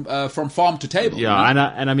say? From farm to table. Yeah, you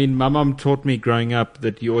know? and I mean, my mum taught me growing up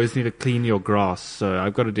that you always need to clean your grass, so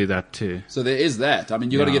I've got to do that too. So there is that. I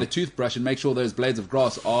mean, you got to Yeah. get a toothbrush and make sure those blades of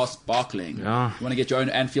grass are sparkling. Yeah. You want to get your own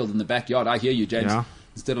Anfield in the backyard. I hear you, James. Yeah.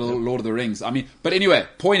 Instead of Lord of the Rings. I mean, but anyway,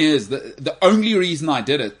 point is, the only reason I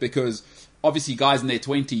did it, because obviously guys in their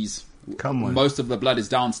 20s, Come on. most of the blood is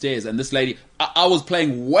downstairs, and this lady, I was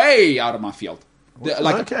playing way out of my field.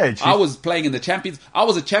 Okay, I was playing in the Champions. I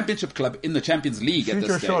was a championship club in the Champions League at Shoot this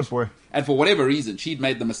your stage. shot, boy. And for whatever reason, she'd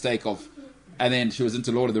made the mistake of, and then she was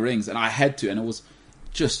into Lord of the Rings, and I had to, and it was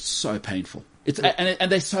just so painful.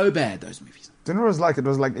 And they're so bad, those movies. Do you know what it was like? It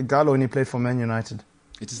was like Igalo when he played for Man United.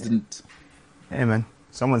 It just didn't. Hey, man.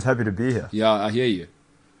 Someone's happy to be here. Yeah, I hear you.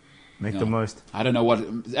 Make Yeah. the most. I don't know what.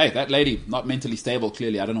 Hey, that lady, not mentally stable.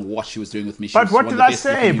 Clearly, I don't know what she was doing with me. She But was what one of did the I best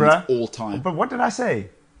say, looking bruh? humans all time. But what did I say?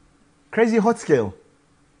 Crazy hot scale.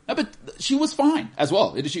 No, but she was fine as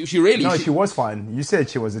well. She really. No, she was fine. You said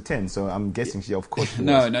she was a 10, so I'm guessing she, of course, she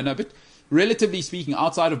was. No. But relatively speaking,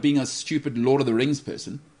 outside of being a stupid Lord of the Rings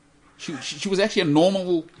person, she was actually a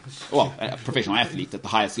normal, well, a professional athlete at the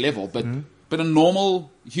highest level, but a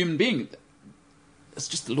normal human being. It's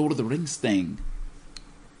just the Lord of the Rings thing.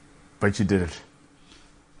 But you did it.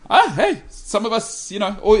 Hey, some of us,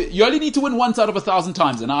 or you only need to win once out of 1,000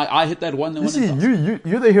 times, and I hit that one. You see,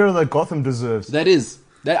 you're the hero that Gotham deserves. That is.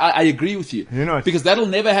 I agree with you. You know it. Because that'll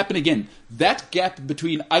never happen again. That gap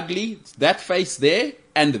between ugly, that face there,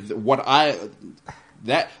 and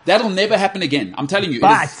that'll never happen again. I'm telling you.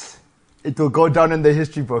 But it will go down in the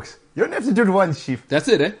history books. You don't have to do it once, Chief. That's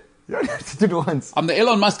it, eh? You don't have to do it once. I'm the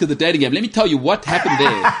Elon Musk of the dating game. Let me tell you what happened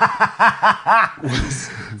there.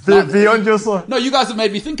 Beyond your soul. No, you guys have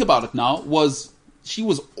made me think about it now. She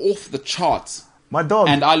was off the charts. My dog.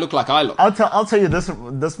 And I look like I look. I'll tell you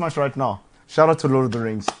this much right now. Shout out to Lord of the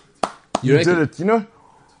Rings. You You reckon? did it.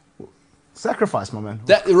 Sacrifice, my man.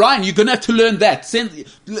 Ryan, you're going to have to learn that.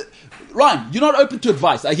 Ryan, you're not open to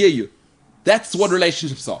advice. I hear you. That's what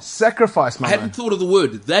relationships are. Sacrifice, my I man. hadn't thought of the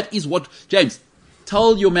word. That is what... James,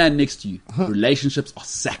 tell your man next to you. Relationships are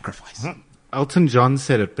sacrifice. Elton John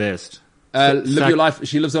said it best. Live your life.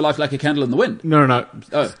 She lives her life like a candle in the wind. No.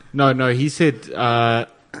 Oh. No. He said,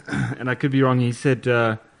 and I could be wrong. He said,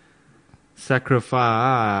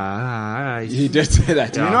 sacrifice. He did say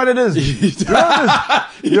that. You know what it is? You know what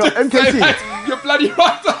it is? Yo, MKT. You're bloody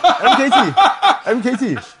right.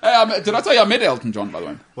 MKT. Hey, did I tell you I met Elton John, by the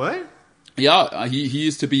way? What? Yeah, he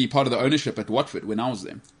used to be part of the ownership at Watford when I was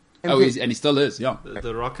there. Oh, and he still is, yeah.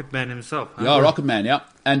 The Rocket Man himself. Huh? Yeah, Rocket Man, yeah.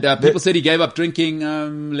 And people said he gave up drinking,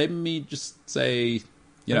 let me just say,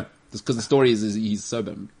 just because the story is he's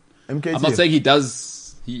sober. MKT. I'm not saying he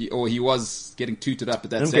was getting tooted up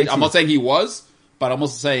at that MKT. stage. I'm not saying he was, but I'm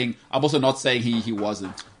also not saying he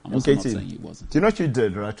wasn't. I'm also not saying he wasn't. Do you know what you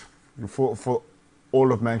did, right? For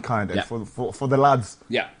all of mankind and Yeah. for the lads.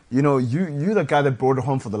 Yeah. You the guy that brought it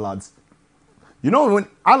home for the lads. When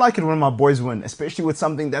I like it when my boys win, especially with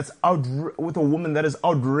something that's with a woman that is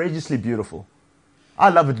outrageously beautiful. I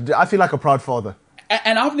love it. I feel like a proud father.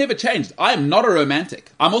 And I've never changed. I am not a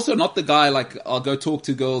romantic. I'm also not the guy like I'll go talk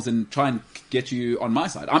to girls and try and get you on my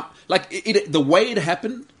side. I'm like the way it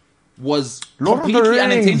happened was Lord of the completely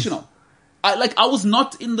Rings. unintentional. I was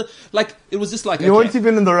not in the, like, it was just like, You weren't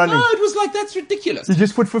even in the running. No, it was like, that's ridiculous. You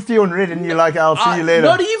just put 50 on red and you're like, I'll see you later.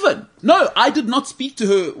 Not even. No, I did not speak to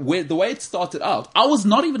her the way it started out. I was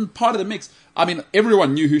not even part of the mix. I mean,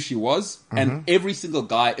 everyone knew who she was, and every single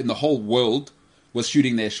guy in the whole world was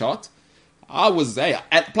shooting their shot. I was there.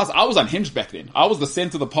 Plus, I was unhinged back then. I was the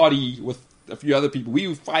center of the party with a few other people. We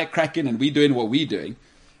were firecracking and we doing what we doing,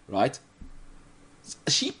 right?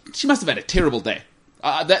 She must have had a terrible day.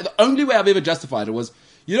 The only way I've ever justified it was,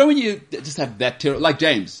 you know, when you just have that like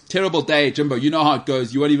James, terrible day, Jimbo. You know how it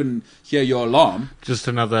goes. You won't even hear your alarm. Just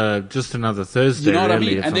another Thursday. You know what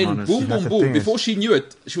really, I mean? And then honest. boom, That's boom, the boom. thing Before she knew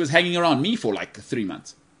it, she was hanging around me for like 3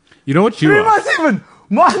 months. You know what you 3 are? months even!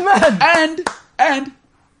 My man! And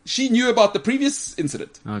she knew about the previous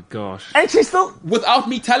incident Oh gosh. And she still... without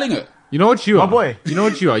me telling her. You know what you are? boy. You know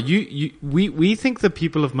what you are? We think the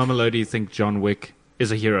people of Mamelodi think John Wick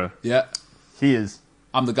is a hero. Yeah, He is.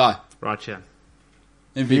 I'm the guy. Right here.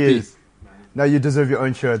 MVP. He is. No, you deserve your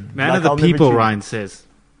own shirt. Man Like, of the I'll never people, cheat. Ryan says.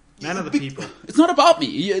 Man of the people. It's not about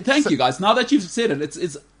me. Thank you, guys. Now that you've said it,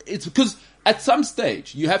 it's because at some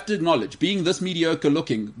stage you have to acknowledge being this mediocre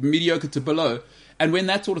to below, and when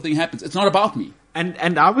that sort of thing happens, it's not about me.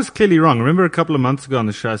 And I was clearly wrong. Remember a couple of months ago on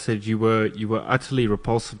the show I said you were utterly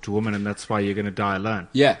repulsive to women and that's why you're going to die alone.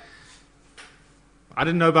 Yeah. I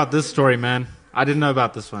didn't know about this story, man. I didn't know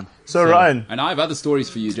about this one. So, Ryan, And I have other stories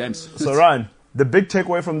for you, James. the big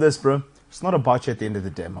takeaway from this, bro, it's not about you at the end of the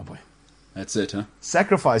day, my boy. That's it, huh?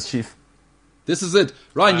 Sacrifice, chief. This is it.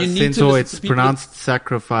 Ryan, you need to Centaur, listen it's to people. pronounced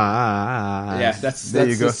sacrifice. Yeah, that's There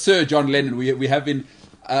you go. Sir John Lennon. We have been...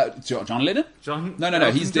 John Lennon? John- No,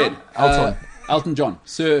 Elton he's John? dead. Elton John.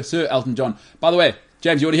 Sir Elton John. By the way,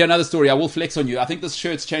 James, you want to hear another story? I will flex on you. I think this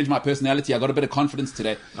shirt's changed my personality. I got a bit of confidence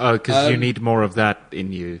today. Oh, because you need more of that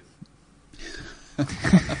in you.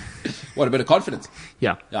 What, a bit of confidence?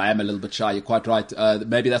 Yeah. I am a little bit shy. You're quite right.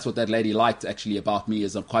 Maybe that's what that lady liked actually about me,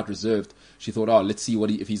 is I'm quite reserved. She thought, oh, let's see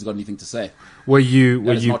if he's got anything to say. Were you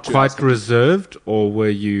is not true. quite reserved, or were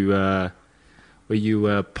you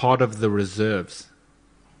part of the reserves?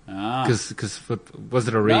 Because was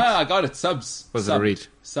it a reach? No, I got it. Subs. Was it a reach?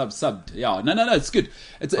 Subbed. Yeah. No. It's good.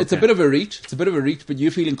 It's a bit of a reach. It's a bit of a reach, but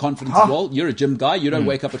you're feeling confident as well. You're a gym guy. You don't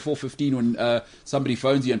wake up at 4:15 when somebody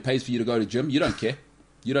phones you and pays for you to go to gym. You don't care.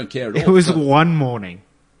 You don't care at all. It was So- one morning.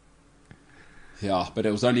 Yeah, but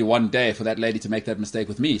it was only one day for that lady to make that mistake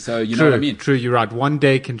with me. So you True, know what I mean. True, you're right. One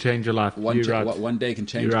day can change your life. One day can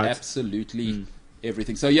change You're right. absolutely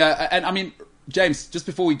everything. So yeah, and I mean, James, just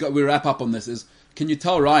before we wrap up on this, is can you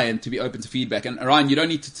tell Ryan to be open to feedback? And Ryan, you don't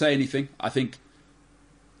need to say anything. I think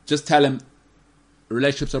just tell him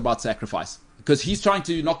relationships are about sacrifice, because he's trying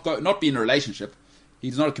to not be in a relationship.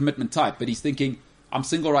 He's not a commitment type, but he's thinking, I'm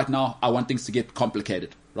single right now. I want things to get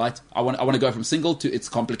complicated, right? I want to go from single to it's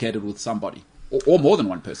complicated with somebody. Or more than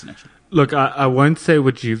one person, actually. Look, I won't say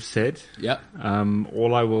what you've said. Yeah.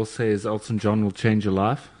 All I will say is Elton John will change your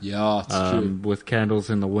life. Yeah, it's true. With Candles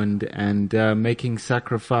in the Wind and making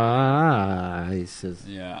sacrifices.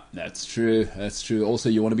 Yeah, that's true. That's true. Also,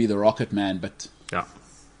 you want to be the Rocket Man, but Yeah.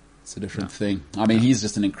 it's a different thing. I mean, he's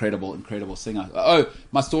just an incredible, incredible singer. Oh,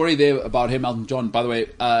 my story there about him, Elton John, by the way,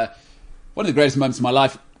 one of the greatest moments of my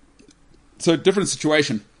life. So, different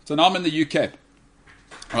situation. So now I'm in the UK.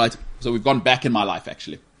 All right. So we've gone back in my life,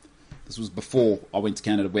 actually. This was before I went to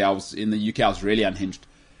Canada, where I was in the UK. I was really unhinged.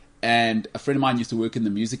 And a friend of mine used to work in the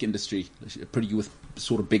music industry, pretty with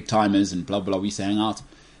sort of big timers and blah, blah, blah. We used to hang out.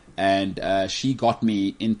 And she got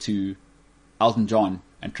me into Elton John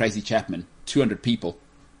and Tracy Chapman, 200 people,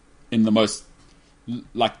 in the most,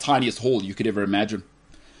 like, tiniest hall you could ever imagine.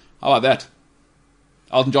 How about that?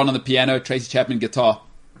 Elton John on the piano, Tracy Chapman guitar.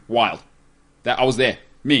 Wild. I was there.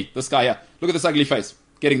 Me, this guy here. Look at this ugly face.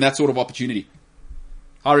 Getting that sort of opportunity.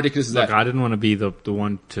 How ridiculous is Look, that? I didn't want to be the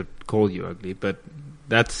one to call you ugly, but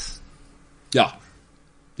that's... Yeah.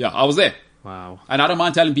 Yeah, I was there. Wow. And I don't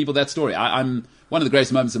mind telling people that story. I'm one of the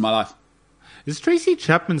greatest moments in my life. Is Tracy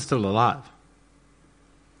Chapman still alive?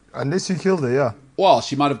 Unless you killed her, yeah. Well,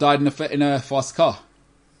 she might have died in a fast car.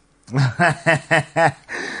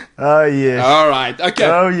 Oh, yes. All right. Okay.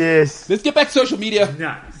 Oh, yes. Let's get back to social media.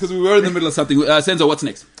 Nice. Because we were in the middle of something. Senzo, what's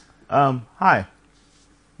next? Hi.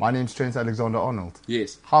 My name's Trent Alexander-Arnold.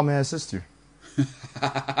 Yes. How may I assist you?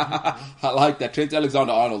 I like that. Trent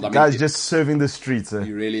Alexander-Arnold. I mean, Guys, just serving the streets, eh?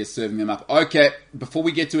 he really is serving them up. Okay, before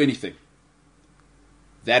we get to anything,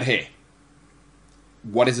 that hair.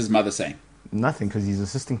 What is his mother saying? Nothing, because he's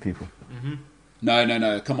assisting people.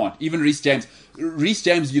 No. Come on. Even Reece James. Reece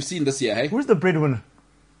James, you've seen this year, hey? Who's the breadwinner?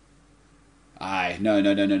 Aye, no.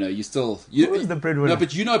 You still... Who is the breadwinner? No,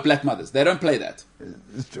 but you know black mothers. They don't play that.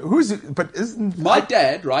 But isn't... My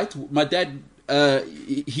dad, right? My dad,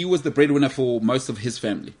 he was the breadwinner for most of his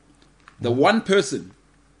family. The one person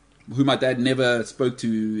who my dad never spoke to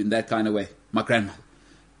in that kind of way, my grandmother.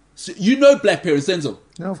 So you know black parents, Senzo.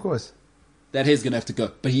 No, of course. That hair's going to have to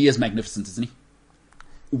go. But he is magnificent, isn't he?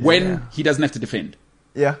 When he doesn't have to defend.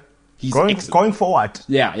 Yeah. He's going forward.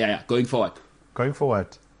 Yeah. Going forward. Going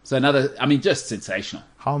forward. So just sensational.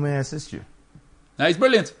 How may I assist you? No, he's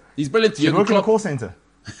brilliant. He's brilliant. You work in a call center.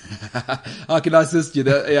 How can I assist you?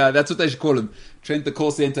 Yeah, that's what they should call him. Trent the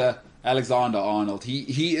call center, Alexander Arnold.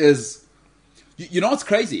 He is... You know what's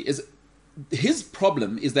crazy? Is his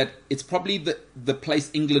problem is that it's probably the place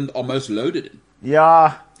England are most loaded in.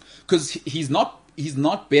 Yeah. Because he's not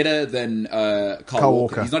better than Carl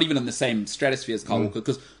Walker. He's not even in the same stratosphere as Carl Walker.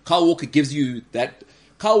 Because Carl Walker gives you that.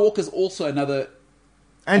 Carl Walker's also another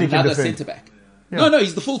centre back. Yeah. No,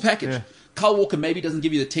 he's the full package. Yeah. Carl Walker maybe doesn't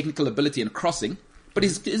give you the technical ability and crossing, but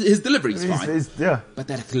his delivery is fine. But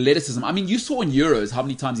that athleticism. I mean, you saw in Euros how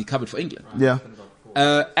many times he covered for England. Yeah.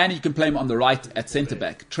 And you can play him on the right at centre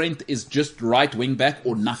back. Trent is just right wing back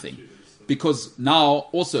or nothing, because now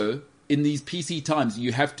also in these PC times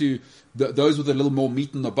you have to those with a little more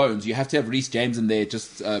meat in the bones. You have to have Reece James in there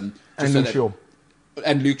and Luke Shaw.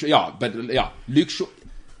 And Luke Shaw.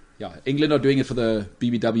 Yeah, England are doing it for the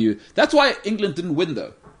BBW. That's why England didn't win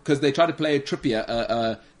though, because they tried to play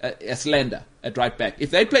Trippier, Slander at right back.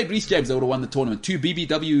 If they played Reece James, they would have won the tournament. 2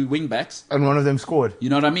 BBW wing backs, and one of them scored. You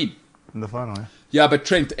know what I mean? In the final, yeah. Yeah, but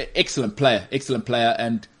Trent, excellent player,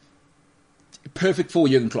 and perfect for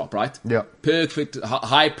Jurgen Klopp, right? Yeah. Perfect,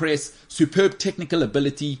 high press, superb technical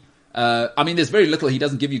ability. I mean, there's very little he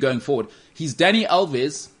doesn't give you going forward. He's Dani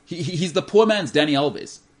Alves. He's the poor man's Dani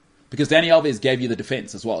Alves, because Dani Alves gave you the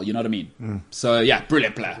defense as well. You know what I mean? So yeah,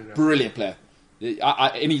 brilliant player.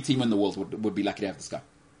 Any team in the world would be lucky to have this guy.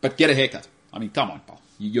 But get a haircut. I mean, come on, pal.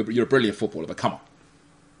 You're a brilliant footballer, but come on.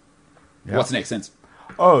 Yeah. What's next, Sense?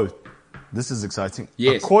 Oh, this is exciting.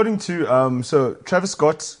 Yes. According to so Travis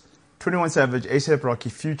Scott, 21 Savage, A$AP Rocky,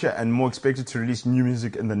 Future, and more expected to release new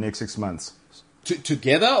music in the next 6 months.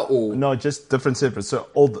 Together or no, just different, separate. So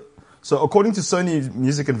according to Sony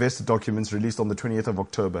Music Investor documents released on the 20th of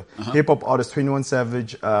October, hip hop artists 21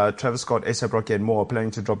 Savage, Travis Scott, A$AP Rocky, and more are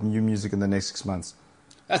planning to drop new music in the next 6 months.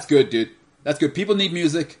 That's good, dude. That's good. People need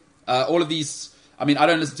music. All of these. I mean, I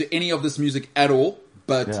don't listen to any of this music at all.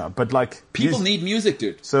 But like people need music,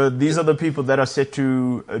 dude. So these are the people that are set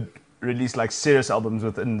to release like serious albums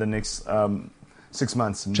within the next 6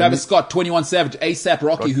 months. Travis Scott, 21 Savage, A$AP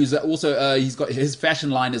Rocky, who's also he's got his fashion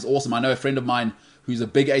line is awesome. I know a friend of mine who's a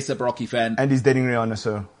big A$AP Rocky fan, and he's dating Rihanna.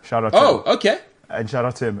 So shout out to him. Oh, okay. And shout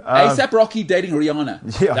out to him. A$AP Rocky dating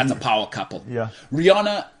Rihanna. Yeah, that's a power couple. Yeah,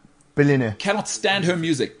 Rihanna, billionaire, cannot stand her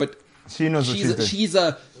music, but she knows what she's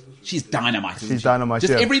doing. She's dynamite. She's dynamite.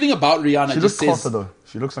 Just everything about Rihanna. She looks closer though.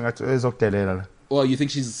 She looks like a well, you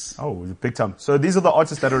think she's... Oh, big time. So these are the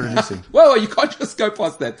artists that are releasing. Whoa, you can't just go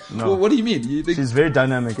past that. No. Well, what do you mean? You think she's very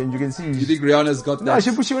dynamic, and you can see... You think Rihanna's got that?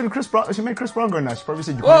 No, she made Chris Brown. She made Chris Brown go now. She probably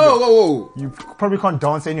said, whoa. You probably can't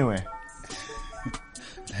dance anywhere.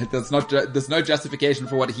 There's no justification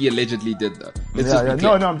for what he allegedly did, though.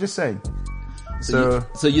 No, I'm just saying. So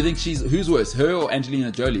you think who's worse, her or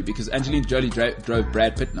Angelina Jolie? Because Angelina Jolie drove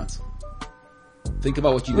Brad Pitt nuts. Think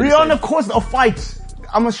about what you Rihanna caused a fight.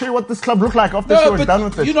 I'm going to show you what this club looked like after she was done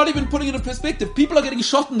with it. You're not even putting it in perspective. People are getting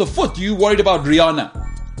shot in the foot. You worried about Rihanna?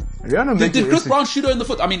 Did Chris Brown shoot her in the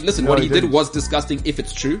foot? I mean, listen, what he did was disgusting if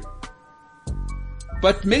it's true.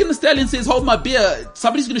 But Megan Thee Stallion says, hold my beer.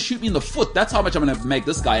 Somebody's going to shoot me in the foot. That's how much I'm going to make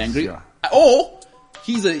this guy angry. Yeah. Or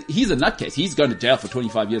he's a nutcase. He's going to jail for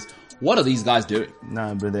 25 years. What are these guys doing?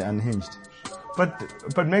 Nah, bro, they're unhinged.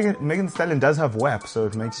 But Megan Thee Stallion does have WAP, so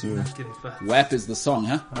it makes you... WAP is the song,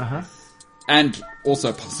 huh? Uh-huh. And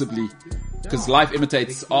also possibly, because life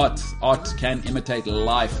imitates art. Art can imitate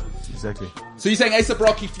life. Exactly. So you're saying A$AP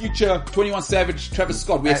Rocky, Future, 21 Savage, Travis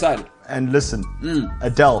Scott, we're excited. And listen,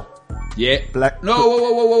 Adele. Yeah. No,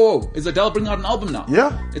 whoa. Is Adele bringing out an album now?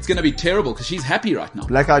 Yeah. It's going to be terrible because she's happy right now.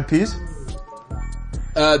 Black Eyed Peas?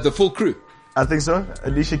 The full crew. I think so.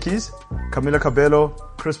 Alicia Keys, Camila Cabello,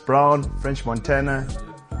 Chris Brown, French Montana,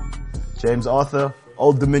 James Arthur,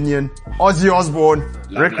 Old Dominion, Ozzy Osbourne,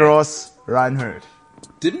 Rick Ross, Ryan Hurd.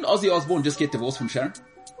 Didn't Ozzy Osbourne just get divorced from Sharon?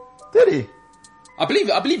 Did he? I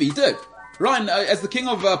believe he did. Ryan, as the king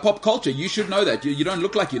of pop culture, you should know that. You don't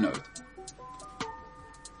look like you know it.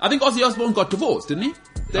 I think Ozzy Osbourne got divorced, didn't he?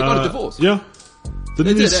 They got a divorce. Yeah.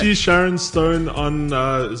 Didn't you see Sharon Stone on,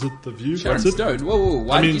 is it The View? Sharon Stone? Whoa.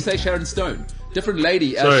 Why did you say Sharon Stone? Different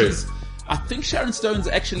lady. Sorry. I think Sharon Stone's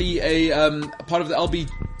actually a part of the LB.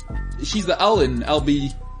 She's the L in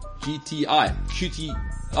LBGTI.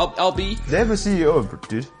 LB. They have a CEO,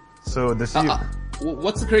 dude. So the CEO.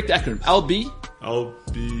 What's the correct acronym? LB?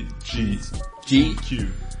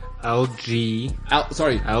 LBGQ. LG.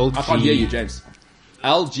 Sorry. LG. I can't hear you, James.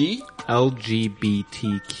 LG?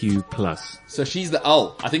 LGBTQ plus. So she's the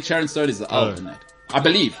L. I think Sharon Stone is the L in that. I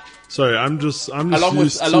believe. Sorry, I'm just Along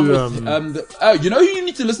used with, you know who you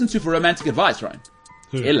need to listen to for romantic advice, Ryan?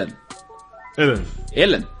 Who? Ellen.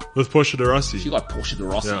 Ellen. With Portia de Rossi. She got Portia de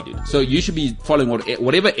Rossi, Yeah. dude. So you should be following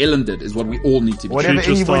whatever Ellen did is what we all need to be. Whatever Treat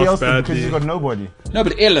your anybody staff else did, because badly. you got nobody. No,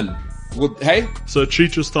 but Ellen, hey, So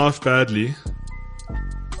treat your staff badly.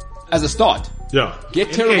 as a start, Yeah.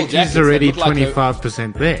 get terrible He's jackets. already that look like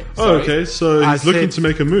 25% there. Oh, Sorry. okay. So I he's looking said- to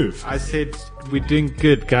make a move. I said we're doing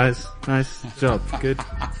good, guys. Nice job. Good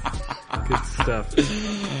stuff.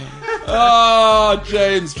 Oh,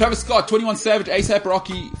 James. Travis Scott, 21 Savage, ASAP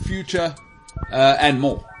Rocky, Future, and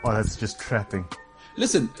more. Oh, that's just trapping.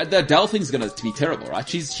 Listen, the Adele thing's gonna be terrible, right?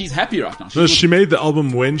 She's happy right now. No, she made the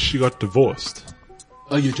album when she got divorced.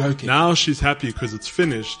 Oh, you're joking. Now she's happy because it's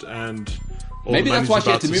finished and all Maybe the that's money's why she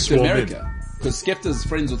had about to move to swarm in. America. Because Skepta's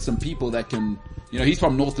friends with some people that can, he's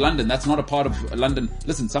from North London. That's not a part of London.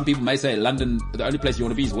 Listen, some people may say London, the only place you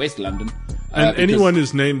want to be is West London. And because- anyone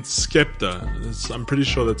who's named Skepta, I'm pretty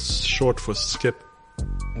sure that's short for skeptical.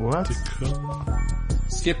 What?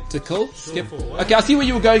 Skeptical? Okay, I see where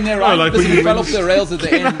you were going there, right? like Listen, when you you- fell off the rails at the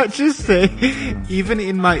Can I end. just say, even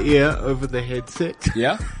in my ear over the headset,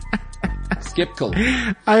 Yeah? Skeptical.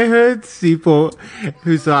 I heard Sipo,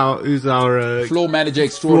 who's our Floor manager floor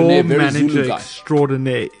extraordinaire, very manager Zulu guy.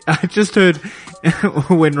 extraordinaire. I just heard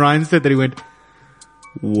when Ryan said that, he went,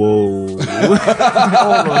 "Whoa!"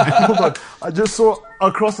 Hold on. I just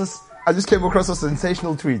came across a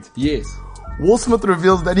sensational tweet. Yes. Will Smith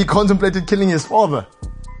reveals that he contemplated killing his father.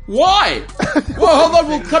 Why? Well, hold on,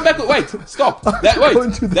 we'll come back. Wait, stop. Don't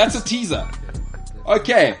do that. That's a teaser.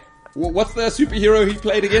 Okay. What's the superhero he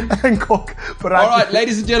played again? Hancock. But All right,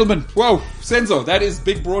 ladies and gentlemen. Whoa, Senzo, that is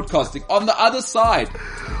big broadcasting. On the other side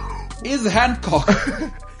is Hancock.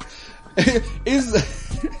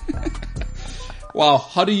 Wow,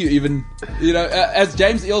 how do you even, as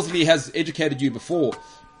James Ilsley has educated you before,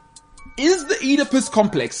 is the Oedipus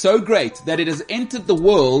complex so great that it has entered the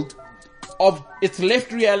world of, it's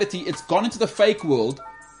left reality, it's gone into the fake world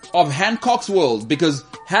of Hancock's world, because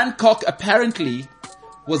Hancock apparently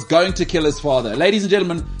was going to kill his father. Ladies and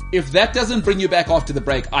gentlemen, if that doesn't bring you back after the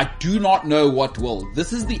break, I do not know what will.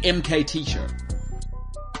 This is the MKT show.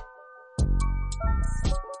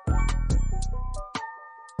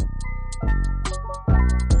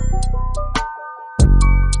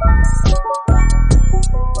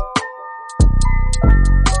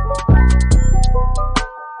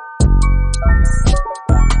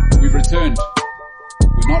 We've returned.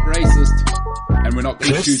 We're not racist, and we're not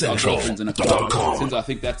going to shoot our girlfriends in a car. Since I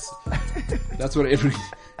think that's what every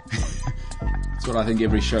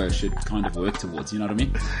show should kind of work towards. You know what I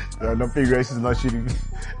mean? Not being racist, not shooting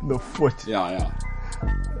in the foot. Yeah.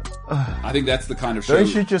 I think that's the kind of show. Don't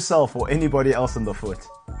shoot yourself or anybody else in the foot.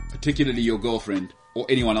 Particularly your girlfriend or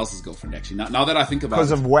anyone else's girlfriend. Actually, now that I think about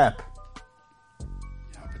Because it, of WAP.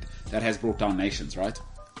 that has brought down nations, right?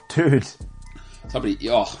 Dude.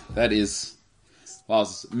 That is, wow,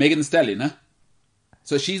 Megan Thee Stallion, huh?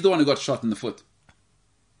 So she's the one who got shot in the foot.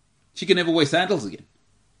 She can never wear sandals again.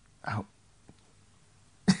 Ow.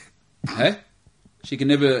 Hey? She can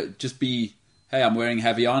never just be, hey, I'm wearing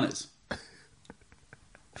Havaianas.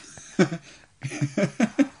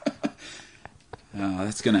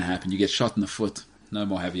 That's going to happen. You get shot in the foot. No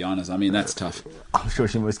more Havaianas. I mean, that's tough. I'm sure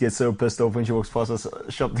she must get so pissed off when she walks past a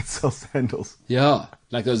shop that sells sandals. Yeah.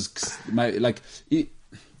 Like those,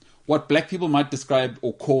 what black people might describe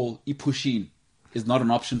or call ipushin is not an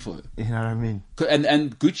option for her. You know what I mean?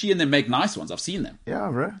 And Gucci and them make nice ones. I've seen them. Yeah,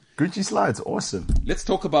 bro. Gucci slides, awesome. Let's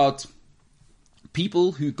talk about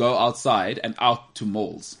people who go outside and out to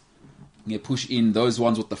malls. You push in those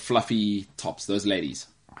ones with the fluffy tops, those ladies.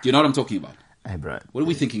 Do you know what I'm talking about? Hey, bro. What are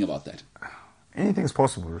we thinking about that? Anything's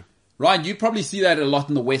possible, bro. Ryan, you probably see that a lot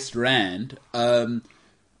in the West Rand. I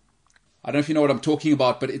don't know if you know what I'm talking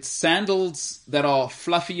about, but it's sandals that are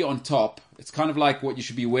fluffy on top. It's kind of like what you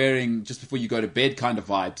should be wearing just before you go to bed kind of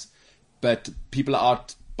vibes. But people are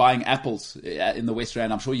out buying apples in the West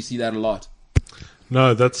Rand. I'm sure you see that a lot.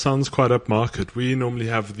 No, that sounds quite upmarket. We normally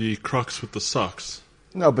have the Crocs with the socks.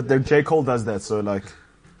 No, but then J. Cole does that, so like...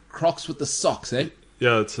 Crocs with the socks, eh?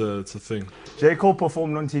 Yeah, it's a thing. J. Cole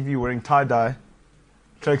performed on TV wearing tie-dye,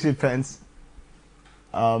 tracksuit pants,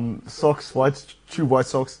 socks, white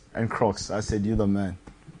socks, and Crocs. I said, you're the man.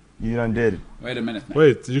 You done did. Wait a minute, man.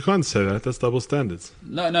 Wait, you can't say that. That's double standards.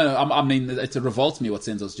 No. I mean, it revolts me what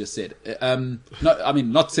Senzo's just said. No, I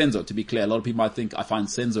mean, not Senzo, to be clear. A lot of people might think I find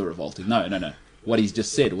Senzo revolting. No. What he's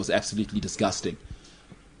just said was absolutely disgusting.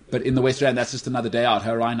 But in the West Rand, that's just another day out.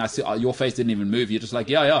 Her, Ryan, I see your face didn't even move. You're just like,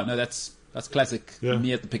 yeah, no, that's classic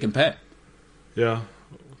me at the Pick and Pay. Yeah,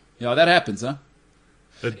 Yeah, that happens, huh?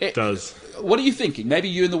 it does. What are you thinking? Maybe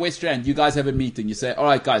you in the West Rand, you guys have a meeting. You say, all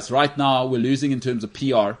right, guys, right now we're losing in terms of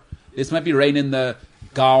PR. Let's maybe rein in the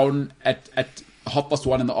gown at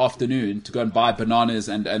 1:30 in the afternoon to go and buy bananas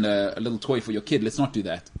and a little toy for your kid. Let's not do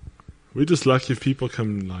that. We're just lucky if people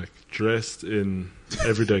come like dressed in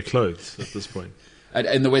everyday clothes at this point.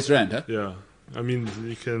 In the West Rand, huh? Yeah. I mean,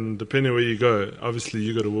 you can, depending where you go, obviously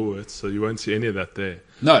you go to Woolworths, so you won't see any of that there.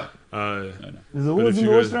 No. There's a But Woolworths if in you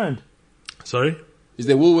the go- West Rand. Sorry? Is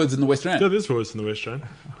there Woolworths in the West Rand? Yeah, there's Woolworths in the West Rand.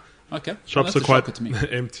 Okay. Shops Well, are quite that's a shocker to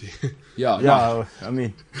me. empty. Yeah, no. Yeah, I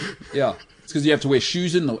mean, Yeah. It's because you have to wear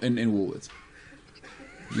shoes in Woolworths.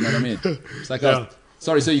 You know what I mean? It's like, Yeah.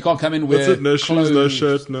 sorry, so you can't come in with That's it, no shoes, no clothes.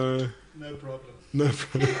 shirt, no... No problem. No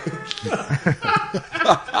problem.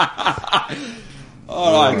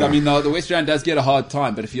 All right. I mean, the West Rand does get a hard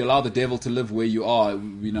time, but if you allow the devil to live where you are,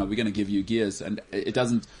 we're going to give you gears. And it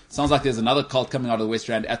doesn't. Sounds like there's another cult coming out of the West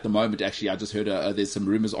Rand at the moment. Actually, I just heard there's some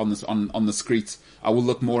rumors on this on the streets. I will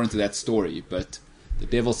look more into that story, but the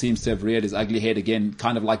devil seems to have reared his ugly head again,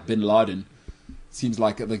 kind of like Bin Laden. Seems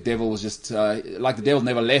like the devil was just like the devil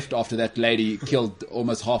never left after that lady killed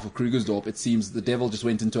almost half of Krugersdorp. It seems the devil just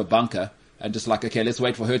went into a bunker and just like, okay, let's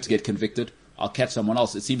wait for her to get convicted. I'll catch someone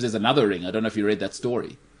else. It seems there's another ring. I don't know if you read that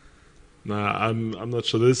story. Nah, I'm not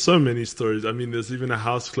sure. There's so many stories. I mean, there's even a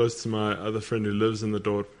house close to my other friend who lives in the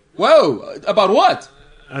Dorp. Whoa! About what?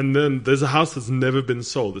 And then there's a house that's never been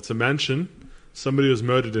sold. It's a mansion. Somebody was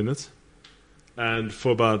murdered in it. And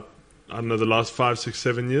for about, I don't know, the last 5, 6,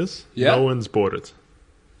 7 years, Yeah. no one's bought it.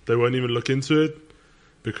 They won't even look into it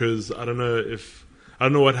because I don't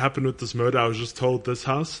know what happened with this murder. I was just told this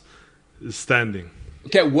house is standing.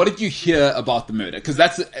 Okay, what did you hear about the murder? Because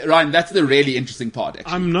Ryan, that's the really interesting part,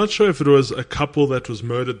 actually. I'm not sure if it was a couple that was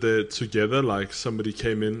murdered there together, like somebody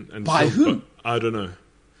came in and... By whom? I don't know.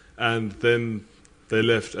 And then they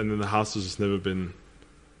left, and then the house has just never been...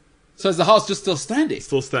 So is the house just still standing?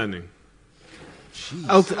 Still standing.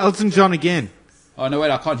 Elton John again. Oh, no, wait,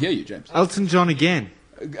 I can't hear you, James. Elton John again.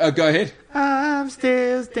 Go ahead. I'm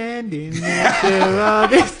still standing after all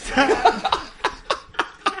this time.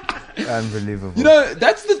 unbelievable. You know,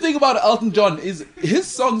 that's the thing about Elton John is his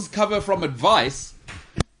songs cover from advice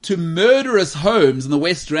to murderous homes in the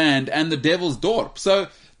West Rand and the Devil's Dorp. So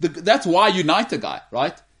that's why Unite a guy,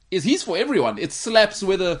 right? Is he's for everyone. It slaps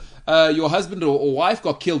whether your husband or wife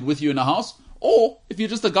got killed with you in a house, or if you're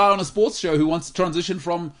just a guy on a sports show who wants to transition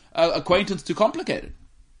from acquaintance to complicated.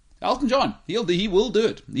 Elton John, he will do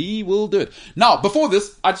it. He will do it. Now, before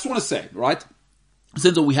this, I just want to say, right,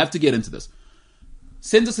 Senzo, we have to get into this.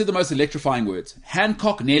 Senzo said the most electrifying words.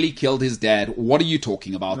 Hancock nearly killed his dad. What are you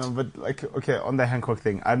talking about? No, but like, okay, on the Hancock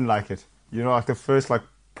thing, I didn't like it. You know, like the first like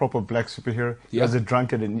proper black superhero, he Yeah. was a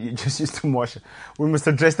drunkard and he just used to wash. We must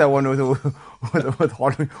address that one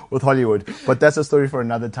with Hollywood, but that's a story for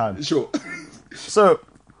another time. Sure. So,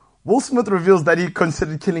 Will Smith reveals that he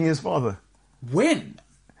considered killing his father. When?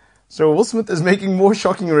 So Will Smith is making more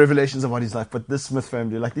shocking revelations about his life, but this Smith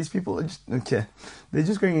family, like these people are just, okay, they're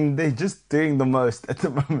just doing the most at the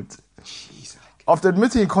moment. Jeez. After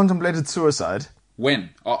admitting he contemplated suicide,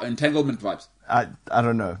 When? Oh, entanglement vibes. I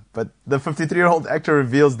don't know, but the 53-year-old actor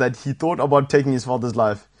reveals that he thought about taking his father's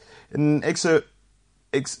life. In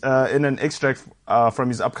an extract from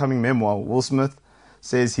his upcoming memoir, Will Smith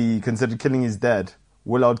says he considered killing his dad,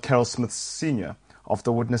 Willard Carroll Smith Sr.,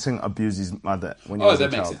 after witnessing abuse his mother when he was a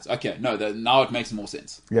that makes child. sense. Okay, no, now it makes more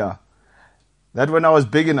sense. Yeah. That when I was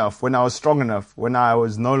big enough, when I was strong enough, when I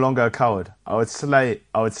was no longer a coward, I would slay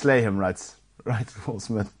him, writes Will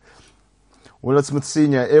Smith. Willard Smith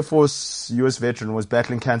Sr., Air Force U.S. veteran, was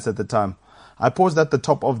battling cancer at the time. I paused at the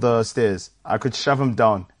top of the stairs. I could shove him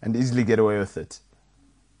down and easily get away with it.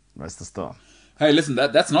 That's the star. Hey, listen,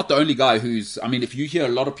 that's not the only guy who's... I mean, if you hear a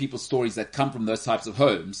lot of people's stories that come from those types of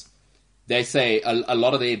homes, they say a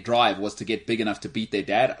lot of their drive was to get big enough to beat their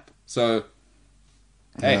dad up. So,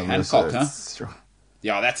 hey, Yeah, bro, Hancock, so huh? it's-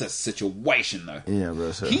 Yeah, that's a situation, though. Yeah,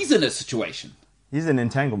 bro. So He's in a situation. he's an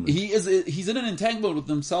entanglement. He's in an entanglement with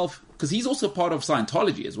himself because he's also part of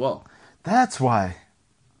Scientology as well. That's why.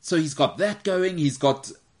 So he's got that going. He's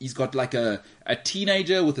got like a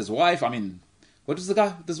teenager with his wife. I mean, what was the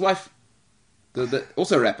guy with his wife? The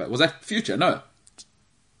also a rapper. Was that Future? No.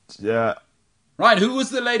 Yeah. Ryan, who was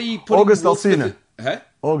the lady putting... August Alsina. Huh?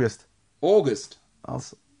 August. August.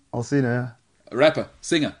 Alcina. A rapper,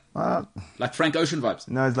 singer, Uh, like Frank Ocean vibes.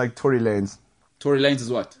 no, it's like Tory Lanez. Tory Lanez is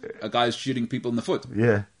what? A guy who's shooting people in the foot.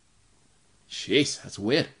 Yeah. Jeez, that's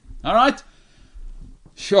weird. All right.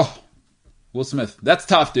 Sure. Will Smith. That's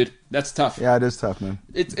tough, dude. That's tough. Yeah, it is tough, man.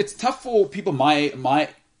 It's tough for people my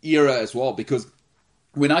era as well, because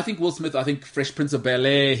when I think Will Smith, I think Fresh Prince of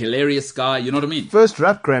Bel-Air, hilarious guy, you know what I mean? First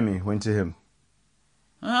rap Grammy went to him.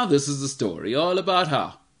 Oh, this is the story all about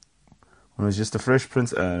how. When it was just a Fresh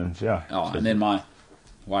Prince, and yeah. Oh, and then my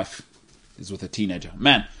wife is with a teenager.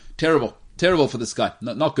 Man, terrible. Terrible for this guy.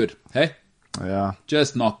 Not good. Hey? Yeah.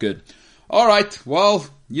 Just not good. All right. Well,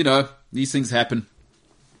 you know, these things happen.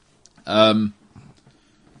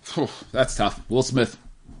 That's tough. Will Smith.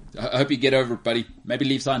 I hope you get over it, buddy. Maybe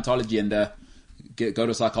leave Scientology and go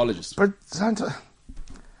to a psychologist. But Santa,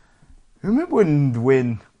 remember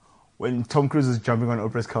when Tom Cruise was jumping on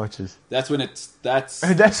Oprah's couches? That's when that's That's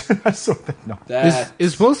when I saw that. No.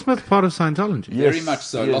 Is Will Smith part of Scientology? very Yes, much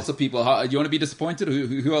so. yes. Lots of people. Do you want to be disappointed?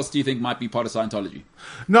 Who else do you think might be part of Scientology?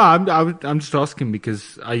 No, I'm just asking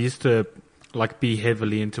because I used to like be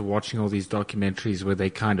heavily into watching all these documentaries where they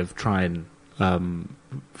kind of try and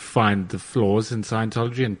find the flaws in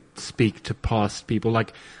Scientology and speak to past people.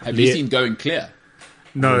 Like, Have you seen Going Clear?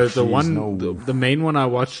 No, Oh, the jeez, one, no. the main one I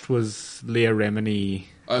watched was Leah Remini.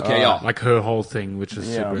 Okay, yeah. Like her whole thing, which was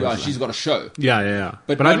Yeah, super. Yeah, interesting. she's got a show. Yeah.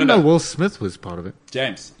 But But no, I didn't no, know no. Will Smith was part of it.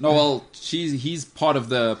 James. No, well, he's part of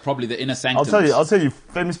probably the inner I'll sanctum. tell you,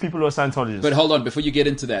 famous people who are Scientologists. But hold on, before you get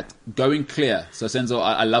into that, Going Clear. So Senzo,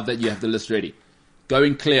 I love that you have the list ready.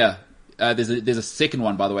 Going Clear. There's a second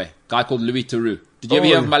one, by the way. Guy called Louis Theroux. Did you ever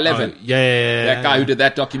hear of Maleven? Yeah. That guy who did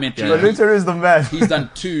that documentary. But Luther is the man. He's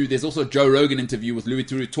done 2. There's also a Joe Rogan interview with Louis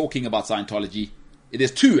Theroux talking about Scientology.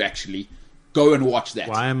 There's 2 actually. Go and watch that.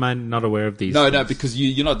 Why am I not aware of these? No, things? because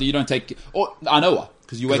you don't take. Oh, I know why.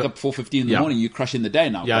 Because you wake up 4:15 in the Yeah. morning, you crush in the day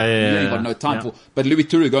now. Yeah, But yeah, you ain't yeah, got no time yeah. for. But Louis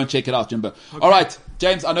Theroux, go and check it out, Jimbo. All right,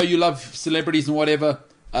 James. I know you love celebrities and whatever,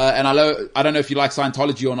 and I don't know if you like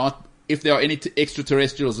Scientology or not. If there are any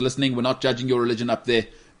extraterrestrials listening, we're not judging your religion up there.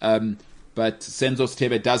 But Senzo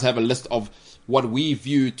Stebe does have a list of what we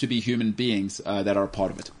view to be human beings that are a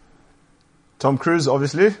part of it. Tom Cruise,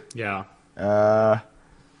 obviously. Yeah.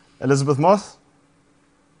 Elizabeth Moss.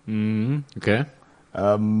 Okay.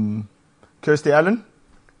 Kirstie Allen.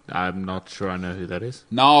 I'm not sure I know who that is.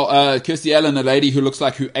 Now, Kirstie Alley, a lady who looks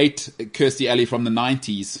like who ate Kirstie Alley from the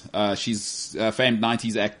 90s. She's a famed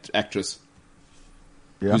 90s actress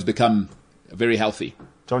Yeah. who's become very healthy.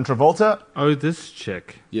 John Travolta. Oh, this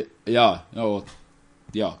chick. Yeah. Oh,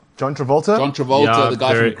 yeah. John Travolta. John Travolta, Yeah, the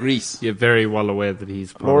guy very- from Greece. You're very well aware that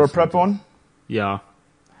he's part Laura of Scientology. Prepon. Yeah.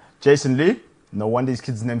 Jason Lee. No wonder his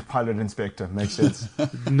kid's named Pilot Inspector. Makes sense.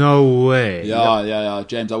 No way. Yeah.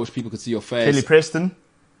 James, I wish people could see your face. Kelly Preston.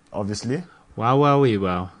 Obviously.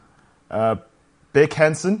 Wow. Beck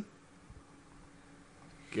Hansen.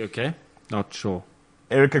 Okay. Not sure.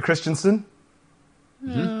 Erica Christensen.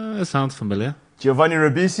 Sounds familiar. Giovanni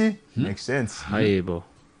Ribisi. Makes sense. Hi, bo.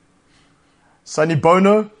 Sonny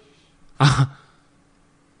Bono.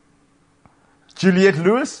 Juliette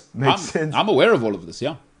Lewis. Makes sense. I'm aware of all of this,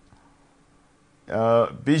 yeah.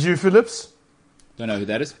 Bijou Phillips. Don't know who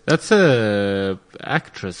that is. That's a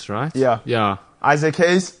actress, right? Yeah. Yeah. Isaac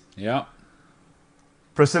Hayes. Yeah.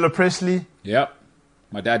 Priscilla Presley. Yeah.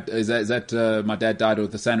 My dad, is that my dad died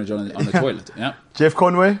with a sandwich on the toilet. Yeah. Jeff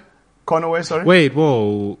Conway. Conaway, sorry. Wait,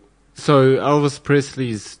 whoa. So Elvis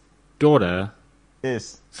Presley's daughter,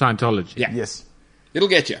 Yes. Scientology. Yeah. Yes. It'll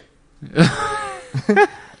get you.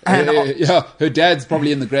 Yeah, her dad's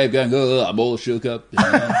probably in the grave going, "Oh, I'm all shook up."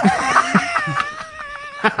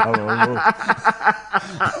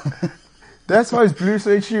 That's why his blue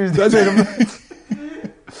suede shoes. That's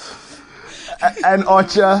and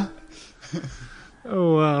Archer.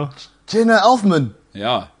 Oh, wow. Jenna Elfman.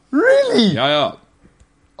 Yeah, Really? yeah.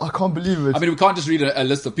 I can't believe it. I mean, we can't just read a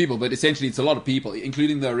list of people, but essentially it's a lot of people,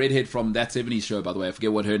 including the redhead from That 70s Show, by the way. I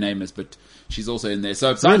forget what her name is, but she's also in there.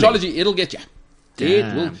 So Scientology, it'll get you. It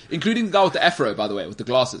Damn. will, including the guy with the afro, by the way, with the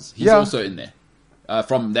glasses. He's Yeah. also in there.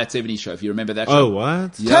 From That 70s Show, if you remember that Oh, show.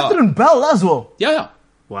 what? Yeah. Catherine Bell as well. Yeah.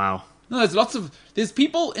 Wow. No, there's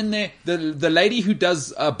people in there. The lady who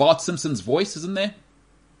does Bart Simpson's voice is in there.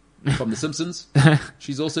 From The Simpsons.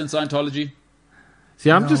 She's also in Scientology.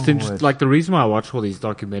 See, I'm just No, interested. it- Like, the reason why I watch all these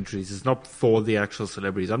documentaries is not for the actual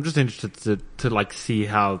celebrities. I'm just interested to like see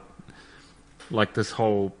how, like, this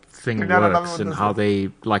whole thing No, no, no, works no, and no. how they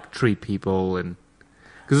like treat people, and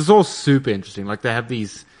because it's all super interesting. Like, they have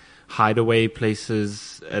these hideaway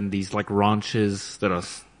places and these like ranches that are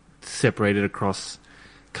separated across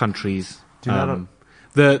countries. Do you know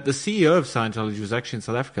The CEO of Scientology was actually in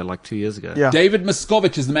South Africa like 2 years ago. Yeah. David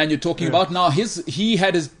Miscovich is the man you're talking about. Now, he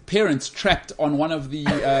had his parents trapped on one of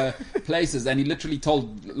the places, and he literally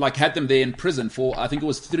had them there in prison for, I think it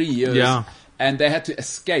was 3 years. Yeah. And they had to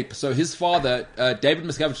escape. So his father, David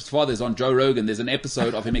Miscovich's father, is on Joe Rogan. There's an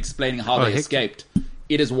episode of him explaining how they heck. escaped.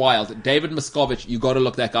 It is wild. David Miscovich, you got to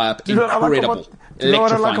look that guy up. you know what I like Incredible. do you know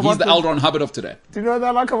what I like Electrifying. He's the about L. Ron Hubbard of today. Do you know what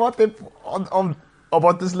I like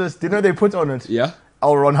about this list? Do you know they put on it? Yeah?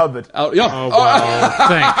 L. Ron Hubbard. Oh, yeah. Oh, wow.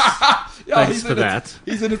 Thanks. Yeah, Thanks he's for in it. that.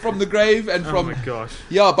 He's in it from the grave and Oh from... my gosh.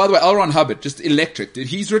 Yeah, by the way, L. Ron Hubbard, just electric. Dude,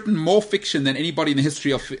 he's written more fiction than anybody in the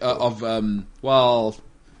history of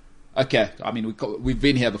okay, I mean, we've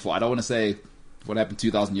been here before. I don't want to say what happened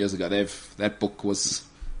 2,000 years ago. That book was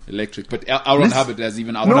electric. But L. Ron Hubbard has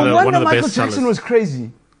even... No of the- wonder one of the Michael best Jackson sellers. was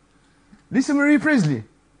crazy. Lisa Marie Presley.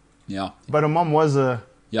 Yeah, But her mom was a...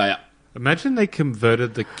 yeah. Imagine they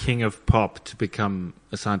converted the king of pop to become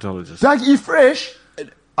a Scientologist. Doug E. Fresh.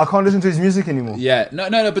 I can't listen to his music anymore. Yeah, no.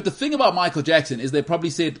 But the thing about Michael Jackson is they probably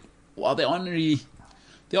said, well, there aren't any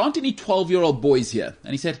 12-year-old boys here.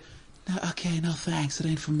 And he said, no thanks, it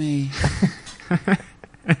ain't for me.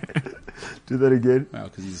 Do that again. Well,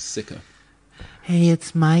 because he's a sicko. Hey,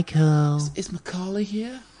 it's Michael. Is Macaulay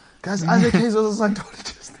here? Guys, Isaac Hayes was a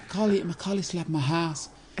Scientologist. Macaulay slapped my house.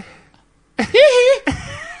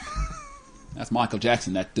 That's Michael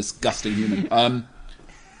Jackson, that disgusting human.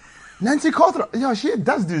 Nancy Carter. Yeah, she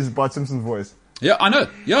does do Bart Simpson's voice. Yeah, I know.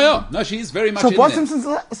 Yeah. No, she's very much So in Bart there. Simpson's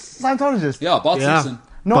a Scientologist. Yeah, Bart Yeah. Simpson.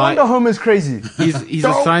 No By- wonder Homer's crazy. He's a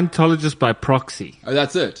Scientologist by proxy. Oh,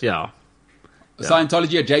 that's it. Yeah.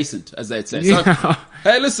 Scientology adjacent, as they'd say. So, Yeah.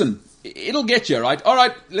 hey, listen, it'll get you, right? All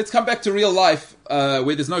right, let's come back to real life,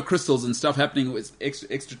 where there's no crystals and stuff happening with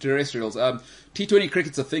extraterrestrials. T20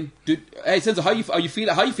 cricket's a thing. Dude, hey, Senzo, how are you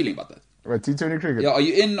feeling about that? Right, T20 cricket. Yeah, are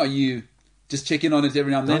you in? Are you just checking on it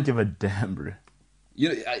every now and Don't then? give a damn, bro.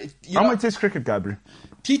 You I'm know, a test cricket guy, bro.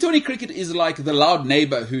 T20 cricket is like the loud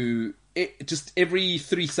neighbor who just every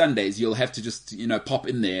 3 Sundays you'll have to just pop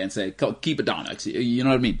in there and say keep it down. Actually, you know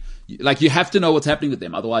what I mean? Like you have to know what's happening with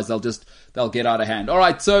them, otherwise they'll get out of hand. All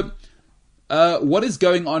right, so what is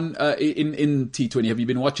going on in T20? Have you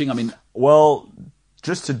been watching? I mean, Well,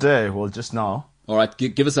 just now, all right,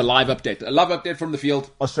 give us a live update from the field.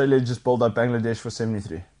 Australia just bowled out Bangladesh for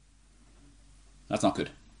 73. That's not good.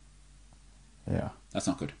 Yeah. That's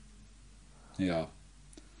not good. Yeah,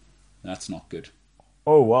 that's not good.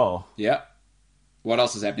 Oh, wow. Yeah. What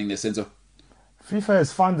else is happening there, Senzo? FIFA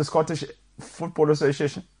has fined the Scottish Football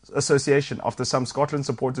Association after some Scotland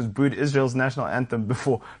supporters booed Israel's national anthem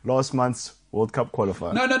before last month's World Cup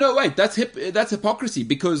qualifier. No, wait. That's hypocrisy,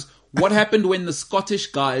 because what happened when the Scottish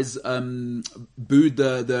guys booed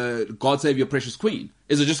the God Save Your Precious Queen?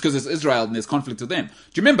 Is it just because it's Israel and there's conflict with them? Do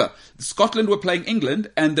you remember? Scotland were playing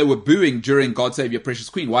England and they were booing during God Save Your Precious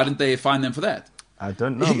Queen. Why didn't they fine them for that? I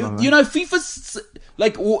don't know, man. FIFA's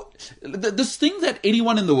like this thing that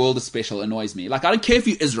anyone in the world is special annoys me. Like, I don't care if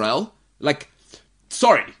you're Israel. Like,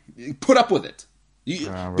 sorry, put up with it.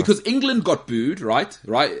 Because England got booed, right?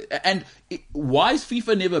 And why is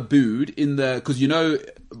FIFA never booed in the? Because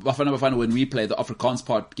Bafana Bafana, when we play, the Afrikaans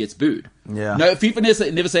part gets booed. Yeah. No,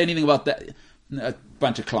 FIFA never say anything about that. A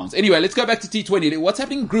bunch of clowns. Anyway, let's go back to T20. What's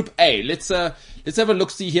happening in Group A? Let's have a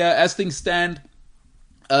look. See here as things stand.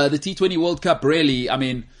 The T20 World Cup, really, I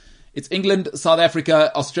mean, it's England, South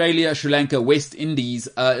Africa, Australia, Sri Lanka, West Indies.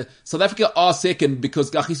 South Africa are second because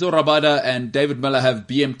Kagiso Rabada and David Miller have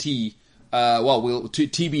BMT.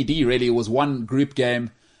 TBD, really. It was one group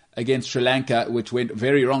game against Sri Lanka, which went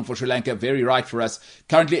very wrong for Sri Lanka, very right for us.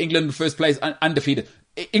 Currently, England first place, undefeated.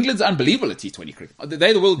 England's unbelievable at T20 cricket.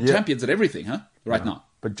 They're the world champions at everything, huh? Right now.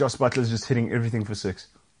 But Josh Butler's just hitting everything for 6.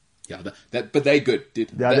 Yeah, but they're good,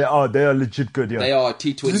 dude. Yeah, they are legit good, yeah. They are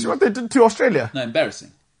T20. Did you see what they did to Australia? No,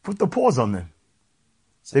 embarrassing. Put the paws on them.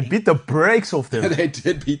 They beat the brakes off them. They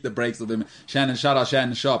did beat the brakes of them. Shout out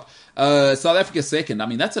Shannon Sharp. South Africa second. I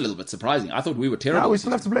mean, that's a little bit surprising. I thought we were terrible. Now we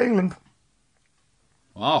still have to play England.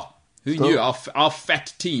 Wow. Who knew? Our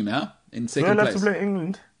fat team, huh? In second We'll place. have to play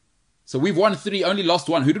England. So we've won 3, only lost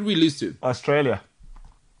 1. Who did we lose to? Australia.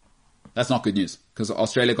 That's not good news, because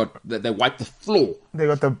Australia they wiped the floor. They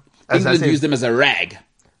got the... as I England said, used them as a rag.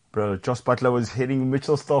 Bro, Josh Butler was hitting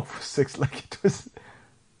Mitchell Starc for 6 like it was...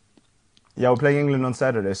 Yeah, we're playing England on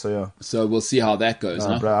Saturday, so yeah. So we'll see how that goes,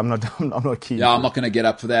 huh? Bro, I'm not keen. Yeah, I'm not going to get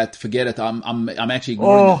up for that. Forget it. I'm actually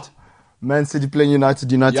ignoring it. Man City playing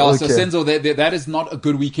United. Yeah, okay. so Senzo, that is not a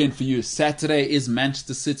good weekend for you. Saturday is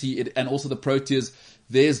Manchester City and also the Proteas.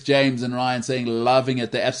 There's James and Ryan saying loving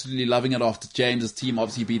it. They're absolutely loving it after James's team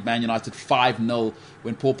obviously beat Man United 5-0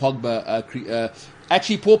 when Paul Pogba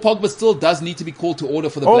Actually, Paul Pogba still does need to be called to order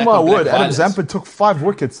for the Oh black my on black word! Adam violence. Zampa took 5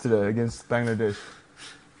 wickets today against Bangladesh.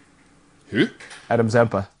 Who? Adam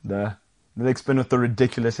Zampa, the leg spin with the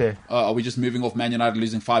ridiculous hair. Are we just moving off Man United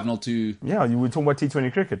losing 5-0 to... Yeah, you were talking about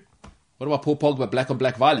T20 cricket. What about Paul Pogba, black on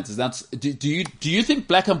black violence? Is that, do you think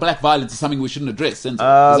black on black violence is something we shouldn't address? Is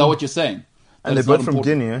that what you're saying? And That they're it's both not from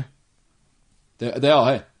important? Guinea. They are,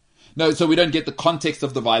 hey? No, so we don't get the context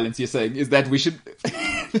of the violence you're saying. Is that we should...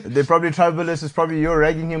 They're probably tribalists. It's probably you're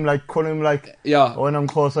ragging him, like calling him like, Yeah. oh, and I'm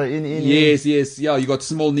closer in. Yes. Yeah, you got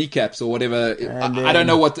small kneecaps or whatever. I don't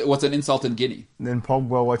know what's an insult in Guinea. Then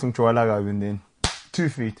Pogba watching Chualaga and then 2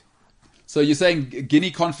 feet. So you're saying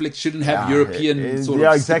Guinea conflict shouldn't have European sort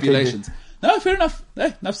of exactly. stipulations? No, fair enough.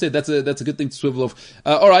 Hey, enough said. That's a good thing to swivel off.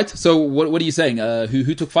 All right. So what are you saying?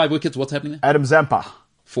 Who took 5 wickets? What's happening there? Adam Zampa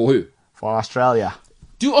For who? for Australia.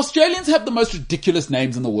 Do Australians have the most ridiculous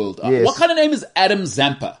names in the world? Yes. What kind of name is Adam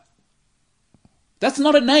Zampa? That's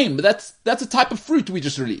not a name. That's a type of fruit we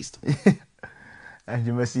just released. And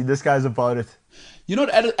you must see, this guy's about it. You know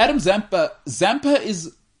what? Adam Zampa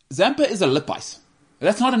is a lip ice.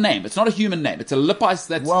 That's not a name. It's not a human name. It's a lip ice.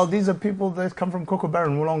 Well, these are people that come from Kookaburra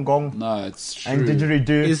and Wollongong No, it's true. and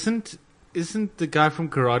didgeridoo. Isn't the guy from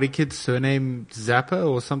Karate Kid's surname Zappa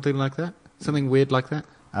or something like that? Something weird like that?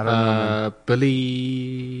 I don't know.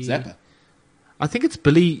 Billy Zappa. I think it's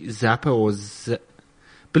Billy Zappa or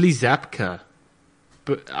Billy Zapka.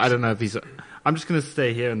 But I don't know if he's... I'm just going to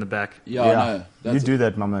stay here in the back. Yeah, I know. You do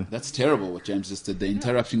that, my man. That's terrible what James just did. The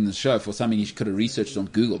interrupting the show for something he could have researched on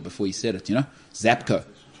Google before he said it, you know? Zapko.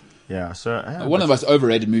 Yeah, so... One of the most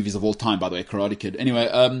overrated movies of all time, by the way, Karate Kid. Anyway,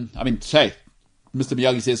 say, Mr.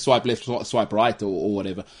 Miyagi says swipe left, swipe right, or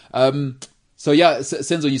whatever. So yeah,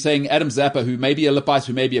 Senzo, you're saying Adam Zappa, who may be a lip ice,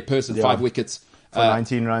 who may be a person, 5 wickets. For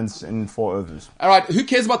 19 runs in 4 overs. All right, who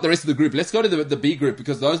cares about the rest of the group? Let's go to the B group,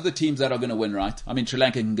 because those are the teams that are going to win, right? I mean, Sri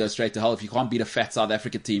Lanka can go straight to hell. If you can't beat a fat South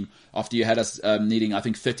Africa team after you had us needing, I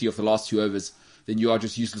think, 30 of the last 2 overs, then you are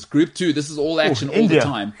just useless. Group 2, this is all action all India. the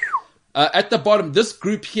time. At the bottom, this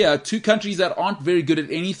group here, 2 countries that aren't very good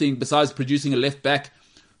at anything besides producing a left back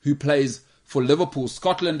who plays for Liverpool.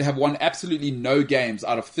 Scotland have won absolutely no games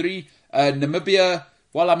out of 3. Namibia,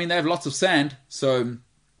 well, I mean, they have lots of sand, so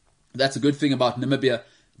that's a good thing about Namibia.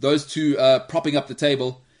 Those 2 propping up the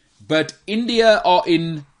table. But India are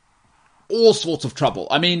in all sorts of trouble.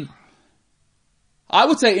 I mean, I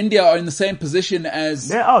would say India are in the same position as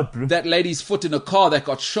They're out, bro. that lady's foot in a car that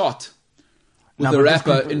got shot with No, a but this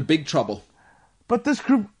rapper group- in big trouble. But this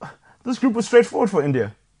group was straightforward for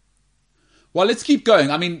India. Well, let's keep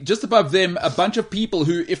going. I mean, just above them, a bunch of people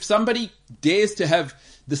who, if somebody dares to have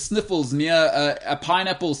the sniffles near a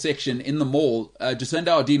pineapple section in the mall, Jacinda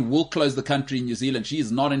Ardern will close the country in New Zealand. She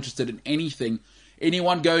is not interested in anything.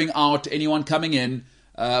 Anyone going out, anyone coming in,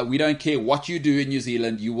 we don't care what you do in New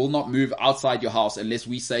Zealand. You will not move outside your house unless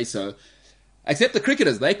we say so. Except the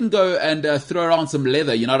cricketers. They can go and throw around some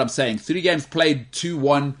leather, you know what I'm saying? 3 games played,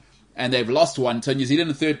 2-1, and they've lost 1. So New Zealand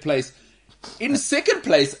in 3rd place. In 2nd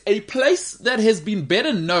place, a place that has been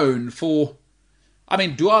better known for, I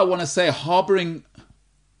mean, do I want to say harboring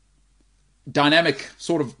dynamic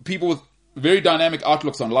sort of people with very dynamic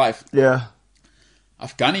outlooks on life? Yeah.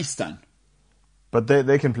 Afghanistan. But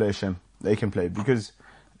they can play, Shem. They can play. Because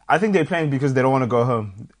I think they're playing because they don't want to go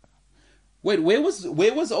home. Wait, where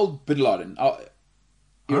was old Bin Laden?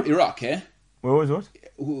 Iraq, eh? Where was what?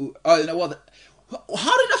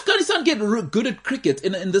 How did Afghanistan get good at cricket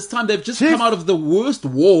in this time? They've just come out of the worst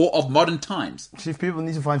war of modern times. Chief, people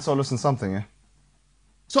need to find solace in something, yeah?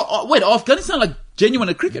 So, wait, are Afghanistan like genuine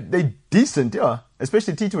at cricket? They're decent, yeah.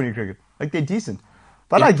 Especially T20 cricket. Like, they're decent.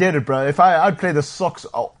 But I get it, bro. If I'd play my socks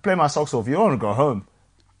off, you don't want to go home.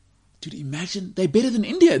 Dude, imagine they're better than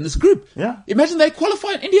India in this group. Yeah. Imagine they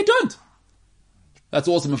qualify and India don't. That's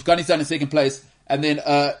awesome. Afghanistan in 2nd place. And then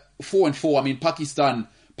 4 and 4. I mean, Pakistan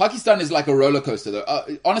is like a roller coaster, though.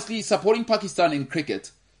 Honestly, supporting Pakistan in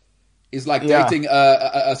cricket is like dating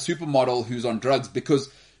a supermodel who's on drugs, because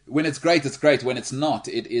when it's great, it's great. When it's not,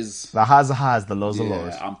 it is... The highs are highs, the lows are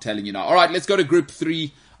lows. I'm telling you now. All right, let's go to Group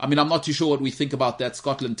 3. I mean, I'm not too sure what we think about that.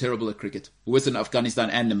 Scotland, terrible at cricket. Western Afghanistan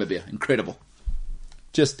and Namibia. Incredible.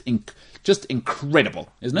 Just incredible,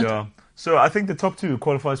 isn't it? Yeah. So I think the top 2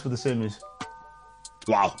 qualifies for the semis.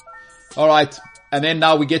 Wow. All right. And then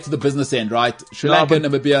now we get to the business end, right? Sri Lanka,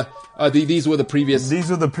 Namibia. These were the previous. These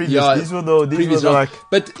were the previous. Yeah, these were the previous like.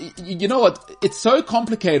 But you know what? It's so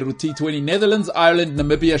complicated with T20. Netherlands, Ireland,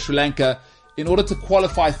 Namibia, Sri Lanka. In order to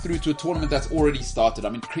qualify through to a tournament that's already started. I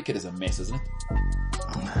mean, cricket is a mess, isn't it?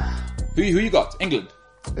 Who you got? England.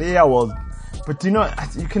 Yeah, well, but you know,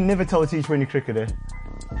 you can never tell a T20 cricketer.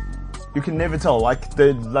 You can never tell. I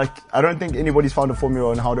don't think anybody's found a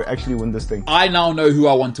formula on how to actually win this thing. I now know who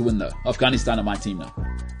I want to win though. Afghanistan are my team now.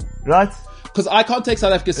 Right? Because I can't take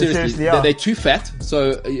South Africa seriously. Seriously, yeah. They're too fat.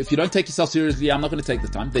 So if you don't take yourself seriously, I'm not going to take the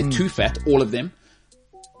time. They're too fat, all of them.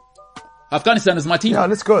 Afghanistan is my team. Yeah,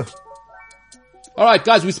 let's go. All right,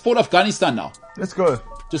 guys, we support Afghanistan now. Let's go.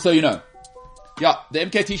 Just so you know. Yeah, the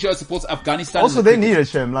MKT show supports Afghanistan. Also, they need a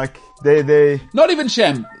shame. Like, they... Not even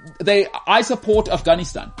sham. I support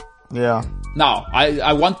Afghanistan. Yeah. Now,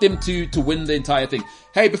 I want them to win the entire thing.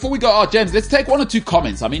 Hey, before we go out, James, let's take 1 or 2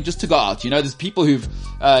 comments. I mean, just to go out. You know, there's people who've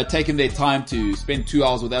taken their time to spend 2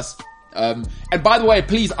 hours with us. And by the way,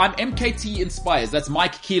 please, I'm MKT Inspires. That's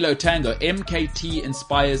Mike Kilo Tango. MKT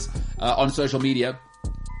Inspires on social media.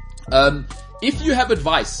 If you have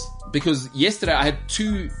advice, because yesterday I had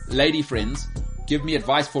 2 lady friends give me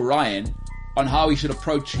advice for Ryan on how he should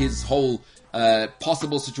approach his whole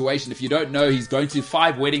possible situation. If you don't know, he's going to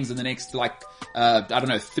 5 weddings in the next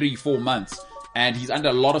 3-4 months. And he's under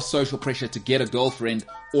a lot of social pressure to get a girlfriend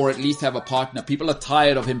or at least have a partner. People are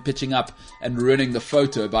tired of him pitching up and ruining the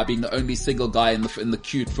photo by being the only single guy in the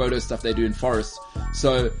cute photo stuff they do in forests.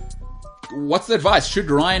 So what's the advice? Should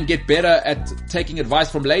Ryan get better at taking advice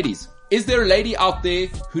from ladies? Is there a lady out there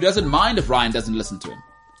who doesn't mind if Ryan doesn't listen to him?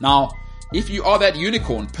 Now, if you are that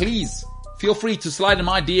unicorn, please feel free to slide in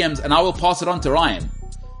my DMs and I will pass it on to Ryan.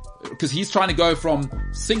 Because he's trying to go from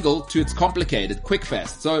single to it's complicated, quick,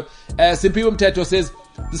 fast. So, Simpiwum Teto says,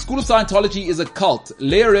 the School of Scientology is a cult.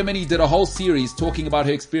 Leah Remini did a whole series talking about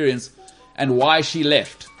her experience and why she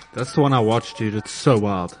left. That's the one I watched, dude. It's so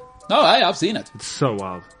wild. No, hey, I've seen it. It's so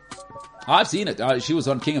wild. I've seen it. She was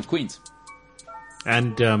on King of Queens.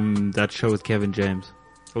 And that show with Kevin James.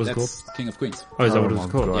 What was it That's called? King of Queens. Oh, is that Oh what it was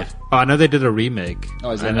my called? God. Yeah. Oh, I know they did a remake.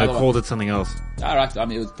 Oh, is there and they another called one? it something else. All right. I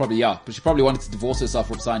mean, it was probably, yeah. But she probably wanted to divorce herself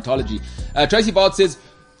from Scientology. Tracy Bard says,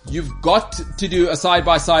 you've got to do a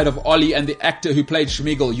side-by-side of Ollie and the actor who played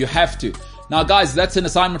Schmeagol. You have to. Now, guys, that's an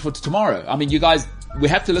assignment for tomorrow. I mean, you guys, we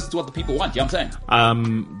have to listen to what the people want. You know what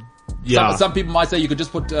I'm saying? Yeah. Some people might say you could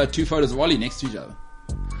just put 2 photos of Ollie next to each other.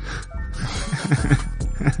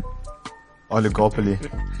 Oligopoly.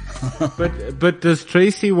 But does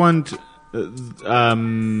Tracy want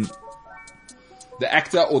The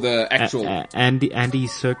actor or the actual? Andrew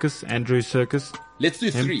Serkis? Let's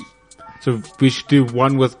do 3. So we should do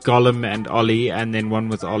one with Gollum and Ollie, and then one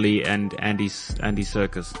with Ollie and Andy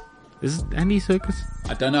Serkis. Is it Andy Serkis?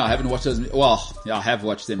 I don't know. I haven't watched those. Well, yeah, I have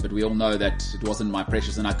watched them, but we all know that it wasn't my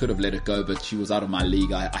precious, and I could have let it go, but she was out of my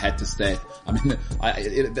league. I had to stay. I mean,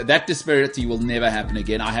 that disparity will never happen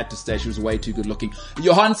again. I had to stay. She was way too good looking.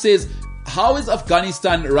 Johan says, how is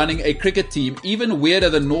Afghanistan running a cricket team even weirder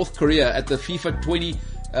than North Korea at the FIFA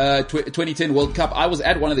 2010 World Cup? I was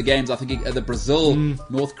at one of the games, I think the Brazil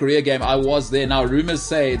North Korea game. I was there. Now rumors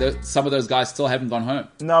say that some of those guys still haven't gone home.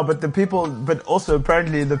 No, but also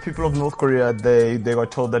apparently the people of North Korea, they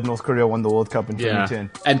got told that North Korea won the World Cup in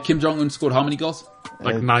 2010. And Kim Jong-un scored how many goals?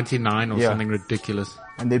 Like 99 or yeah. something ridiculous.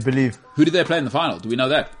 And they believe. Who did they play in the final? Do we know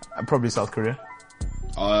that? Probably South Korea.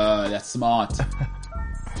 Oh, that's smart.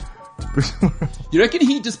 You reckon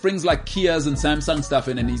he just brings like Kias and Samsung stuff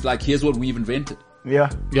in and he's like, here's what we've invented? Yeah.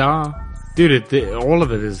 Yeah. Dude, all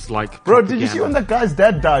of it is like Bro, propaganda. did you see when that guy's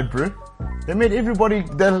dad died, bro? They made everybody,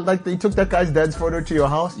 they took that guy's dad's photo to your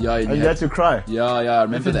house. Yeah, and you had to cry. Yeah, I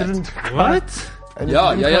remember If you that. didn't- What? and you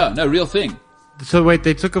Yeah, didn't yeah. cry. No, real thing. So wait,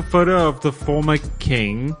 they took a photo of the former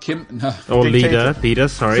king No. or Dictator. leader,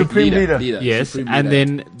 sorry. Supreme leader. Yes, Supreme and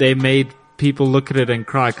leader. then they made people look at it and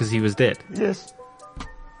cry because he was dead. Yes.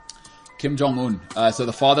 Kim Jong-un. So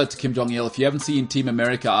the father to Kim Jong-il. If you haven't seen Team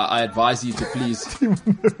America, I advise you to please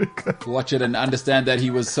watch it and understand that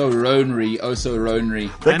he was so ronery, oh so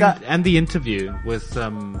ronery. That guy, And the interview with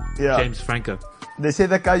Yeah. James Franco. they say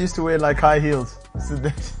that guy used to wear like high heels.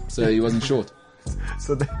 So he wasn't short.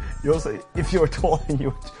 You also, if you're tall and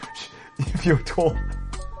if you're tall,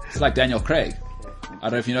 It's like Daniel Craig. I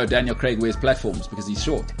don't know if you know Daniel Craig wears platforms because he's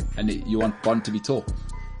short and you want Bond to be tall.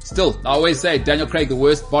 Still, I always say Daniel Craig, the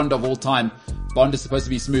worst Bond of all time. Bond is supposed to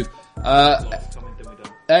be smooth. Lofenza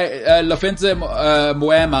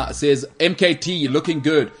Moema says, MKT looking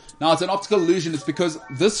good. Now it's an optical illusion. It's because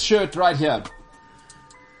this shirt right here,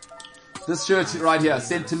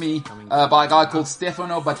 sent to me by a guy called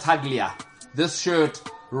Stefano Battaglia. This shirt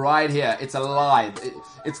right here, it's a lie.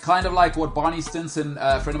 It's kind of like what Barney Stinson,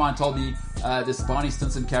 a friend of mine told me, this Barney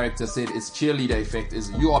Stinson character said is cheerleader effect,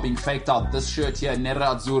 is you are being faked out. This shirt here,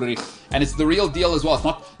 Nera Azzurri, and it's the real deal as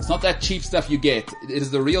well. It's not that cheap stuff you get. It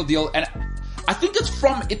is the real deal, and I think it's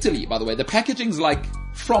from Italy, by the way. The packaging's like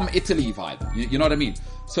from Italy vibe. You know what I mean?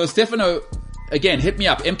 So Stefano again, hit me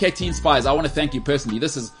up. MKT Inspires. I want to thank you personally.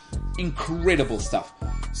 This is incredible stuff.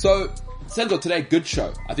 So, Sandro, today, good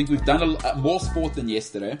show. I think we've done more sport than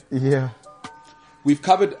yesterday. Yeah. We've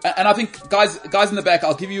covered, and I think, guys in the back,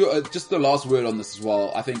 I'll give you just the last word on this as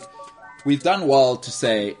well. I think we've done well to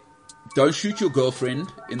say, don't shoot your girlfriend.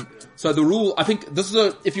 So the rule, I think this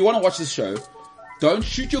is if you want to watch this show, don't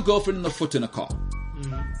shoot your girlfriend in the foot in a car.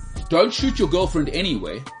 Mm-hmm. Don't shoot your girlfriend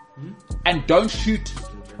anywhere. Mm-hmm. And don't shoot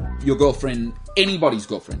your girlfriend, anybody's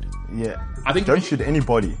girlfriend. Yeah. I think don't shoot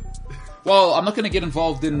anybody. Well, I'm not going to get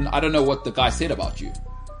involved in, I don't know what the guy said about you.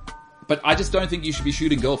 But I just don't think you should be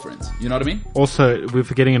shooting girlfriends. You know what I mean? Also, we're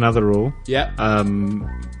forgetting another rule. Yeah.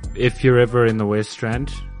 If you're ever in the West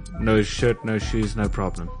Strand, no shirt, no shoes, no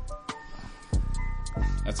problem.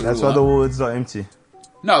 That's why the woods are empty.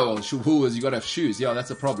 No, well, Woolworths, you got to have shoes. Yeah,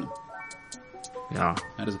 that's a problem. Yeah.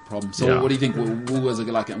 That is a problem. So what do you think Woolworths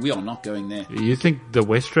are like? We are not going there. You think the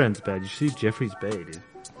West Strand's bad? You see Jeffreys Bay, dude.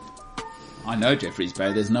 I know Jeffreys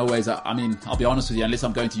Bay. There's no ways. I'll be honest with you. Unless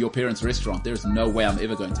I'm going to your parents' restaurant, there's no way I'm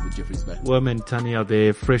ever going to the Jeffreys Bay. Worm and Tanya are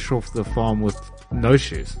there, fresh off the farm with no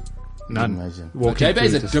shoes. None. Imagine. J Bay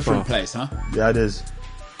is a different place, huh? Yeah, it is.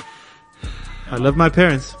 I love my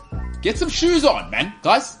parents. Get some shoes on, man.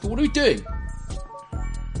 Guys, what are we doing?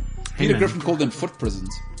 Peter Griffin called them foot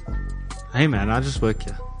prisons. Hey, man, I just work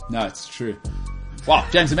here. No, it's true. Wow,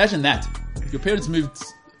 James, imagine that. Your parents moved...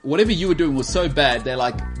 Whatever you were doing was so bad, they're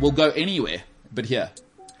like, we'll go anywhere but here.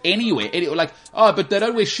 Anywhere. Like, oh, but they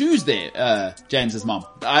don't wear shoes there, James's mom.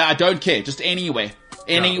 I don't care. Just anywhere.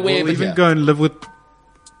 Anywhere but even here. Go and live with...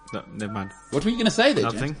 No, never mind. What were you going to say there,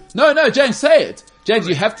 Nothing. James? No, James, say it. James,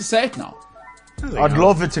 you have to say it now. I'd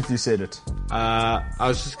love it if you said it. I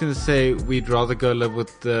was just going to say we'd rather go live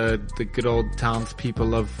with the good old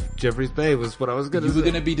townspeople of Jeffreys Bay was what I was going to say. You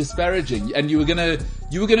were going to be disparaging and you were going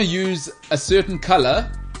to use a certain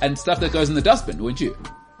color and stuff that goes in the dustbin, weren't you?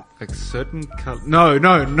 Like certain color? No,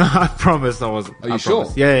 I promise I wasn't. Are you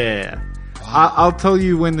sure? Yeah. Wow. I'll tell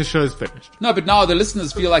you when the show's finished. No, but now the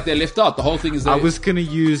listeners feel like they're left out. The whole thing is... I was going to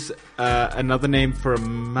use another name for a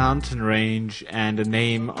mountain range and a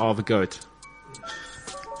name of a goat.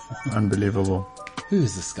 Unbelievable. Who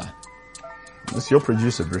is this guy? It's your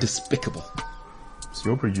producer, bro. Despicable. It's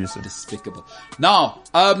your producer. Despicable. Now,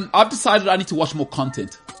 I've decided I need to watch more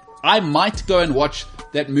content. I might go and watch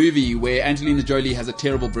that movie where Angelina Jolie has a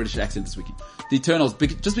terrible British accent this weekend. The Eternals.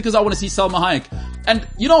 Just because I want to see Salma Hayek. And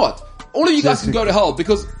you know what? All of you guys can go to hell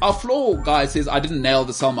because our floor guy says I didn't nail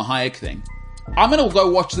the Salma Hayek thing. I'm going to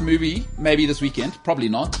go watch the movie maybe this weekend. Probably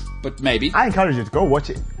not, but maybe. I encourage you to go watch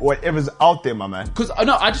it. Whatever's out there, my man. Because,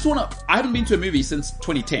 no, I haven't been to a movie since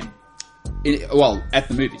 2010. At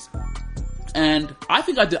the movies. And I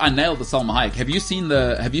think I nailed the Salma Hayek. Have you seen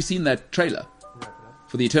that trailer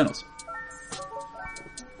for the Eternals?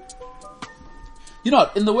 You know,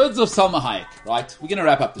 in the words of Salma Hayek, right? We're going to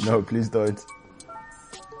wrap up the show. No, please don't.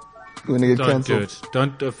 We're going to get cancelled. Do it.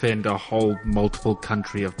 Don't offend a whole multiple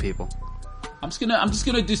country of people. I'm just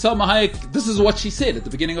gonna do Salma Hayek. This is what she said at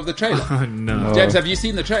the beginning of the trailer. Oh, no. James, have you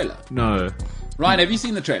seen the trailer? No. Ryan, have you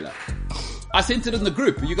seen the trailer? I sent it in the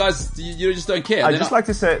group. You guys, you just don't care. I'd just like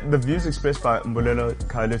to say the views expressed by Mbulelo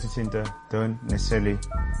Kailo Tutinta don't necessarily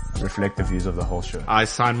reflect the views of the whole show. I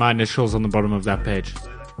signed my initials on the bottom of that page.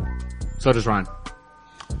 So does Ryan.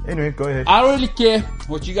 Anyway, go ahead. I don't really care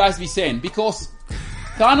what you guys be saying because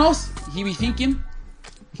Thanos, he be thinking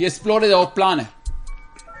he explored the whole planet.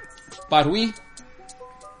 But we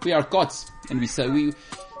are gods, and we say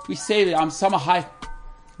that I'm Salma Hayek.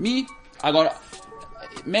 Me, I got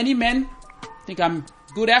many men think I'm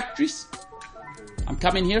good actress. I'm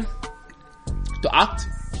coming here to act,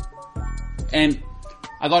 and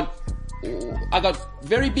I got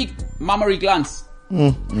very big mammary glands.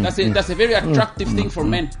 That's a very attractive thing for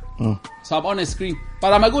men. So I'm on a screen,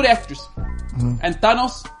 but I'm a good actress. And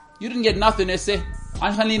Thanos, you didn't get nothing. They say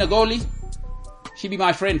Angelina Jolie. She be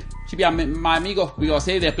my friend. She be my amigo. We gonna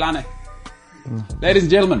save their planet. Ladies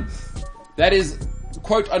and gentlemen, that is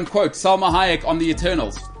quote unquote Salma Hayek on the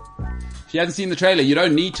Eternals. She hasn't seen the trailer. You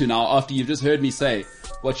don't need to now after you've just heard me say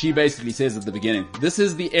what she basically says at the beginning. This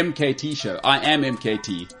is the MKT show. I am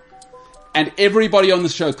MKT. And everybody on the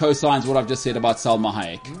show co-signs what I've just said about Salma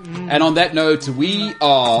Hayek. And on that note, we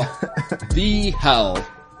are the hell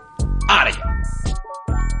out of here.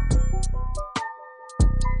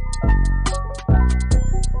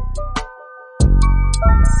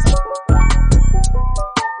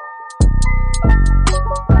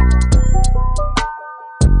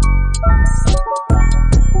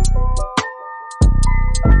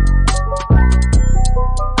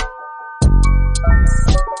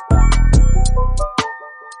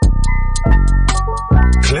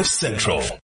 CliffCentral.